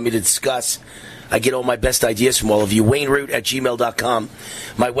topics you want me to discuss, I get all my best ideas from all of you. WayneRoot@gmail.com.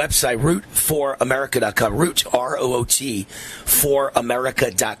 My website, root4america.com. Root, R-O-O-T,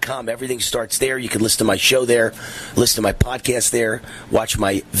 foramerica.com. Everything starts there. You can listen to my show there, listen to my podcast there, watch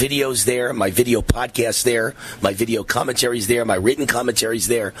my videos there, my video podcast there, my video commentaries there, my written commentaries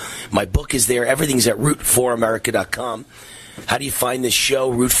there. My book is there. Everything's at root4america.com. How do you find this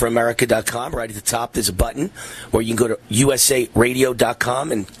show? Root4America.com. Right at the top, there's a button where you can go to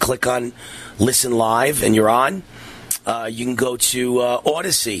usaradio.com and click on Listen Live, and you're on. You can go to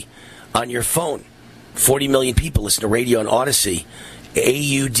Odyssey on your phone. 40 million people listen to radio on Odyssey.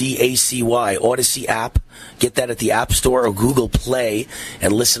 Audacy, Odyssey app. Get that at the App Store or Google Play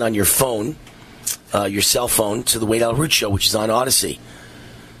and listen on your phone, your cell phone, to the Wayne Allen Root Show, which is on Odyssey.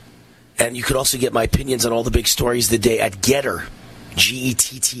 And you could also get my opinions on all the big stories of the day at Getter,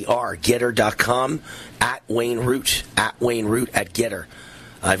 Gettr, Getter.com, at Wayne Root at Getter.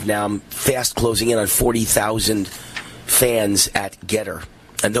 I'm fast closing in on 40,000 fans at Getter.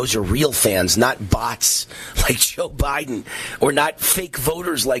 And those are real fans, not bots like Joe Biden, or not fake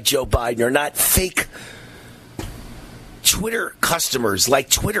voters like Joe Biden, or not fake Twitter customers. Like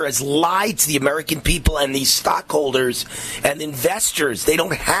Twitter has lied to the American people and these stockholders and investors. They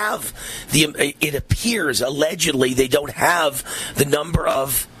don't have it appears, allegedly, they don't have the number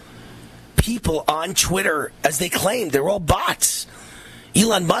of people on Twitter as they claim. They're all bots.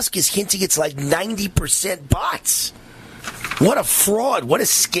 Elon Musk is hinting it's like 90% bots. What a fraud. What a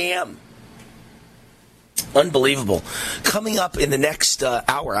scam. Unbelievable. Coming up in the next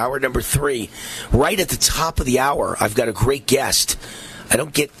hour number 3, right at the top of the hour, I've got a great guest. I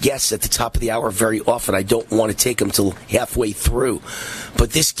don't get guests at the top of the hour very often. I don't want to take them till halfway through.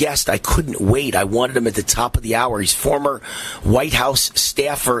 But this guest, I couldn't wait. I wanted him at the top of the hour. He's former White House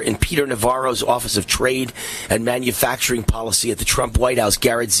staffer in Peter Navarro's Office of Trade and Manufacturing Policy at the Trump White House,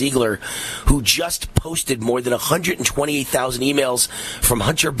 Garrett Ziegler, who just posted more than 128,000 emails from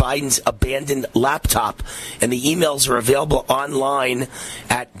Hunter Biden's abandoned laptop. And the emails are available online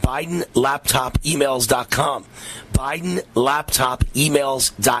at BidenLaptopEmails.com.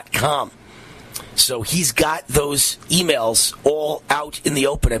 BidenLaptopEmails.com. So he's got those emails all out in the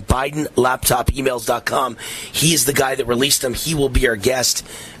open at BidenLaptopEmails.com. He is the guy that released them. He will be our guest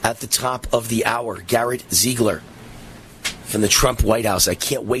at the top of the hour. Garrett Ziegler from the Trump White House. I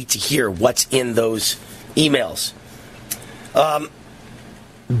can't wait to hear what's in those emails.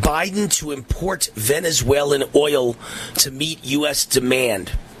 Biden to import Venezuelan oil to meet U.S.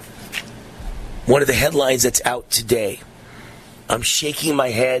 demand. One of the headlines that's out today. I'm shaking my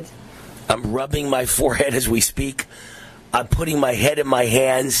head. I'm rubbing my forehead as we speak. I'm putting my head in my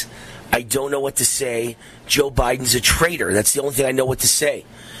hands. I don't know what to say. Joe Biden's a traitor. That's the only thing I know what to say.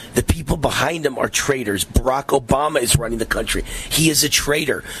 The people behind him are traitors. Barack Obama is running the country. He is a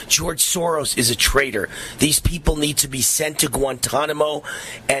traitor. George Soros is a traitor. These people need to be sent to Guantanamo,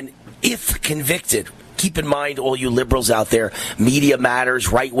 and if convicted, keep in mind, all you liberals out there, Media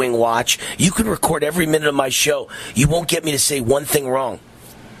Matters, Right Wing Watch, you can record every minute of my show. You won't get me to say one thing wrong.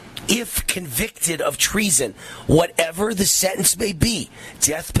 If convicted of treason, whatever the sentence may be,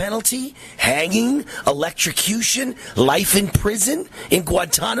 death penalty, hanging, electrocution, life in prison, in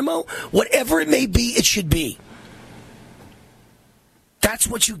Guantanamo, whatever it may be, it should be. That's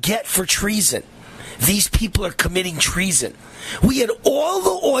what you get for treason. These people are committing treason. We had all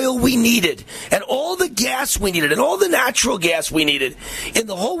the oil we needed, and all the gas we needed, and all the natural gas we needed in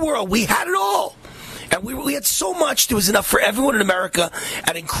the whole world. We had it all. And we had so much, there was enough for everyone in America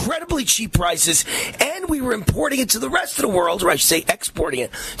at incredibly cheap prices, and we were importing it to the rest of the world, or I should say exporting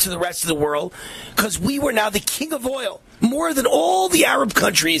it to the rest of the world, because we were now the king of oil, more than all the Arab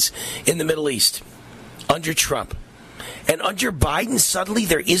countries in the Middle East under Trump. And under Biden, suddenly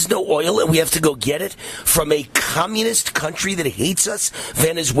there is no oil, and we have to go get it from a communist country that hates us,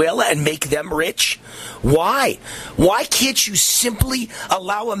 Venezuela, and make them rich? Why? Why can't you simply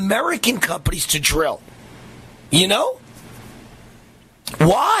allow American companies to drill? You know?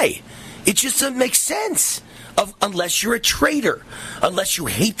 Why? It just doesn't make sense unless you're a traitor, unless you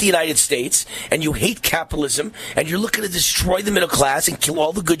hate the United States and you hate capitalism and you're looking to destroy the middle class and kill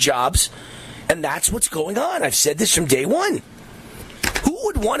all the good jobs. And that's what's going on. I've said this from day one. Who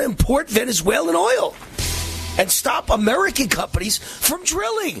would want to import Venezuelan oil and stop American companies from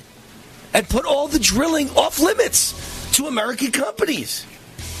drilling and put all the drilling off limits to American companies?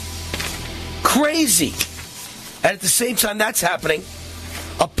 Crazy. And at the same time that's happening,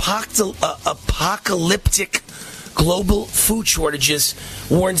 apocalyptic global food shortages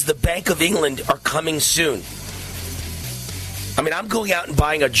warns the Bank of England are coming soon. I mean, I'm going out and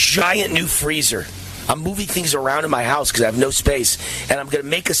buying a giant new freezer. I'm moving things around in my house because I have no space, and I'm going to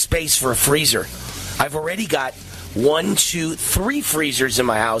make a space for a freezer. I've already got 1, 2, 3 freezers in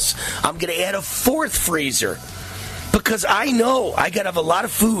my house. I'm going to add a 4th freezer because I know I got to have a lot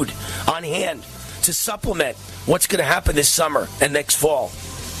of food on hand to supplement what's going to happen this summer and next fall.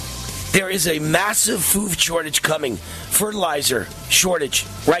 There is a massive food shortage coming, fertilizer shortage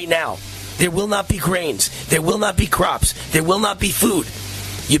right now. There will not be grains. There will not be crops. There will not be food.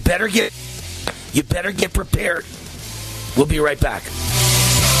 You better get prepared. We'll be right back.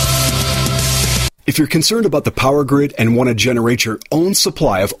 If you're concerned about the power grid and want to generate your own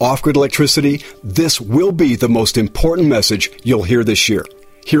supply of off-grid electricity, this will be the most important message you'll hear this year.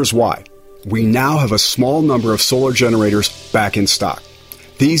 Here's why. We now have a small number of solar generators back in stock.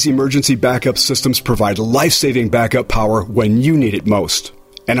 These emergency backup systems provide life-saving backup power when you need it most.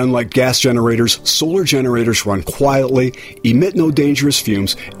 And unlike gas generators, solar generators run quietly, emit no dangerous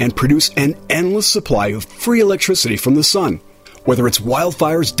fumes, and produce an endless supply of free electricity from the sun. Whether it's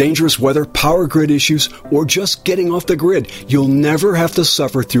wildfires, dangerous weather, power grid issues, or just getting off the grid, you'll never have to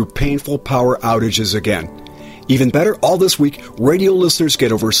suffer through painful power outages again. Even better, all this week, radio listeners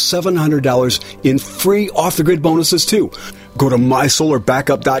get over $700 in free off-the-grid bonuses, too. Go to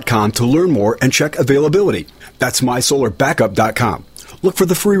mysolarbackup.com to learn more and check availability. That's mysolarbackup.com. Look for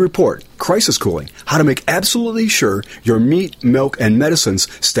the free report, Crisis Cooling, how to make absolutely sure your meat, milk, and medicines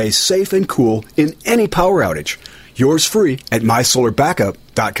stay safe and cool in any power outage. Yours free at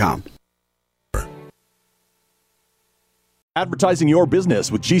mysolarbackup.com. Advertising your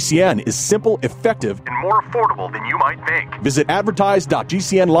business with GCN is simple, effective, and more affordable than you might think. Visit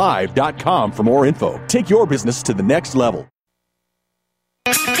advertise.gcnlive.com for more info. Take your business to the next level.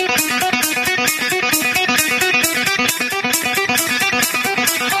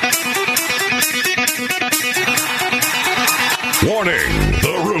 Warning!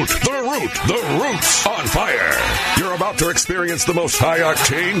 The Root's on fire! You're about to experience the most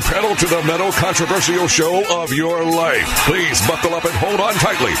high-octane, pedal-to-the-metal controversial show of your life. Please buckle up and hold on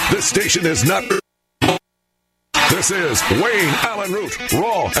tightly. This station is not... This is Wayne Allen Root,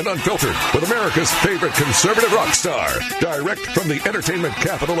 raw and unfiltered, with America's favorite conservative rock star. Direct from the entertainment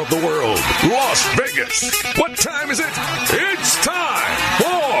capital of the world, Las Vegas. What time is it? It's time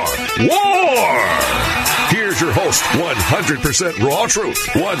for war! Here's your host, 100% raw truth,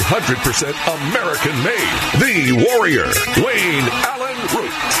 100% American-made, the warrior, Wayne Allen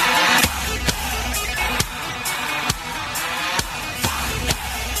Root.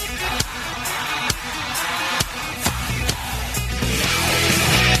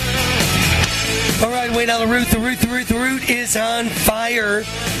 All right, Wayne Allen Root, the Root is on fire.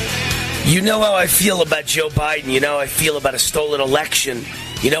 You know how I feel about Joe Biden. You know how I feel about a stolen election.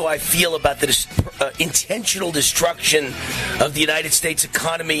 You know how I feel about the intentional destruction of the United States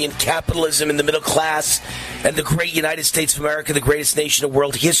economy and capitalism and the middle class and the great United States of America, the greatest nation of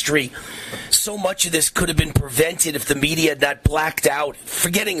world history. So much of this could have been prevented if the media had not blacked out,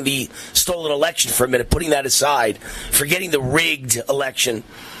 forgetting the stolen election for a minute, putting that aside, forgetting the rigged election.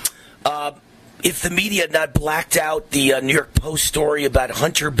 If the media had not blacked out the New York Post story about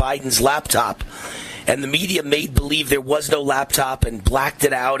Hunter Biden's laptop, and the media made believe there was no laptop and blacked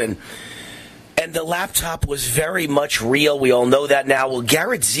it out, and the laptop was very much real. We all know that now. Well,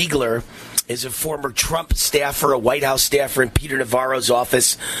 Garrett Ziegler is a former Trump staffer, a White House staffer in Peter Navarro's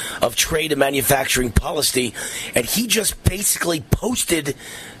Office of Trade and Manufacturing Policy, and he just basically posted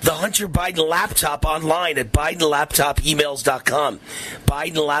the Hunter Biden laptop online at BidenLaptopEmails.com.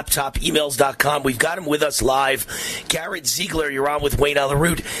 BidenLaptopEmails.com. We've got him with us live. Garrett Ziegler, you're on with Wayne Allen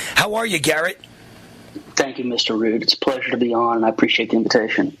Root. How are you, Garrett? Thank you, Mr. Root. It's a pleasure to be on, and I appreciate the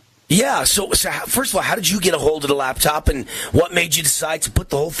invitation. Yeah, so first of all, how did you get a hold of the laptop, and what made you decide to put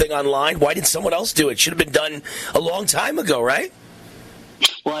the whole thing online? Why didn't someone else do it? Should have been done a long time ago, right?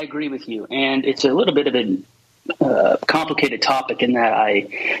 Well, I agree with you, and it's a little bit of a complicated topic in that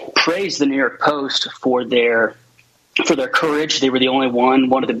I praise the New York Post for their for their courage. They were the only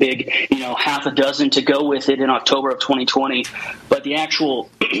one of the big, half a dozen to go with it in October of 2020. But the actual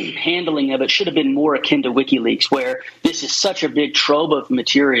handling of it should have been more akin to WikiLeaks, where this is such a big trove of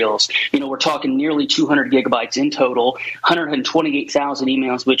materials. We're talking nearly 200 gigabytes in total, 128,000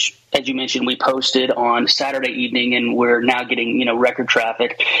 emails, which, as you mentioned, we posted on Saturday evening, and we're now getting, record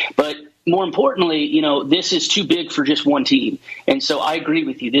traffic. But more importantly, this is too big for just one team. And so I agree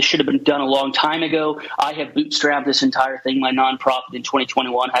with you. This should have been done a long time ago. I have bootstrapped this entire thing. My nonprofit in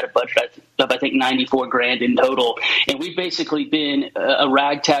 2021 had a budget of, I think, $94,000 in total. And we've basically been a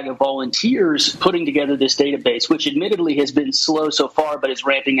ragtag of volunteers putting together this database, which admittedly has been slow so far, but is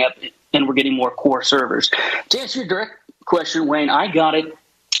ramping up, and we're getting more core servers. To answer your direct question, Wayne, I got it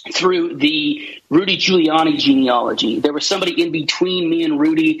through the Rudy Giuliani genealogy. There was somebody in between me and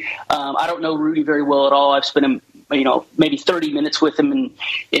Rudy. I don't know Rudy very well at all. I've spent maybe 30 minutes with him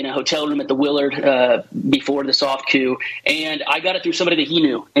in a hotel room at the Willard before the soft coup, and I got it through somebody that he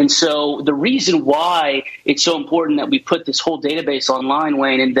knew. And so the reason why it's so important that we put this whole database online,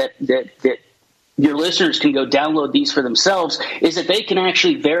 Wayne, and that your listeners can go download these for themselves, is that they can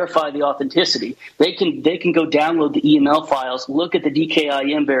actually verify the authenticity. They can go download the EML files, look at the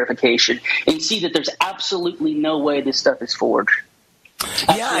DKIM verification, and see that there's absolutely no way this stuff is forged.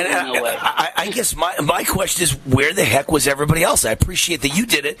 Yeah, and I guess my question is, where the heck was everybody else? I appreciate that you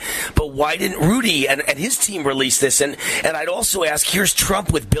did it, but why didn't Rudy and his team release this? And I'd also ask, here's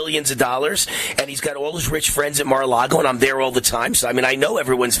Trump with billions of dollars, and he's got all his rich friends at Mar-a-Lago, and I'm there all the time. So, I know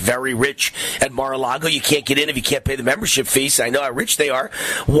everyone's very rich at Mar-a-Lago. You can't get in if you can't pay the membership fees. I know how rich they are.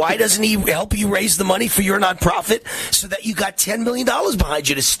 Why doesn't he help you raise the money for your nonprofit so that you got $10 million behind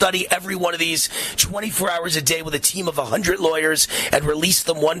you to study every one of these 24 hours a day with a team of 100 lawyers and release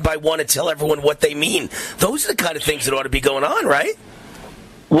them one by one and tell everyone what they mean? Those are the kind of things that ought to be going on, right?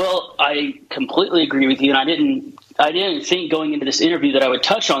 Well, I completely agree with you, and I didn't think going into this interview that I would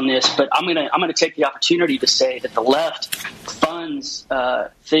touch on this, but I'm gonna take the opportunity to say that the left funds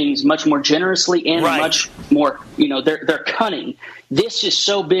things much more generously and much more, they're cunning. This is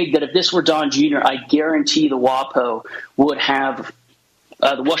so big that if this were Don Jr., I guarantee the WAPO would have.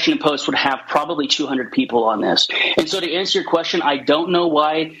 The Washington Post would have probably 200 people on this. And so to answer your question, I don't know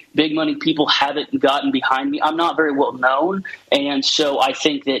why big money people haven't gotten behind me. I'm not very well known. And so I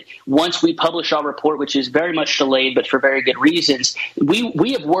think that once we publish our report, which is very much delayed, but for very good reasons,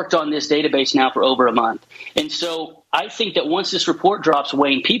 we have worked on this database now for over a month. And so I think that once this report drops,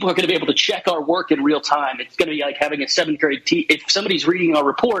 Wayne, people are going to be able to check our work in real time. It's going to be like having a seventh grade if somebody's reading our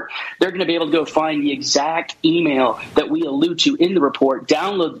report, they're going to be able to go find the exact email that we allude to in the report,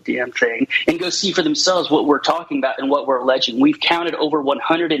 download the damn thing, and go see for themselves what we're talking about and what we're alleging. We've counted over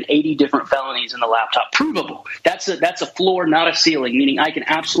 180 different felonies in the laptop. Provable. That's a floor, not a ceiling, meaning I can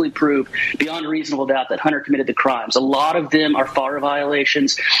absolutely prove beyond a reasonable doubt that Hunter committed the crimes. A lot of them are FARA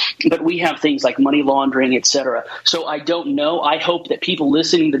violations, but we have things like money laundering, etc. So I don't know. I hope that people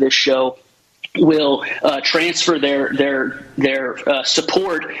listening to this show will transfer their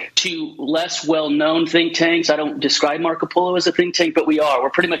support to less well-known think tanks. I don't describe Marco Polo as a think tank, but we are.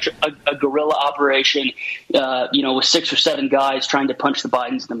 We're pretty much a guerrilla operation, with 6 or 7 guys trying to punch the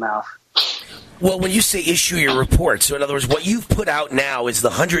Bidens in the mouth. Well, when you say issue your report, so in other words, what you've put out now is the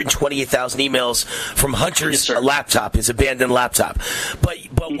 128,000 emails from Hunter's laptop, his abandoned laptop. But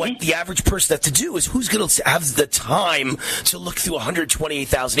what the average person has to do is, who's going to have the time to look through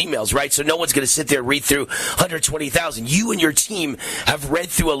 128,000 emails, right? So no one's going to sit there and read through 120,000. You and your team have read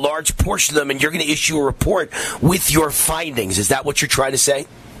through a large portion of them, and you're going to issue a report with your findings. Is that what you're trying to say?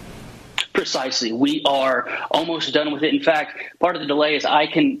 Precisely. We are almost done with it. In fact, part of the delay is I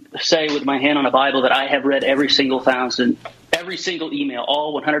can say with my hand on a Bible that I have read every single email,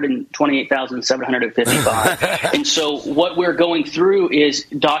 all 128,755. And so what we're going through is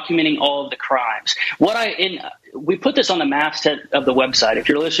documenting all of the crimes. We put this on the masthead of the website. If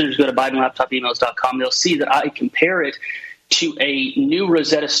your listeners go to BidenLaptopEmails.com, they'll see that I compare it to a new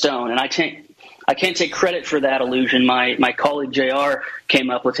Rosetta Stone. And I can't take credit for that illusion. My colleague JR came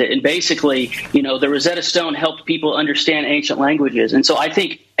up with it. And basically, the Rosetta Stone helped people understand ancient languages. And so I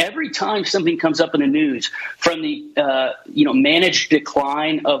think every time something comes up in the news from the managed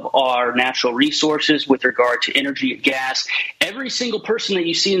decline of our natural resources with regard to energy and gas, every single person that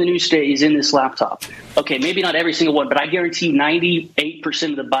you see in the news today is in this laptop. Okay, maybe not every single one, but I guarantee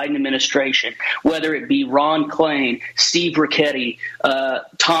 98% of the Biden administration, whether it be Ron Klain, Steve Ricchetti,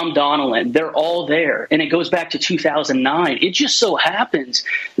 Tom Donilon, they're all there. And it goes back to 2009. It just so happens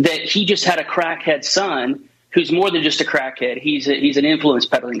that he just had a crackhead son who's more than just a crackhead. He's an influence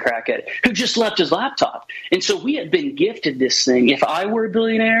peddling crackhead who just left his laptop. And so we have been gifted this thing. If I were a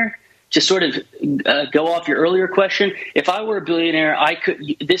billionaire, sort of go off your earlier question, if I were a billionaire,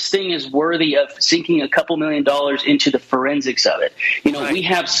 this thing is worthy of sinking a couple $1 million into the forensics of it. We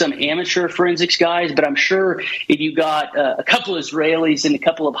have some amateur forensics guys, but I'm sure if you got a couple of Israelis and a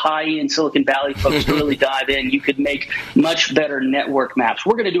couple of high-end Silicon Valley folks to really dive in, you could make much better network maps.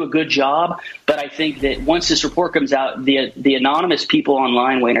 We're going to do a good job, but I think that once this report comes out, the anonymous people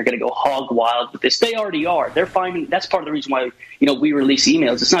online, Wayne, are going to go hog wild with this. They already are. They're finding that's part of the reason why we release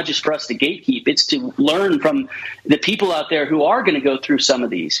emails. It's not just for us to gatekeep. It's to learn from the people out there who are going to go through some of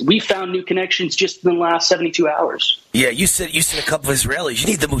these. We found new connections just in the last 72 hours. Yeah, you said a couple of Israelis. You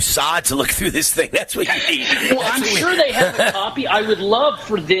need the Mossad to look through this thing. That's what you need. Well, I'm sure they have a copy. I would love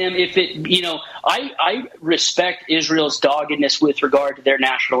for them if it, I respect Israel's doggedness with regard to their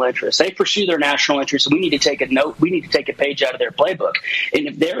national interests. They pursue their national interests, and we need to take a note. We need to take a page out of their playbook. And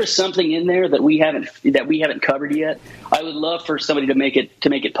if there is something in there that we haven't covered yet, I would love for somebody to make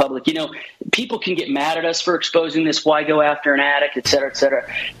it public. People can get mad at us for exposing this. Why go after an addict, et cetera, et cetera.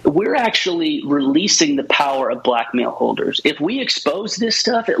 We're actually releasing the power of blackmail holders. If we expose this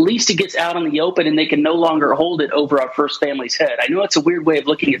stuff, at least it gets out in the open and they can no longer hold it over our first family's head. I know it's a weird way of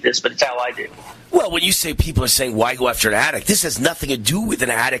looking at this, but it's how I do. Well, when you say people are saying, why go after an addict? This has nothing to do with an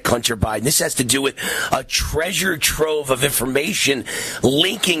addict, Hunter Biden. This has to do with a treasure trove of information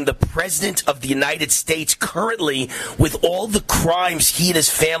linking the president of the United States currently with all the crimes he and his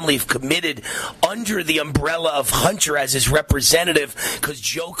family have committed under the umbrella of Hunter as his representative, because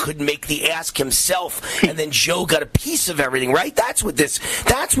Joe couldn't make the ask himself, and then Joe got a piece of everything, right? That's what this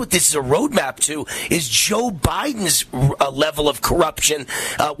is a roadmap to, is Joe Biden's level of corruption,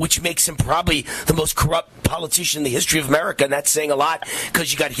 which makes him probably the most corrupt politician in the history of America, and that's saying a lot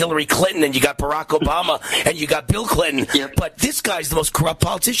because you got Hillary Clinton and you got Barack Obama and you got Bill Clinton. Yep. But this guy's the most corrupt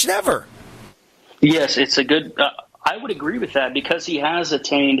politician ever. Yes, it's a good I would agree with that because he has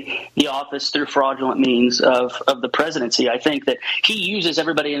attained the office through fraudulent means of the presidency. I think that he uses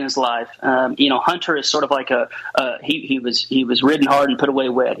everybody in his life. Hunter is sort of like he was ridden hard and put away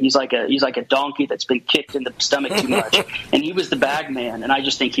wet. He's like a donkey that's been kicked in the stomach too much, and he was the bag man. And I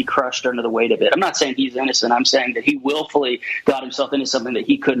just think he crushed under the weight of it. I'm not saying he's innocent. I'm saying that he willfully got himself into something that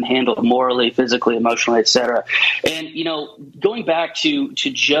he couldn't handle morally, physically, emotionally, etc. And going back to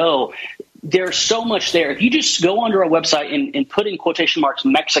Joe. There's so much there. If you just go onto our website and put in quotation marks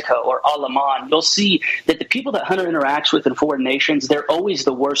Mexico or Alaman, you'll see that the people that Hunter interacts with in foreign nations, they're always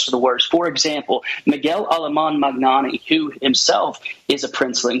the worst of the worst. For example, Miguel Alaman Magnani, who himself is a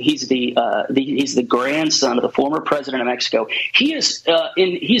princeling. He's the grandson of the former president of Mexico. He's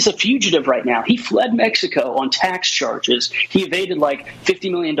a fugitive right now. He fled Mexico on tax charges. He evaded like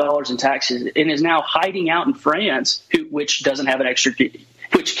 $50 million in taxes and is now hiding out in France, which doesn't have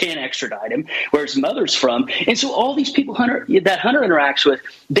which can extradite him, where his mother's from. And so all these people Hunter interacts with,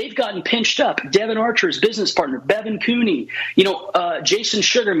 they've gotten pinched up. Devin Archer, his business partner, Bevan Cooney, Jason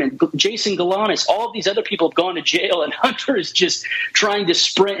Sugarman, Jason Galanis, all of these other people have gone to jail, and Hunter is just trying to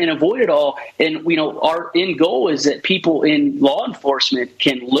sprint and avoid it all. And, our end goal is that people in law enforcement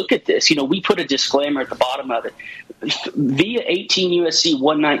can look at this. We put a disclaimer at the bottom of it. Via 18 U.S.C.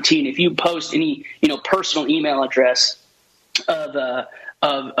 119, if you post any, personal email address of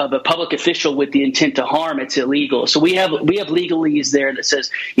a public official with the intent to harm, it's illegal. So we have legalese there that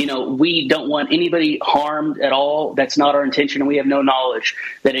says, we don't want anybody harmed at all. That's not our intention, and we have no knowledge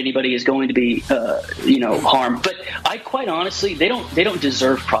that anybody is going to be, harmed. But I quite honestly, they don't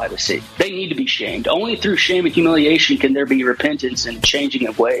deserve privacy. They need to be shamed. Only through shame and humiliation can there be repentance and changing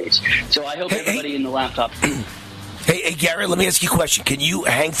of ways. So I hope everybody in the laptop. Hey, Gary, let me ask you a question. Can you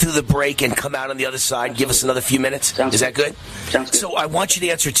hang through the break and come out on the other side and give us another few minutes? Is that good? Sounds good. So I want you to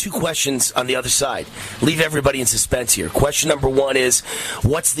answer two questions on the other side. Leave everybody in suspense here. Question number one is,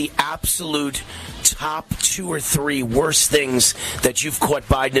 what's the absolute top 2 or 3 worst things that you've caught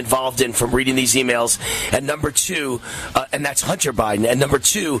Biden involved in from reading these emails? And number 2, and that's Hunter Biden. And number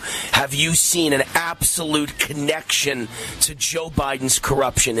 2, have you seen an absolute connection to Joe Biden's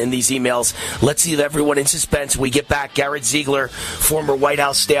corruption in these emails? Let's leave everyone in suspense. When we get back, Garrett Ziegler, former White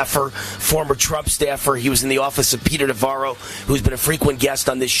House staffer, former Trump staffer. He was in the office of Peter Navarro, who's been a frequent guest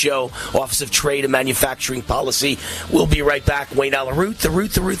on this show, Office of Trade and Manufacturing Policy. We'll be right back. Wayne Allen Root, the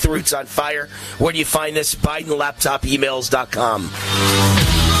Root's on fire. Where do you find this? BidenLaptopEmails.com.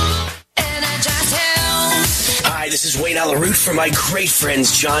 Hi, this is Wayne Allen Root from my great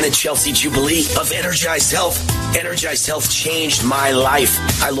friends John and Chelsea Jubilee of Energized Health. Energized Health changed my life.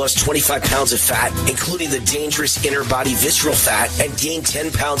 I lost 25 pounds of fat, including the dangerous inner body visceral fat, and gained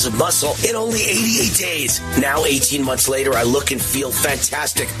 10 pounds of muscle in only 88 days. Now, 18 months later, I look and feel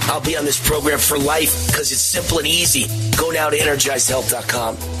fantastic. I'll be on this program for life because it's simple and easy. Go now to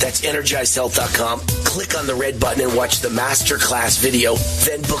EnergizedHealth.com. That's EnergizedHealth.com. Click on the red button and watch the masterclass video.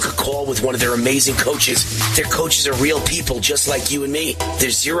 Then book a call with one of their amazing coaches. Their coaches are real people just like you and me.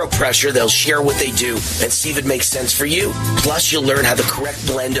 There's zero pressure. They'll share what they do and see if it makes sense for you. Plus, you'll learn how the correct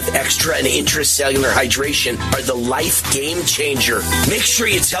blend of extra and intracellular hydration are the life game changer. Make sure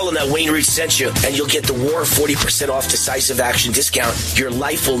you tell them that Wayne Root sent you, and you'll get the War 40% off decisive action discount. Your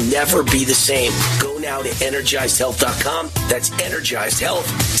life will never be the same. Go now to EnergizedHealth.com. That's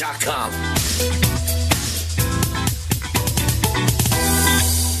EnergizedHealth.com.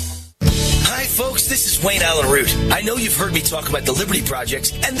 Hi, folks. This is Wayne Allen Root. I know you've heard me talk about the Liberty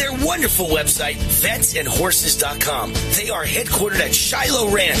Projects and their wonderful website, VetsAndHorses.com. They are headquartered at Shiloh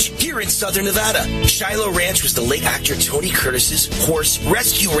Ranch here in Southern Nevada. Shiloh Ranch was the late actor Tony Curtis's horse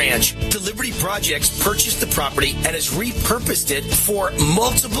rescue ranch. The Liberty Projects purchased the property and has repurposed it for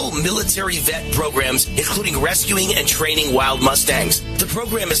multiple military vet programs, including rescuing and training wild Mustangs. The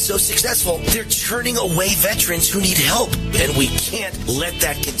program is so successful, they're turning away veterans who need help, and we can't let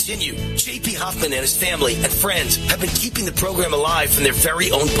that continue. J.P. Hoffman and his family and friends have been keeping the program alive from their very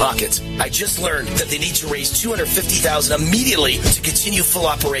own pockets. I just learned that they need to raise $250,000 immediately to continue full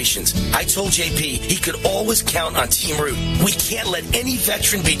operations. I told JP he could always count on Team Root. We can't let any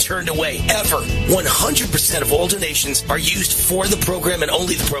veteran be turned away, ever. 100% of all donations are used for the program and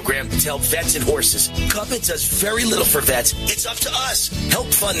only the program to help vets and horses. Government does very little for vets. It's up to us. Help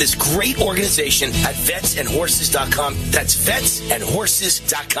fund this great organization at VetsAndHorses.com. That's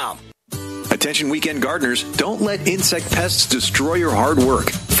VetsAndHorses.com. Attention weekend gardeners, don't let insect pests destroy your hard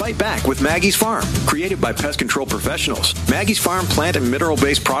work. Fight back with Maggie's Farm. Created by pest control professionals, Maggie's Farm plant and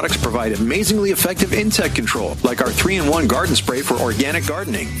mineral-based products provide amazingly effective insect control, like our 3-in-1 garden spray for organic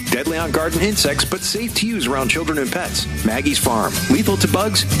gardening. Deadly on garden insects, but safe to use around children and pets. Maggie's Farm. Lethal to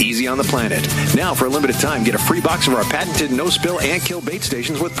bugs, easy on the planet. Now, for a limited time, get a free box of our patented no-spill and kill bait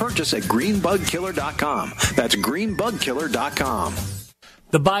stations with purchase at greenbugkiller.com. That's greenbugkiller.com.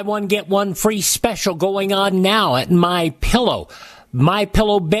 The buy one, get one free special going on now at MyPillow.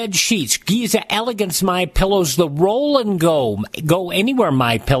 MyPillow bed sheets, Giza Elegance MyPillows, the roll and go anywhere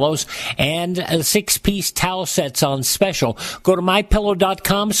MyPillows, and 6-piece towel sets on special. Go to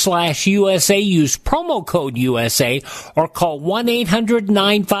mypillow.com/USA, use promo code USA, or call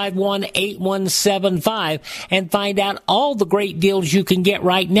 1-800-951-8175 and find out all the great deals you can get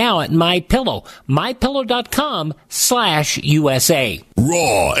right now at MyPillow. mypillow.com/USA.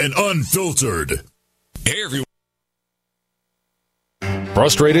 Raw and unfiltered. Hey, everyone.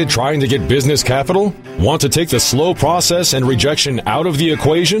 Frustrated trying to get business capital? Want to take the slow process and rejection out of the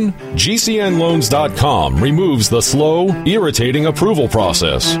equation? GCNLoans.com removes the slow, irritating approval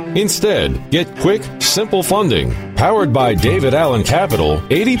process. Instead, get quick, simple funding. Powered by David Allen Capital,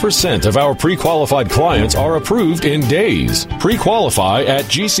 80% of our pre-qualified clients are approved in days. Pre-qualify at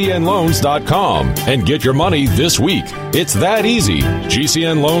GCNLoans.com and get your money this week. It's that easy.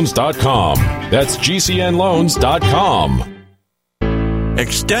 GCNLoans.com. That's GCNLoans.com.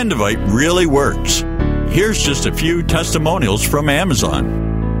 Extendivite really works. Here's just a few testimonials from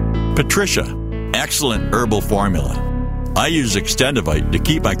Amazon. Patricia, excellent herbal formula. I use Extendivite to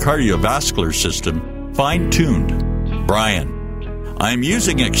keep my cardiovascular system fine-tuned. Brian, I'm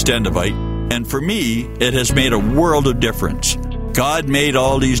using Extendivite, and for me, it has made a world of difference. God made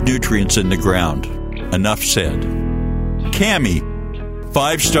all these nutrients in the ground. Enough said. Cammie,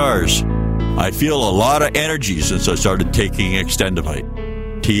 5 stars. I feel a lot of energy since I started taking Extendivite.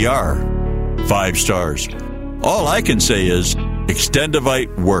 TR, 5 stars. All I can say is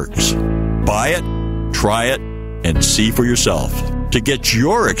Extendivite works. Buy it, try it, and see for yourself. To get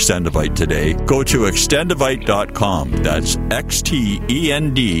your Extendivite today, go to Extendivite.com. That's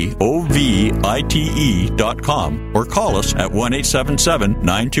XTENDOVITE.com, or call us at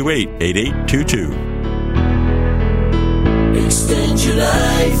 1-877-928-8822. Extend your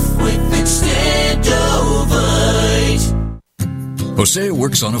life with Extendovite. Jose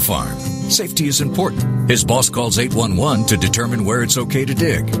works on a farm. Safety is important. His boss calls 811 to determine where it's okay to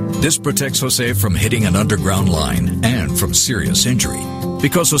dig. This protects Jose from hitting an underground line and from serious injury.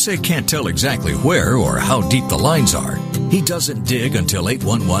 Because Jose can't tell exactly where or how deep the lines are, he doesn't dig until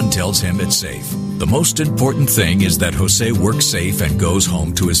 811 tells him it's safe. The most important thing is that Jose works safe and goes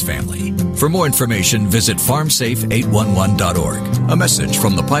home to his family. For more information, visit farmsafe811.org. A message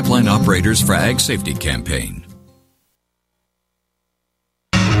from the Pipeline Operators for Ag Safety Campaign.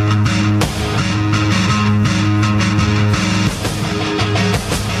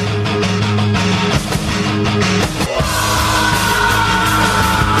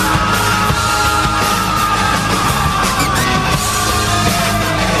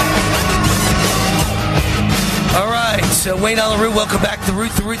 Wayne Allen Root, welcome back. The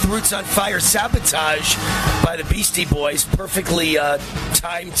Root's on fire. Sabotage by the Beastie Boys. Perfectly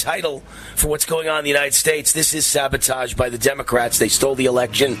timed title for what's going on in the United States. This is sabotage by the Democrats. They stole the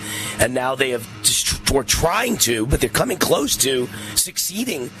election, and now they have or trying to, but they're coming close to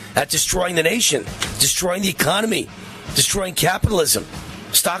succeeding at destroying the nation, destroying the economy, destroying capitalism.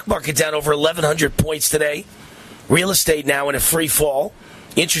 Stock market down over 1,100 points today. Real estate now in a free fall.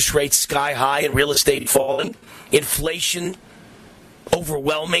 Interest rates sky high and real estate falling. Inflation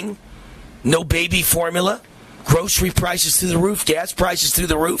overwhelming. No baby formula. Grocery prices through the roof. Gas prices through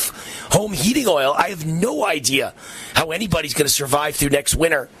the roof. Home heating oil. I have no idea how anybody's going to survive through next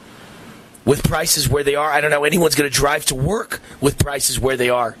winter with prices where they are. I don't know how anyone's going to drive to work with prices where they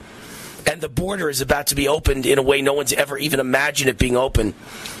are. And the border is about to be opened in a way no one's ever even imagined it being open.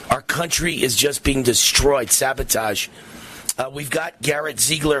 Our country is just being destroyed. Sabotage. We've got Garrett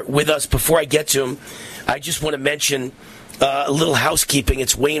Ziegler with us. Before I get to him, I just want to mention a little housekeeping.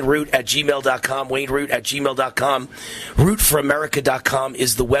 It's WayneRoot@gmail.com, WayneRoot@gmail.com. RootForAmerica.com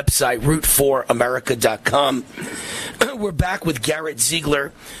is the website, RootForAmerica.com. We're back with Garrett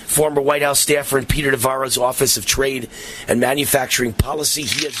Ziegler, former White House staffer in Peter Navarro's Office of Trade and Manufacturing Policy.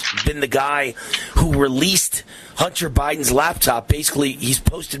 He has been the guy who released Hunter Biden's laptop. Basically, he's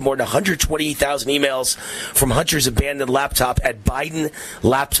posted more than 128,000 emails from Hunter's abandoned laptop at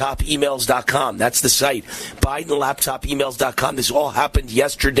BidenLaptopEmails.com. That's the site, BidenLaptopEmails.com. This all happened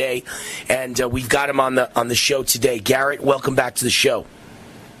yesterday, and we've got him on the show today. Garrett, welcome back to the show.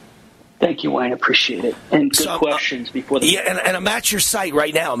 Thank you, Wayne. Appreciate it. And good questions before the... Yeah, and I'm at your site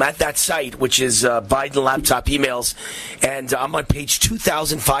right now. I'm at that site, which is Biden Laptop Emails, and I'm on page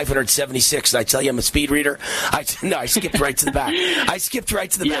 2,576. And I tell you, I'm a speed reader. I skipped right to the back.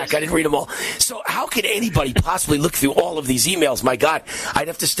 I didn't read them all. So how could anybody possibly look through all of these emails? My God, I'd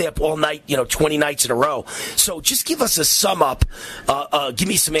have to stay up all night, 20 nights in a row. So just give us a sum up. Give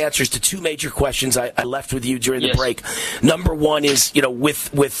me some answers to two major questions I left with you during the break. Number one is,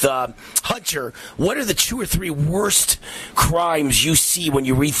 with Hunter, what are the 2 or 3 worst crimes you see when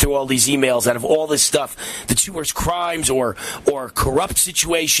you read through all these emails out of all this stuff? The 2 worst crimes or corrupt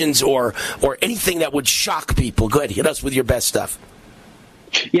situations or anything that would shock people. Go ahead, hit us with your best stuff.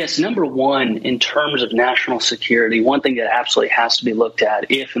 Yes, number one, in terms of national security, one thing that absolutely has to be looked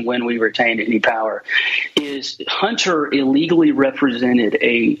at if and when we retain any power is Hunter illegally represented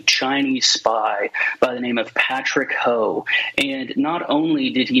a Chinese spy by the name of Patrick Ho. And not only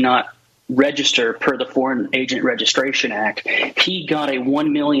did he not register per the Foreign Agent Registration Act, he got a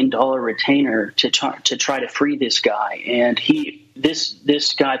 $1 million retainer to try to free this guy. And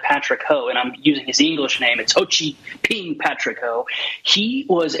this guy, Patrick Ho, and I'm using his English name, it's Ho Chi Ping Patrick Ho. He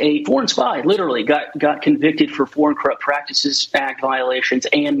was a foreign spy, literally got convicted for Foreign Corrupt Practices Act violations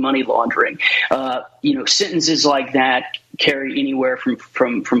and money laundering. Sentences like that carry anywhere from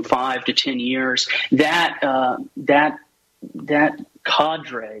 5 to 10 years. That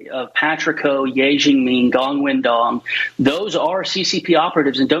cadre of Patrick Ho, Ye Jingming, Gong Wendong, those are CCP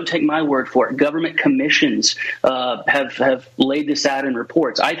operatives, and don't take my word for it. Government commissions have laid this out in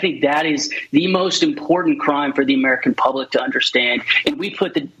reports. I think that is the most important crime for the American public to understand, and we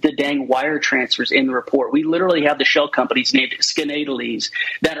put the dang wire transfers in the report. We literally have the shell companies named Skenatalese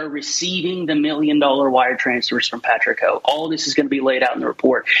that are receiving the $1 million wire transfers from Patrick Ho. All this is going to be laid out in the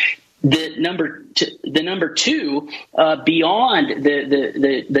report. The number two, beyond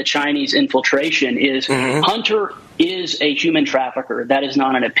the Chinese infiltration, is Hunter is a human trafficker. That is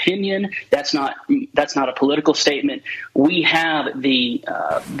not an opinion. That's not a political statement. We have the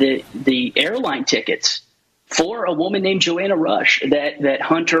airline tickets for a woman named Joanna Rush that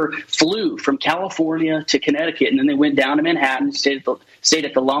Hunter flew from California to Connecticut, and then they went down to Manhattan, stayed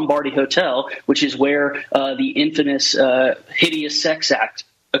at the Lombardi Hotel, which is where the infamous hideous sex act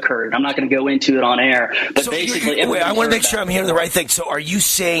occurred. I'm not going to go into it on air, but basically... Wait, I want to make sure I'm hearing the right thing. So are you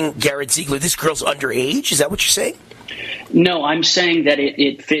saying, Garrett Ziegler, this girl's underage? Is that what you're saying? No, I'm saying that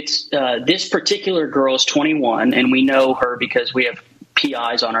it fits... this particular girl is 21, and we know her because we have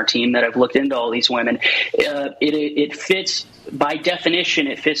PIs on our team that have looked into all these women. It fits... By definition,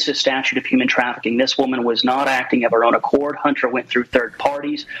 it fits the statute of human trafficking. This woman was not acting of her own accord. Hunter went through third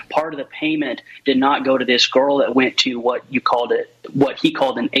parties. Part of the payment did not go to this girl. That went to what he called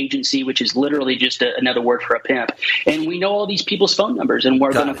an agency, which is literally just another word for a pimp. And we know all these people's phone numbers, and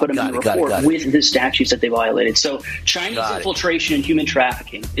we're going to put them in the report with the statutes that they violated. So Chinese infiltration and human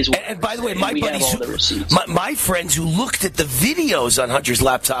trafficking is what. And by the way, my buddies, my friends who looked at the videos on Hunter's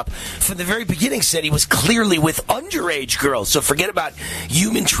laptop, from the very beginning said he was clearly with underage girls. So forget about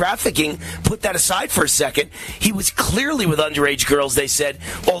human trafficking. Put that aside for a second. He was clearly with underage girls, they said,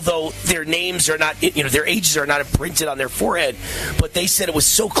 although their names are not, their ages are not imprinted on their forehead. But they said it was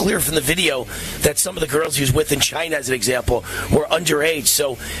so clear from the video that some of the girls he was with in China, as an example, were underage.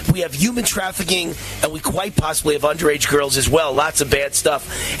 So we have human trafficking, and we quite possibly have underage girls as well. Lots of bad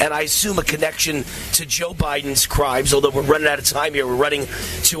stuff. And I assume a connection to Joe Biden's crimes, although we're running out of time here. We're running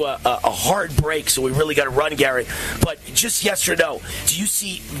to a hard break, so we really got to run, Garrett. But just yes or no, do you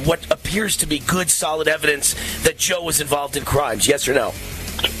see what appears to be good, solid evidence that Joe was involved in crimes? Yes or no?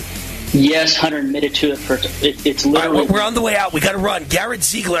 Yes, Hunter admitted to it. It's literally... All right, we're on the way out. We got to run. Garrett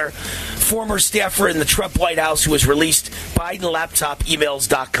Ziegler, former staffer in the Trump White House, who has released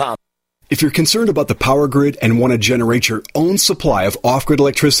BidenLaptopEmails.com. If you're concerned about the power grid and want to generate your own supply of off-grid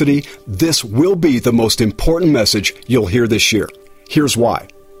electricity, this will be the most important message you'll hear this year. Here's why.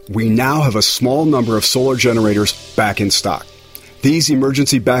 We now have a small number of solar generators back in stock. These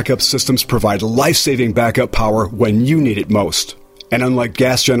emergency backup systems provide life-saving backup power when you need it most. And unlike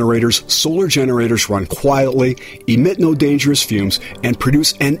gas generators, solar generators run quietly, emit no dangerous fumes, and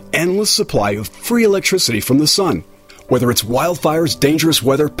produce an endless supply of free electricity from the sun. Whether it's wildfires, dangerous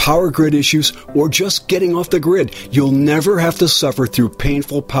weather, power grid issues, or just getting off the grid, you'll never have to suffer through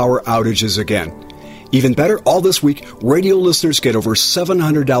painful power outages again. Even better, all this week, radio listeners get over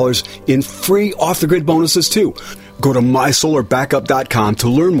 $700 in free off-the-grid bonuses, too. Go to MySolarBackup.com to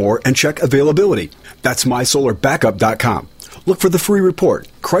learn more and check availability. That's MySolarBackup.com. Look for the free report,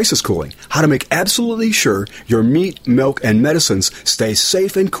 Crisis Cooling, how to make absolutely sure your meat, milk, and medicines stay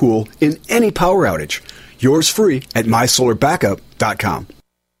safe and cool in any power outage. Yours free at MySolarBackup.com.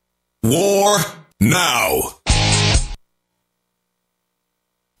 War now.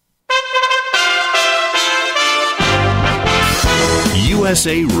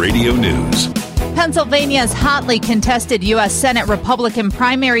 USA Radio News. Pennsylvania's hotly contested U.S. Senate Republican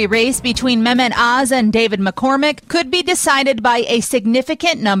primary race between Mehmet Oz and David McCormick could be decided by a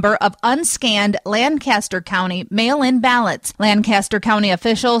significant number of unscanned Lancaster County mail-in ballots. Lancaster County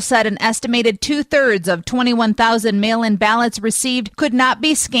officials said an estimated 2/3 of 21,000 mail-in ballots received could not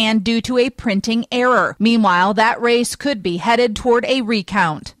be scanned due to a printing error. Meanwhile, that race could be headed toward a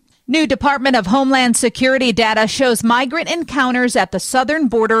recount. New Department of Homeland Security data shows migrant encounters at the southern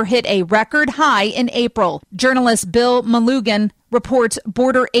border hit a record high in April. Journalist Bill Malugan reports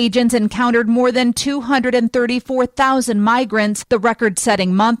border agents encountered more than 234,000 migrants. The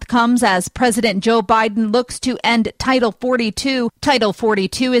record-setting month comes as President Joe Biden looks to end Title 42. Title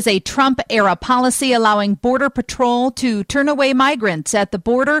 42 is a Trump-era policy allowing Border Patrol to turn away migrants at the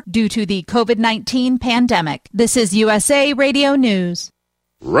border due to the COVID-19 pandemic. This is USA Radio News.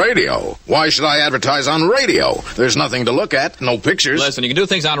 Radio? Why should I advertise on radio? There's nothing to look at, no pictures. Listen, you can do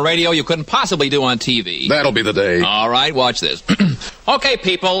things on radio you couldn't possibly do on TV. That'll be the day. All right, watch this. Okay,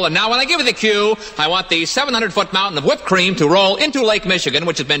 people, and now when I give you the cue, I want the 700-foot mountain of whipped cream to roll into Lake Michigan,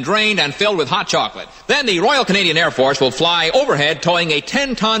 which has been drained and filled with hot chocolate. Then the Royal Canadian Air Force will fly overhead towing a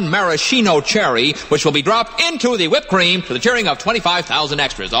 10-ton maraschino cherry, which will be dropped into the whipped cream to the cheering of 25,000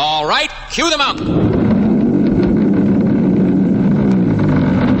 extras. All right, cue the mountain.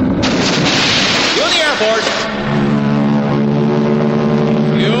 Airport.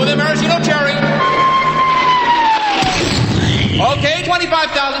 Cue the maraschino cherry. Okay,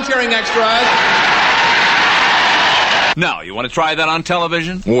 25,000 cheering extras. Now, you want to try that on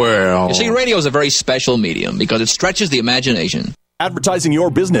television? Well... You see, radio is a very special medium because it stretches the imagination. Advertising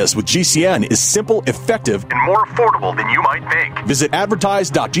your business with GCN is simple, effective, and more affordable than you might think. Visit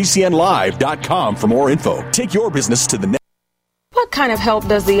advertise.gcnlive.com for more info. Take your business to the next. What kind of help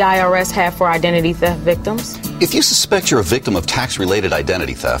does the IRS have for identity theft victims? If you suspect you're a victim of tax-related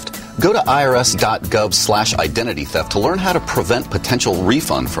identity theft, go to irs.gov/identity theft to learn how to prevent potential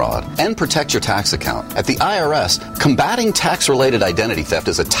refund fraud and protect your tax account. At the IRS, combating tax-related identity theft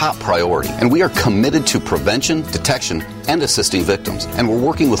is a top priority, and we are committed to prevention, detection, and assisting victims. And we're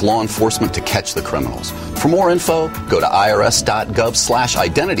working with law enforcement to catch the criminals. For more info, go to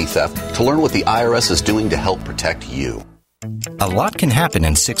irs.gov/identity theft to learn what the IRS is doing to help protect you. A lot can happen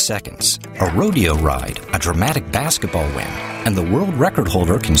in 6 seconds. A rodeo ride, a dramatic basketball win, and the world record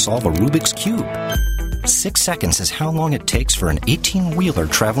holder can solve a Rubik's Cube. 6 seconds is how long it takes for an 18-wheeler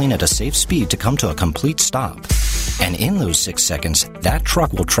traveling at a safe speed to come to a complete stop. And in those 6 seconds, that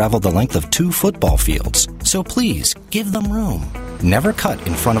truck will travel the length of 2 football fields. So please, give them room. Never cut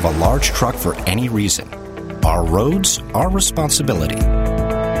in front of a large truck for any reason. Our roads, our responsibility.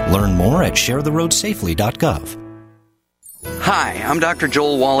 Learn more at sharetheroadsafely.gov. Hi, I'm Dr.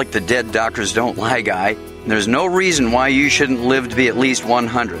 Joel Wallach, the Dead Doctors Don't Lie guy. There's no reason why you shouldn't live to be at least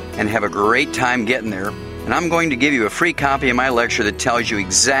 100 and have a great time getting there. And I'm going to give you a free copy of my lecture that tells you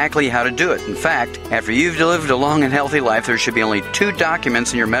exactly how to do it. In fact, after you've lived a long and healthy life, there should be only 2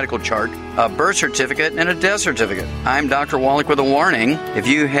 documents in your medical chart, a birth certificate and a death certificate. I'm Dr. Wallach with a warning. If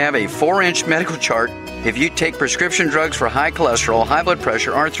you have a 4-inch medical chart, if you take prescription drugs for high cholesterol, high blood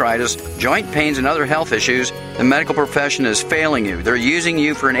pressure, arthritis, joint pains, and other health issues, the medical profession is failing you. They're using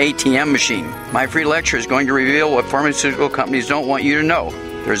you for an ATM machine. My free lecture is going to reveal what pharmaceutical companies don't want you to know.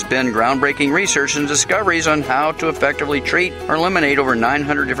 There's been groundbreaking research and discoveries on how to effectively treat or eliminate over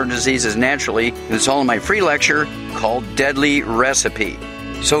 900 different diseases naturally, and it's all in my free lecture called Deadly Recipe.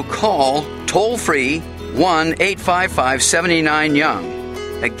 So call toll-free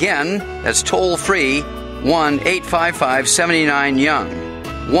 1-855-79-YOUNG. Again, that's toll-free 1-855-79-YOUNG.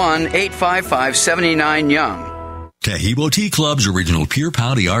 1-855-79-YOUNG. Tahibo Tea Club's original Pure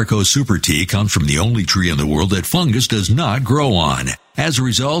Pouty Arco Super Tea comes from the only tree in the world that fungus does not grow on. As a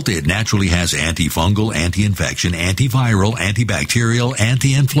result, it naturally has antifungal, anti-infection, antiviral, antibacterial,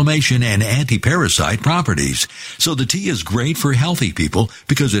 anti-inflammation, and anti-parasite properties. So the tea is great for healthy people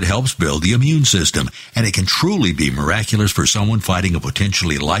because it helps build the immune system, and it can truly be miraculous for someone fighting a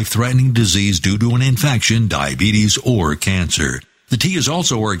potentially life-threatening disease due to an infection, diabetes, or cancer. The tea is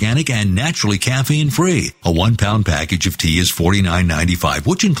also organic and naturally caffeine-free. A 1-pound package of tea is $49.95,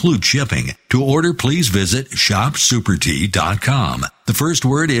 which includes shipping. To order, please visit shopsupertea.com. The first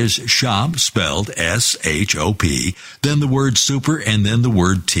word is shop, spelled S-H-O-P, then the word super, and then the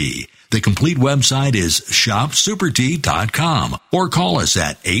word tea. The complete website is shopsupertea.com, or call us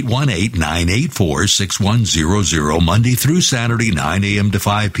at 818-984-6100 Monday through Saturday, 9 a.m. to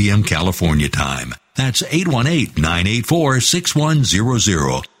 5 p.m. California time. That's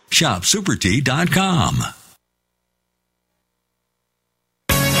 818-984-6100. ShopSuperTea.com.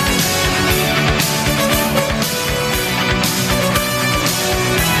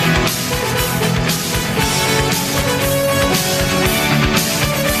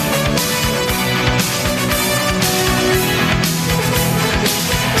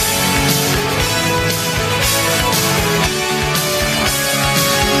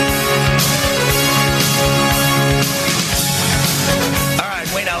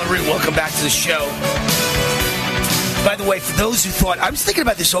 Welcome back to the show. By the way, for those who thought, I was thinking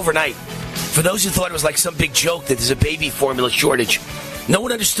about this overnight. For those who thought it was like some big joke that there's a baby formula shortage, no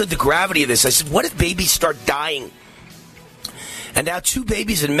one understood the gravity of this. I said, what if babies start dying? And now 2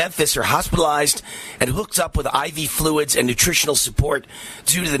 babies in Memphis are hospitalized and hooked up with IV fluids and nutritional support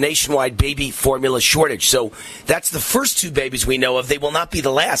due to the nationwide baby formula shortage. So that's the first 2 babies we know of. They will not be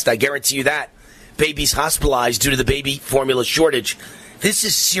the last. I guarantee you that. Babies hospitalized due to the baby formula shortage. This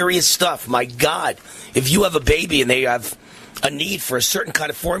is serious stuff. My God, if you have a baby and they have a need for a certain kind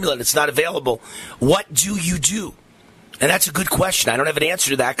of formula that's not available, what do you do? And that's a good question. I don't have an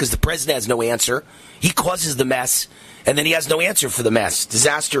answer to that because the president has no answer. He causes the mess, and then he has no answer for the mess.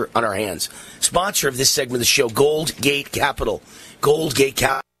 Disaster on our hands. Sponsor of this segment of the show, Goldgate Capital. Goldgate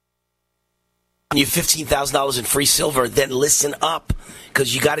Capital. You $15,000 in free silver, then listen up,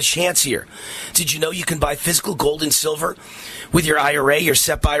 because you got a chance here. Did you know you can buy physical gold and silver with your IRA, your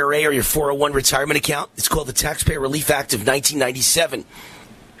SEP IRA, or your 401 retirement account? It's called the Taxpayer Relief Act of 1997.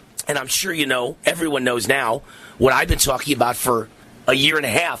 And I'm sure you know, everyone knows now, what I've been talking about for a year and a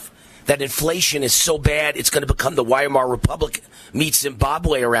half, that inflation is so bad it's going to become the Weimar Republic meets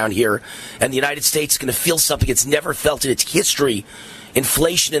Zimbabwe around here, and the United States is going to feel something it's never felt in its history.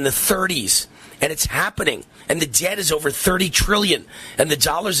 Inflation in the 30s. And it's happening. And the debt is over $30 trillion. And the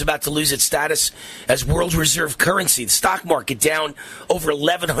dollar's about to lose its status as world reserve currency. The stock market down over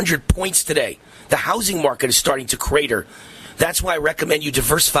 1,100 points today. The housing market is starting to crater. That's why I recommend you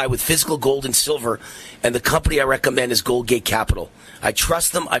diversify with physical gold and silver. And the company I recommend is Goldgate Capital. I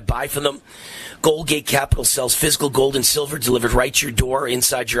trust them. I buy from them. Goldgate Capital sells physical gold and silver delivered right to your door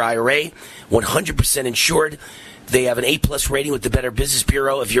inside your IRA. 100% insured. They have an A-plus rating with the Better Business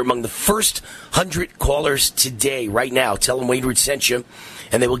Bureau. If you're among the first 100 callers today, right now, tell them Wayne Root sent you,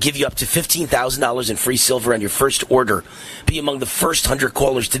 and they will give you up to $15,000 in free silver on your first order. Be among the first 100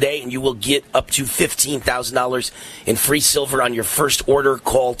 callers today, and you will get up to $15,000 in free silver on your first order.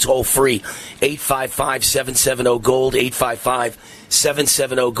 Call toll-free, 855-770-GOLD,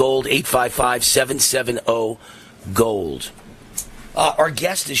 855-770-GOLD, 855-770-GOLD. Our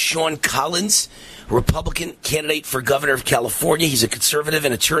guest is Sean Collins, Republican candidate for governor of California. He's a conservative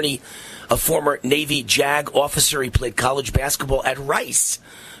and attorney, a former Navy JAG officer. He played college basketball at Rice.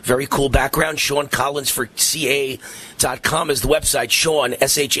 Very cool background. Sean Collins for CA.com is the website. Sean,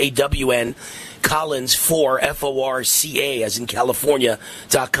 S-H-A-W-N, SeanCollins4, F-O-R-C-A, as in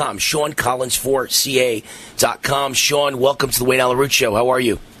California.com. SeanCollins4CA.com. Sean, welcome to the Wayne Allen Root Show. How are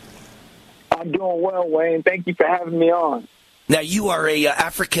you? I'm doing well, Wayne. Thank you for having me on. Now, you are a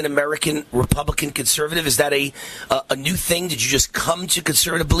African-American Republican conservative. Is that a new thing? Did you just come to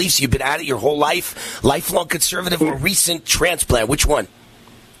conservative beliefs? You've been at it your whole life? Lifelong conservative or recent transplant? Which one?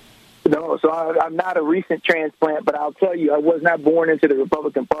 No, so I'm not a recent transplant, but I'll tell you, I was not born into the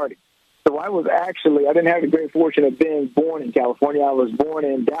Republican Party. So I didn't have the great fortune of being born in California. I was born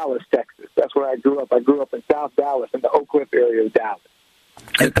in Dallas, Texas. That's where I grew up. I grew up in South Dallas, in the Oak Cliff area of Dallas.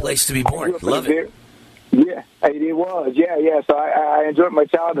 Good place to be born. Love it. Yeah, it was. Yeah. So I enjoyed my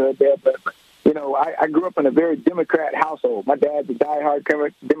childhood there, but I grew up in a very Democrat household. My dad's a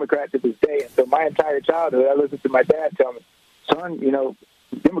diehard Democrat to this day, and so my entire childhood, I listened to my dad tell me, son,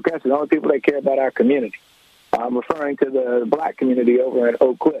 Democrats are the only people that care about our community. I'm referring to the black community over in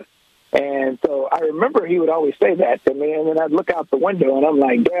Oak Cliff. And so I remember he would always say that to me, and then I'd look out the window, and I'm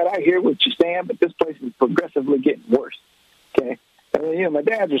like, Dad, I hear what you're saying, but this place is progressively getting worse. Okay? And then, my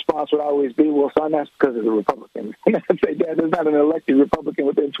dad's response would always be, well, son, that's because of the Republicans. And I'd say, Dad, there's not an elected Republican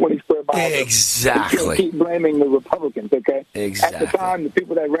within 20 square miles. Exactly. You keep blaming the Republicans, okay? Exactly. At the time, the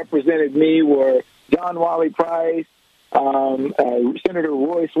people that represented me were John Wally Price, Senator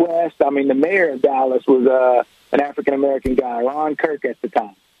Royce West. I mean, the mayor of Dallas was an African-American guy, Ron Kirk at the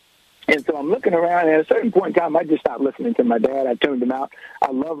time. And so I'm looking around, and at a certain point in time, I just stopped listening to my dad. I tuned him out.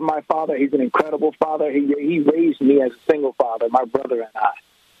 I love my father. He's an incredible father. He raised me as a single father, my brother and I,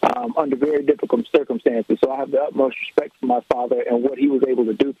 under very difficult circumstances. So I have the utmost respect for my father and what he was able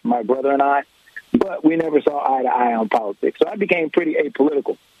to do for my brother and I. But we never saw eye to eye on politics. So I became pretty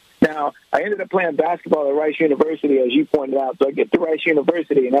apolitical. Now, I ended up playing basketball at Rice University, as you pointed out. So I get to Rice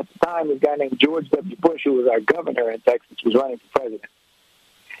University, and at the time, this guy named George W. Bush, who was our governor in Texas, was running for president.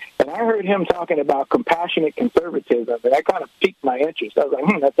 And I heard him talking about compassionate conservatism, and that kind of piqued my interest. I was like,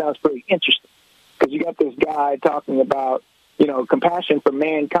 that sounds pretty interesting. Because you got this guy talking about, compassion for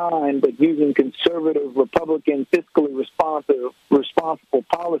mankind, but using conservative, Republican, fiscally responsible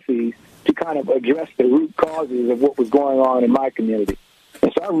policies to kind of address the root causes of what was going on in my community.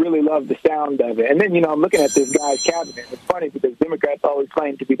 And so I really loved the sound of it. And then, I'm looking at this guy's cabinet. It's funny because Democrats always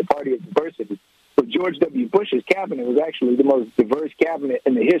claim to be the party of diversity. But George W. Bush's cabinet was actually the most diverse cabinet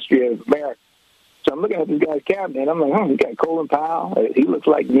in the history of America. So I'm looking at this guy's cabinet, and I'm like, we got Colin Powell. He looks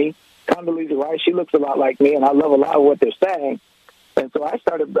like me. Condoleezza Rice, she looks a lot like me, and I love a lot of what they're saying. And so I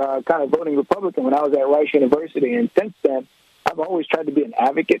started kind of voting Republican when I was at Rice University. And since then, I've always tried to be an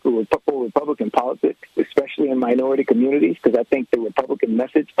advocate for Republican politics, especially in minority communities, because I think the Republican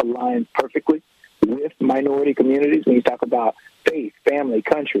message aligns perfectly with minority communities when you talk about faith, family,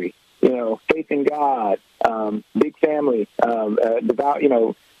 country, faith in God, big family, devout,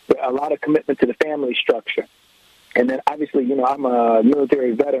 a lot of commitment to the family structure. And then, obviously, I'm a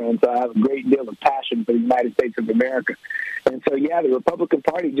military veteran, so I have a great deal of passion for the United States of America. And so, the Republican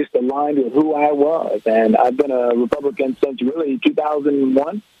Party just aligned with who I was. And I've been a Republican since really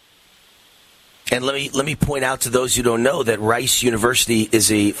 2001. And let me point out to those who don't know that Rice University is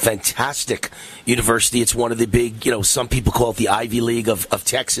a fantastic university. It's one of the big, some people call it the Ivy League of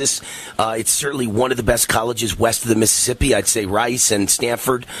Texas. It's certainly one of the best colleges west of the Mississippi. I'd say Rice and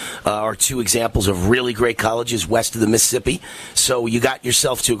Stanford are two examples of really great colleges west of the Mississippi. So you got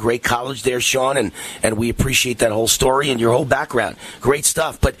yourself to a great college there, Sean, and we appreciate that whole story and your whole background. Great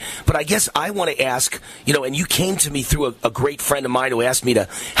stuff. But I guess I want to ask, and you came to me through a great friend of mine who asked me to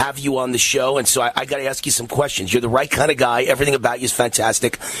have you on the show, and so I got to ask you some questions. You're the right kind of guy. Everything about you is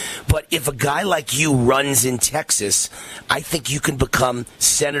fantastic. But if a guy like you runs in Texas, I think you can become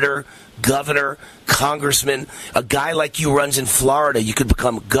senator, governor, congressman. A guy like you runs in Florida, you could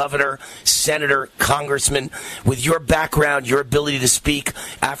become governor, senator, congressman. With your background, your ability to speak,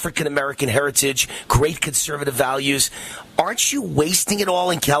 African-American heritage, great conservative values, aren't you wasting it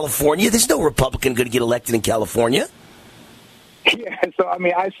all in California? There's no Republican going to get elected in California. Yeah, so,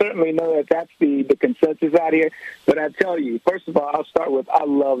 I certainly know that that's the consensus out here. But I tell you, first of all, I'll start with I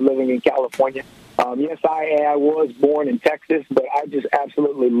love living in California. Yes, I was born in Texas, but I just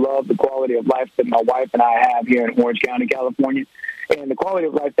absolutely love the quality of life that my wife and I have here in Orange County, California, and the quality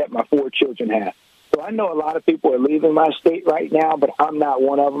of life that my 4 children have. So I know a lot of people are leaving my state right now, but I'm not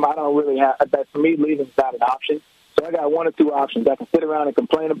one of them. I don't really have that. For me, leaving is not an option. So I got 1 or 2 options. I can sit around and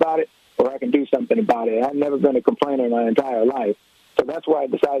complain about it, or I can do something about it. I've never been a complainer my entire life. So that's why I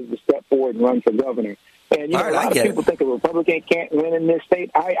decided to step forward and run for governor. And, a lot of people think a Republican can't win in this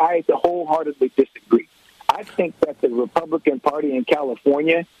state. I wholeheartedly disagree. I think that the Republican Party in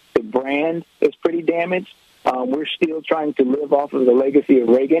California, the brand, is pretty damaged. We're still trying to live off of the legacy of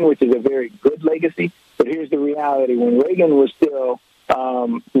Reagan, which is a very good legacy. But here's the reality. When Reagan was still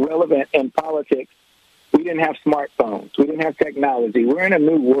relevant in politics, we didn't have smartphones. We didn't have technology. We're in a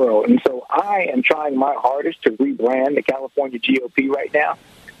new world. And so I am trying my hardest to rebrand the California GOP right now,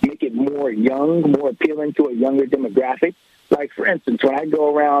 make it more young, more appealing to a younger demographic. Like, for instance, when I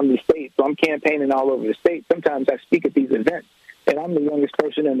go around the state, so I'm campaigning all over the state, sometimes I speak at these events, and I'm the youngest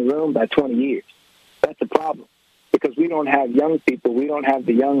person in the room by 20 years. That's a problem because we don't have young people. We don't have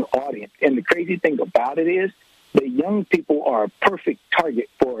the young audience. And the crazy thing about it is the young people are a perfect target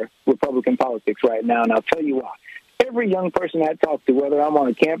for Republican politics right now, and I'll tell you why. Every young person I talk to, whether I'm on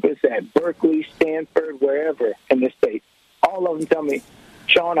a campus at Berkeley, Stanford, wherever in this state, all of them tell me,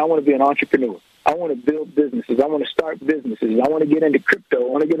 Sean, I want to be an entrepreneur. I want to build businesses. I want to start businesses. I want to get into crypto. I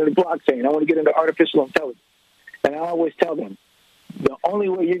want to get into blockchain. I want to get into artificial intelligence. And I always tell them, the only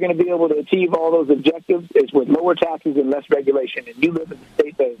way you're going to be able to achieve all those objectives is with lower taxes and less regulation. And you live in the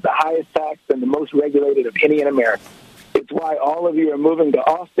state that is the highest taxed and the most regulated of any in America. It's why all of you are moving to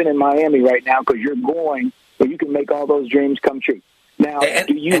Austin and Miami right now, because you're going where you can make all those dreams come true. Now,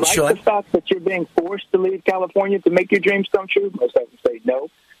 do you like the fact that you're being forced to leave California to make your dreams come true? Most of them say no.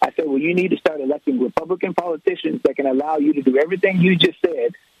 I said, well, you need to start electing Republican politicians that can allow you to do everything you just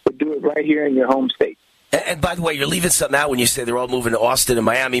said, but do it right here in your home state. And by the way, you're leaving something out when you say they're all moving to Austin and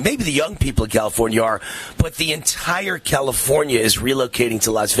Miami. Maybe the young people in California are, but the entire California is relocating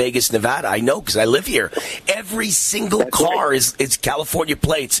to Las Vegas, Nevada. I know because I live here. Every single car is California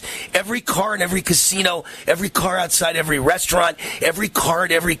plates. Every car in every casino, every car outside every restaurant, every car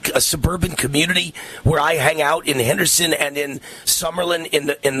in every suburban community where I hang out in Henderson and in Summerlin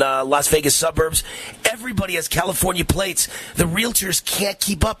in the Las Vegas suburbs. Everybody has California plates. The realtors can't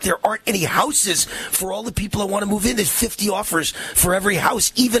keep up. There aren't any houses for all the people that want to move in. There's 50 offers for every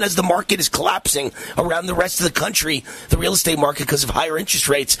house, even as the market is collapsing around the rest of the country, the real estate market, because of higher interest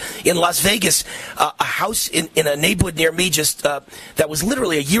rates. In Las Vegas, a house in a neighborhood near me just that was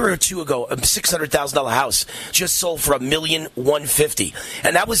literally a year or two ago, a $600,000 house, just sold for $1,150,000,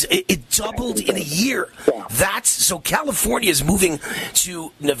 and that was it doubled in a year. So California is moving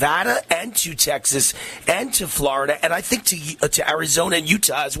to Nevada and to Texas and to Florida, and I think to Arizona and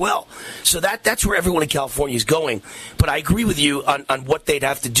Utah as well. So that's where everyone in California is going. But I agree with you on what they'd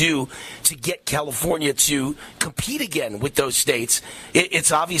have to do to get California to compete again with those states.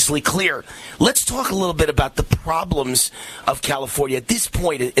 It's obviously clear. Let's talk a little bit about the problems of California. At this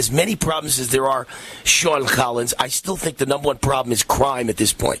point, as many problems as there are, Sean Collins, I still think the number one problem is crime at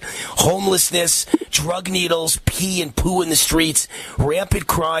this point. Homelessness, drug needles, pee and poo in the streets, rampant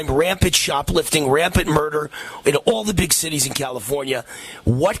crime, rampant shoplifting, rampant murder in all the big cities in California.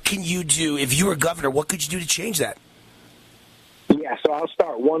 What can you do if you were governor? What could you do to change that? Yeah, so I'll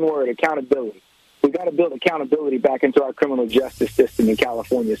start one word, accountability. We've got to build accountability back into our criminal justice system in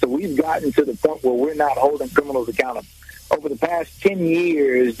California. So we've gotten to the point where we're not holding criminals accountable. Over the past 10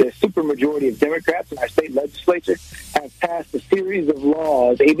 years, the supermajority of Democrats in our state legislature have passed a series of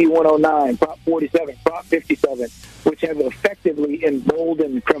laws, AB 109, Prop 47, Prop 57, which have effectively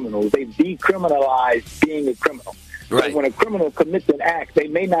emboldened criminals. They've decriminalized being a criminal. Right. So when a criminal commits an act, they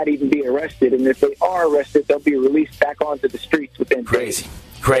may not even be arrested, and if they are arrested, they'll be released back onto the streets within days.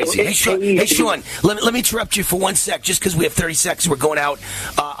 Crazy. Hey, Sean, let me interrupt you for 1 sec, just because we have 30 seconds. We're going out.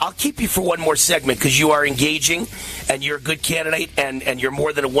 I'll keep you for one more segment because you are engaging and you're a good candidate and you're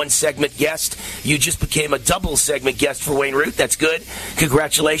more than a one-segment guest. You just became a double-segment guest for Wayne Root. That's good.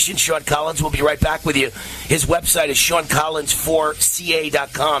 Congratulations. Sean Collins will be right back with you. His website is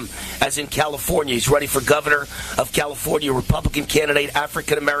SeanCollins4ca.com, as in California. He's running for governor of California, Republican candidate,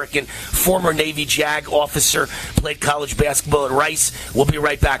 African-American, former Navy JAG officer, played college basketball at Rice. We'll be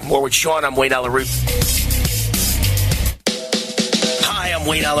right back. More with Sean. I'm Wayne Allen Root. Hi, I'm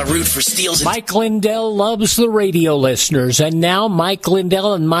Wayne Allen Root for Steels. Mike Lindell loves the radio listeners, and now Mike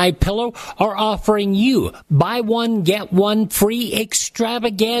Lindell and MyPillow are offering you buy one, get one free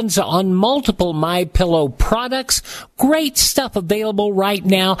extravaganza on multiple MyPillow products. Great stuff available right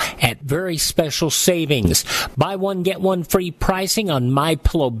now at very special savings. Buy one, get one free pricing on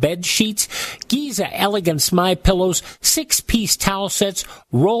MyPillow bed sheets, Giza Elegance MyPillows, 6-piece towel sets,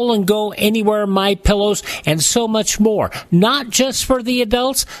 roll and go anywhere MyPillows, and so much more. Not just for the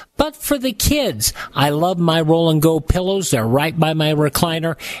adults, but for the kids. I love my roll and go pillows. They're right by my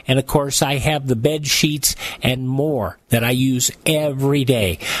recliner. And of course, I have the bed sheets and more that I use every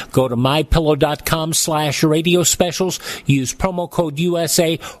day. Go to mypillow.com/radio specials. Use promo code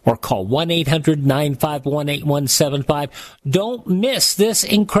USA or call 1-800-951-8175. Don't miss this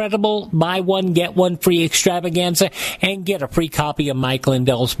incredible buy one, one, get one free extravaganza and get a free copy of Mike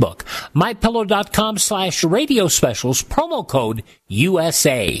Lindell's book. MyPillow.com/radio specials, promo code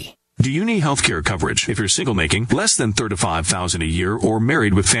USA. Do you need healthcare coverage if you're single making less than $35,000 a year or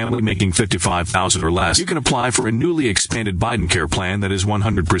married with family making $55,000 or less? You can apply for a newly expanded Biden Care plan that is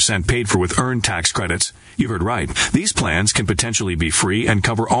 100% paid for with earned tax credits. You heard right. These plans can potentially be free and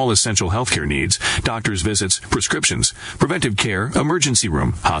cover all essential healthcare needs, doctor's visits, prescriptions, preventive care, emergency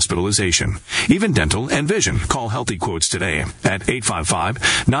room, hospitalization, even dental and vision. Call Healthy Quotes today at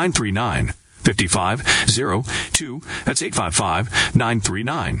 855-939-5502. That's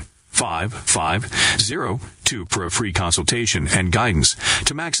 855-939-5502 for a free consultation and guidance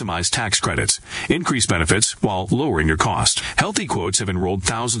to maximize tax credits, increase benefits while lowering your cost. Healthy Quotes have enrolled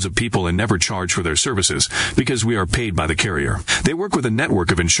thousands of people and never charge for their services because we are paid by the carrier. They work with a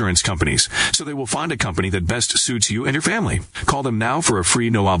network of insurance companies, so they will find a company that best suits you and your family. Call them now for a free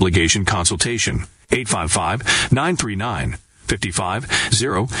no-obligation consultation.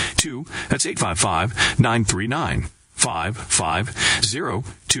 855-939-5502. That's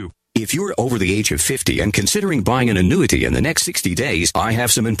 855-939-5502. If you're over the age of 50 and considering buying an annuity in the next 60 days, I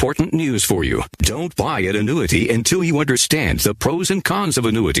have some important news for you. Don't buy an annuity until you understand the pros and cons of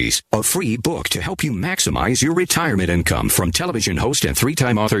annuities. A free book to help you maximize your retirement income from television host and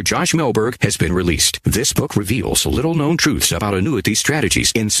three-time author Josh Melberg has been released. This book reveals little-known truths about annuity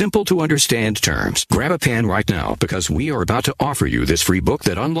strategies in simple-to-understand terms. Grab a pen right now because we are about to offer you this free book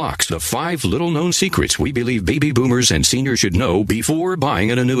that unlocks the 5 little-known secrets we believe baby boomers and seniors should know before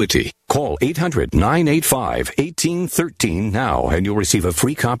buying an annuity. Call 800-985-1813 now and you'll receive a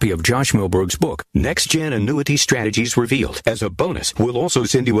free copy of Josh Melberg's book, Next Gen Annuity Strategies Revealed. As a bonus, we'll also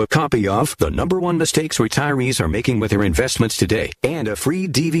send you a copy of The #1 Mistakes Retirees Are Making with Their Investments Today and a free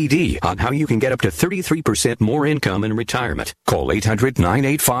DVD on how you can get up to 33% more income in retirement. Call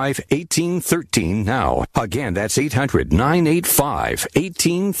 800-985-1813 now. Again, that's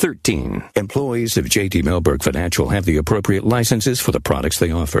 800-985-1813. Employees of J.D. Melberg Financial have the appropriate licenses for the products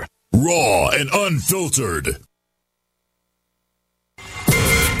they offer. Raw and unfiltered.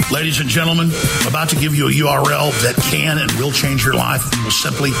 Ladies and gentlemen, I'm about to give you a URL that can and will change your life. We'll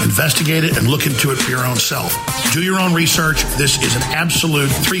simply investigate it and look into it for your own self. Do your own research. This is an absolute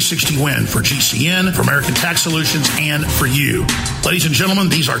 360 win for GCN, for American Tax Solutions, and for you. Ladies and gentlemen,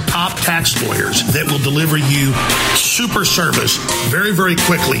 these are top tax lawyers that will deliver you super service very, very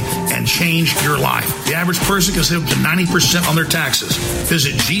quickly and change your life. The average person can save up to 90% on their taxes.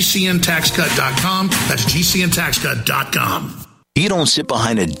 Visit GCNTaxCut.com. That's GCNTaxCut.com. You don't sit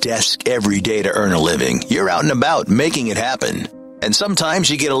behind a desk every day to earn a living. You're out and about making it happen. And sometimes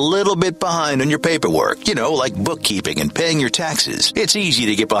you get a little bit behind on your paperwork, like bookkeeping and paying your taxes. It's easy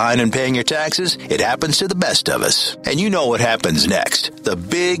to get behind on paying your taxes. It happens to the best of us. And you know what happens next. The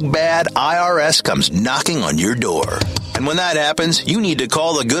big, bad IRS comes knocking on your door. And when that happens, you need to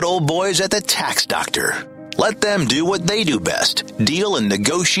call the good old boys at the Tax Doctor. Let them do what they do best. Deal and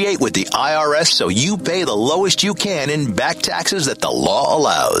negotiate with the IRS so you pay the lowest you can in back taxes that the law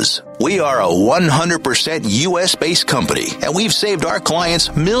allows. We are a 100% U.S.-based company, and we've saved our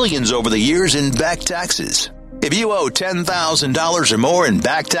clients millions over the years in back taxes. If you owe $10,000 or more in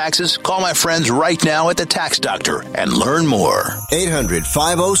back taxes, call my friends right now at the Tax Doctor and learn more.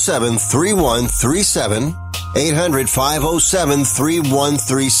 800-507-3137.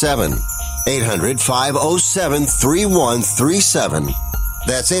 800-507-3137. 800-507-3137.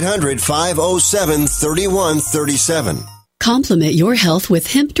 That's 800-507-3137. Complement your health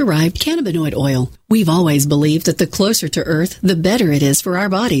with hemp-derived cannabinoid oil. We've always believed that the closer to Earth, the better it is for our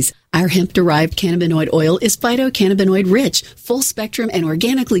bodies. Our hemp-derived cannabinoid oil is phytocannabinoid-rich, full-spectrum, and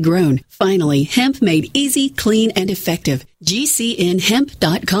organically grown. Finally, hemp made easy, clean, and effective.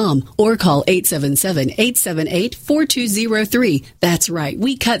 GCNHemp.com or call 877-878-4203. That's right,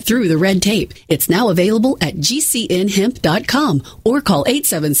 we cut through the red tape. It's now available at GCNHemp.com or call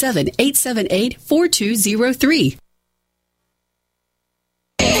 877-878-4203.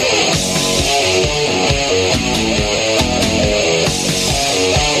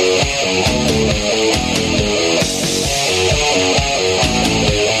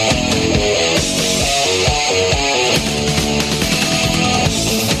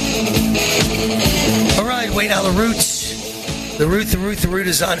 The Root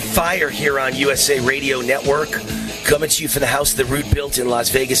is on fire here on USA Radio Network. Coming to you from the house the Root built in Las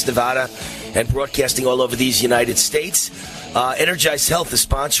Vegas, Nevada, and broadcasting all over these United States. Energized Health, the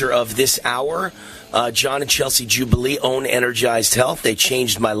sponsor of this hour. John and Chelsea Jubilee own Energized Health. They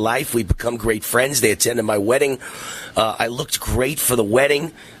changed my life. We've become great friends. They attended my wedding. I looked great for the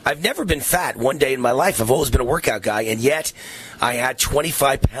wedding. I've never been fat one day in my life. I've always been a workout guy, and yet I had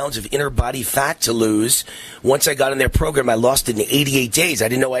 25 pounds of inner body fat to lose. Once I got in their program, I lost it in 88 days. I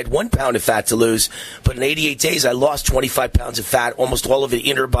didn't know I had 1 pound of fat to lose, but in 88 days, I lost 25 pounds of fat, almost all of it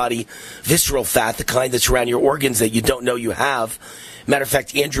inner body visceral fat, the kind that's around your organs that you don't know you have. Matter of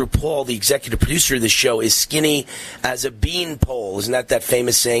fact, Andrew Paul, the executive producer of this show, is skinny as a beanpole. Isn't that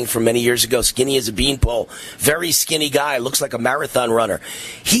famous saying from many years ago? Skinny as a beanpole. Very skinny guy. Looks like a marathon runner.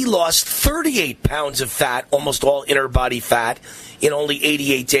 He lost 38 pounds of fat, almost all inner body fat, in only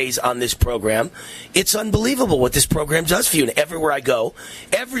 88 days on this program. It's unbelievable what this program does for you. And everywhere I go,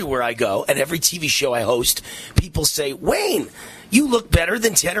 and every TV show I host, people say, Wayne, you look better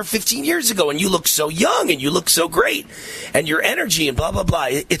than 10 or 15 years ago, and you look so young, and you look so great, and your energy, and blah, blah, blah.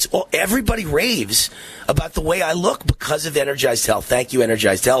 Everybody raves about the way I look because of Energized Health. Thank you,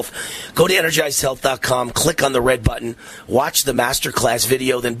 Energized Health. Go to EnergizedHealth.com, click on the red button, watch the masterclass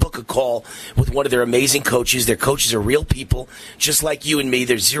video, then book a call with one of their amazing coaches. Their coaches are real people, just like you and me.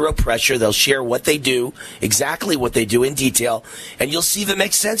 There's zero pressure. They'll share what they do, exactly what they do in detail, and you'll see if it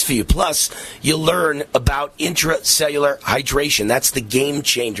makes sense for you. Plus, you'll learn about intracellular hydration. That's the game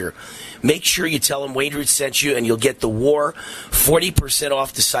changer. Make sure you tell them Wayne Root sent you, and you'll get the WAR 40%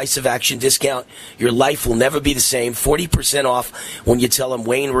 off decisive action discount. Your life will never be the same. 40% off when you tell them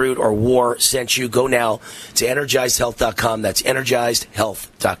Wayne Root or WAR sent you. Go now to EnergizedHealth.com. That's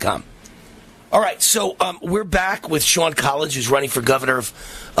EnergizedHealth.com. All right, so we're back with Sean Collins, who's running for governor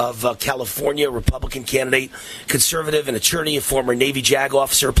of California, Republican candidate, conservative, an attorney, a former Navy JAG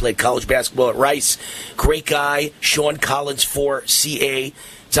officer, played college basketball at Rice. Great guy, Sean Collins for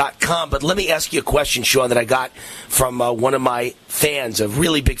CA.com. But let me ask you a question, Sean, that I got from one of my fans, a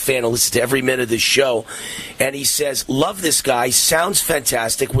really big fan who listens to every minute of this show. And he says, love this guy, sounds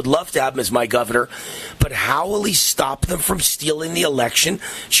fantastic, would love to have him as my governor, but how will he stop them from stealing the election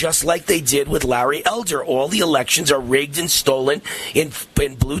just like they did with Larry Elder? All the elections are rigged and stolen in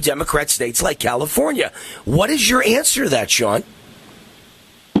blue Democrat states like California. What is your answer to that, Sean?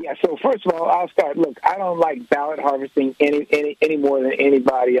 Yeah, so first of all, I'll start. Look, I don't like ballot harvesting any more than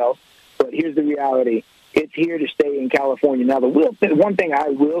anybody else, but here's the reality. It's here to stay in California. Now, one thing I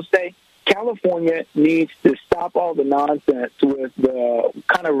will say, California needs to stop all the nonsense with the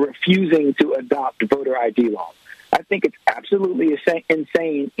kind of refusing to adopt voter ID laws. I think it's absolutely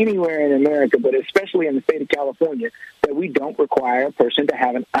insane anywhere in America, but especially in the state of California, that we don't require a person to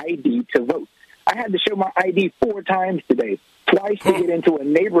have an ID to vote. I had to show my ID 4 times today, twice to get into a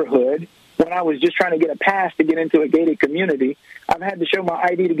neighborhood when I was just trying to get a pass to get into a gated community. I've had to show my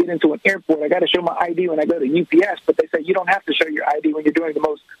ID to get into an airport. I got to show my ID when I go to UPS, but they say you don't have to show your ID when you're doing the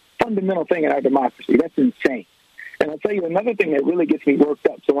most fundamental thing in our democracy. That's insane. And I'll tell you another thing that really gets me worked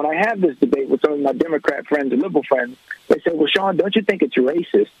up. So when I have this debate with some of my Democrat friends and liberal friends, they say, well, Sean, don't you think it's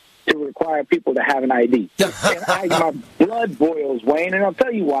racist to require people to have an ID? And my blood boils, Wayne, and I'll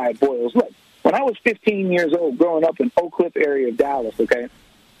tell you why it boils. Look, when I was 15 years old, growing up in Oak Cliff area of Dallas, okay,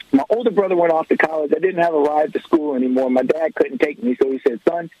 my older brother went off to college. I didn't have a ride to school anymore. My dad couldn't take me, so he said,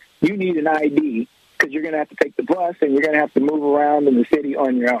 son, you need an ID because you're going to have to take the bus and you're going to have to move around in the city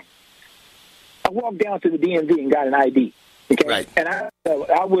on your own. I walked down to the DMV and got an ID, okay? Right. And I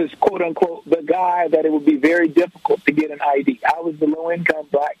was, quote, unquote, the guy that it would be very difficult to get an ID. I was the low-income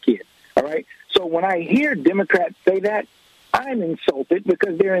black kid, all right? So when I hear Democrats say that, I'm insulted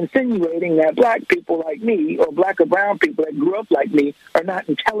because they're insinuating that black people like me or black or brown people that grew up like me are not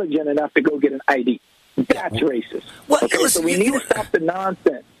intelligent enough to go get an ID. That's racist. Well, okay? listen, so we need to stop the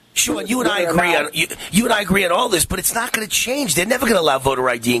nonsense. Sean, you and I agree on all this, but it's not going to change. They're never going to allow voter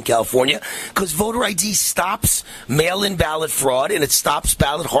ID in California because voter ID stops mail-in ballot fraud and it stops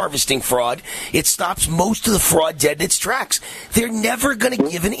ballot harvesting fraud. It stops most of the fraud dead in its tracks. They're never going to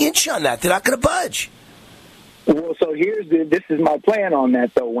give an inch on that. They're not going to budge. Well, so this is my plan on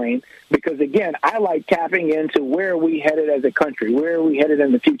that, though, Wayne, because, again, I like tapping into where are we headed as a country, where are we headed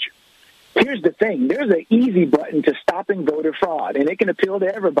in the future. Here's the thing. There's an easy button to stopping voter fraud, and it can appeal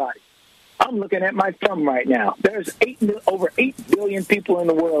to everybody. I'm looking at my thumb right now. There's over 8 billion people in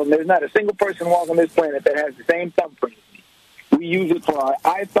the world, and there's not a single person walking this planet that has the same thumbprint as me. We use it for our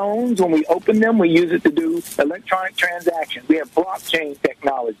iPhones. When we open them, we use it to do electronic transactions. We have blockchain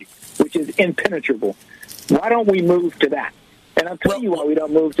technology, which is impenetrable. Why don't we move to that? And I'll tell you why we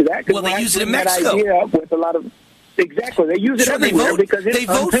don't move to that. Well, they use it in Mexico. That idea with a lot of, Exactly. They use it everywhere because it's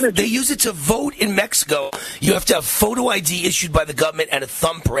unpenetrated. They use it to vote in Mexico. You have to have photo ID issued by the government and a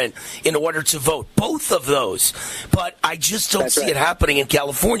thumbprint in order to vote. Both of those. But I just don't see it happening in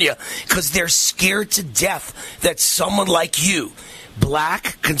California because they're scared to death that someone like you,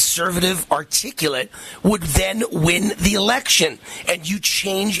 black, conservative, articulate, would then win the election, and you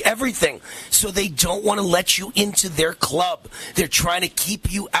change everything. So they don't want to let you into their club. They're trying to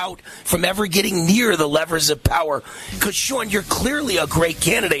keep you out from ever getting near the levers of power. Because, Sean, you're clearly a great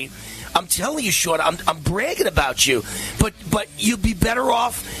candidate. I'm telling you, Sean, I'm bragging about you. But you'd be better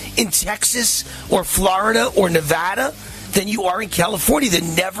off in Texas or Florida or Nevada than you are in California.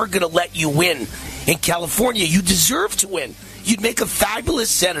 They're never going to let you win. In California, you deserve to win. You'd make a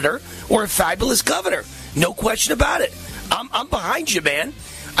fabulous senator or a fabulous governor. No question about it. I'm behind you, man.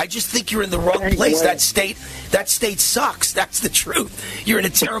 I just think you're in the wrong place. That state sucks. That's the truth. You're in a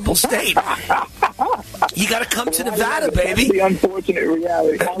terrible state. You got to come to Nevada, baby. That's the unfortunate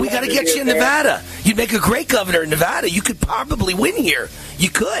reality. We got to get you in Nevada. You'd make a great governor in Nevada. You could probably win here. You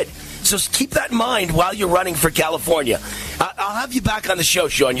could. So keep that in mind while you're running for California. I'll have you back on the show,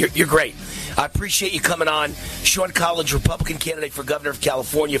 Sean. You're great. I appreciate you coming on. Sean Collins, Republican candidate for governor of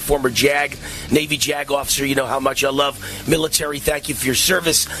California, former JAG, Navy JAG officer. You know how much I love military. Thank you for your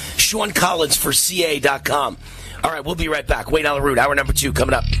service. Sean Collins for CA.com. All right, we'll be right back. Wayne Allyn Root, hour number 2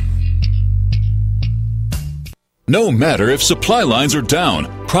 coming up. No matter if supply lines are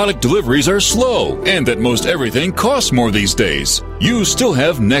down, product deliveries are slow, and that most everything costs more these days, you still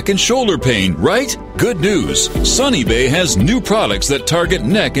have neck and shoulder pain, right? Good news. Sunny Bay has new products that target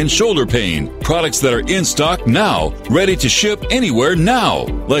neck and shoulder pain. Products that are in stock now, ready to ship anywhere now.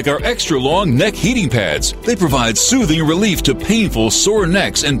 Like our extra long neck heating pads. They provide soothing relief to painful sore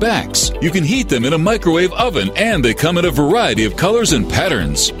necks and backs. You can heat them in a microwave oven, and they come in a variety of colors and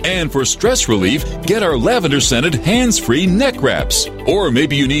patterns. And for stress relief, get our lavender scented hands-free neck wraps. Or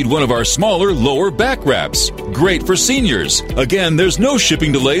maybe you need one of our smaller lower back wraps. Great for seniors. Again, there's no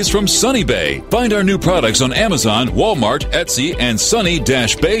shipping delays from Sunny Bay. Find our new products on Amazon, Walmart, Etsy, and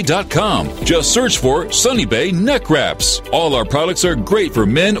sunny-bay.com. Just search for Sunny Bay neck wraps. All our products are great for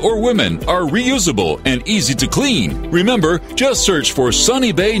men or women, are reusable and easy to clean. Remember, just search for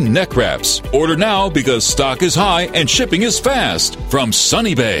Sunny Bay neck wraps. Order now because stock is high and shipping is fast from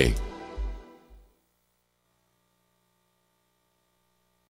Sunny Bay.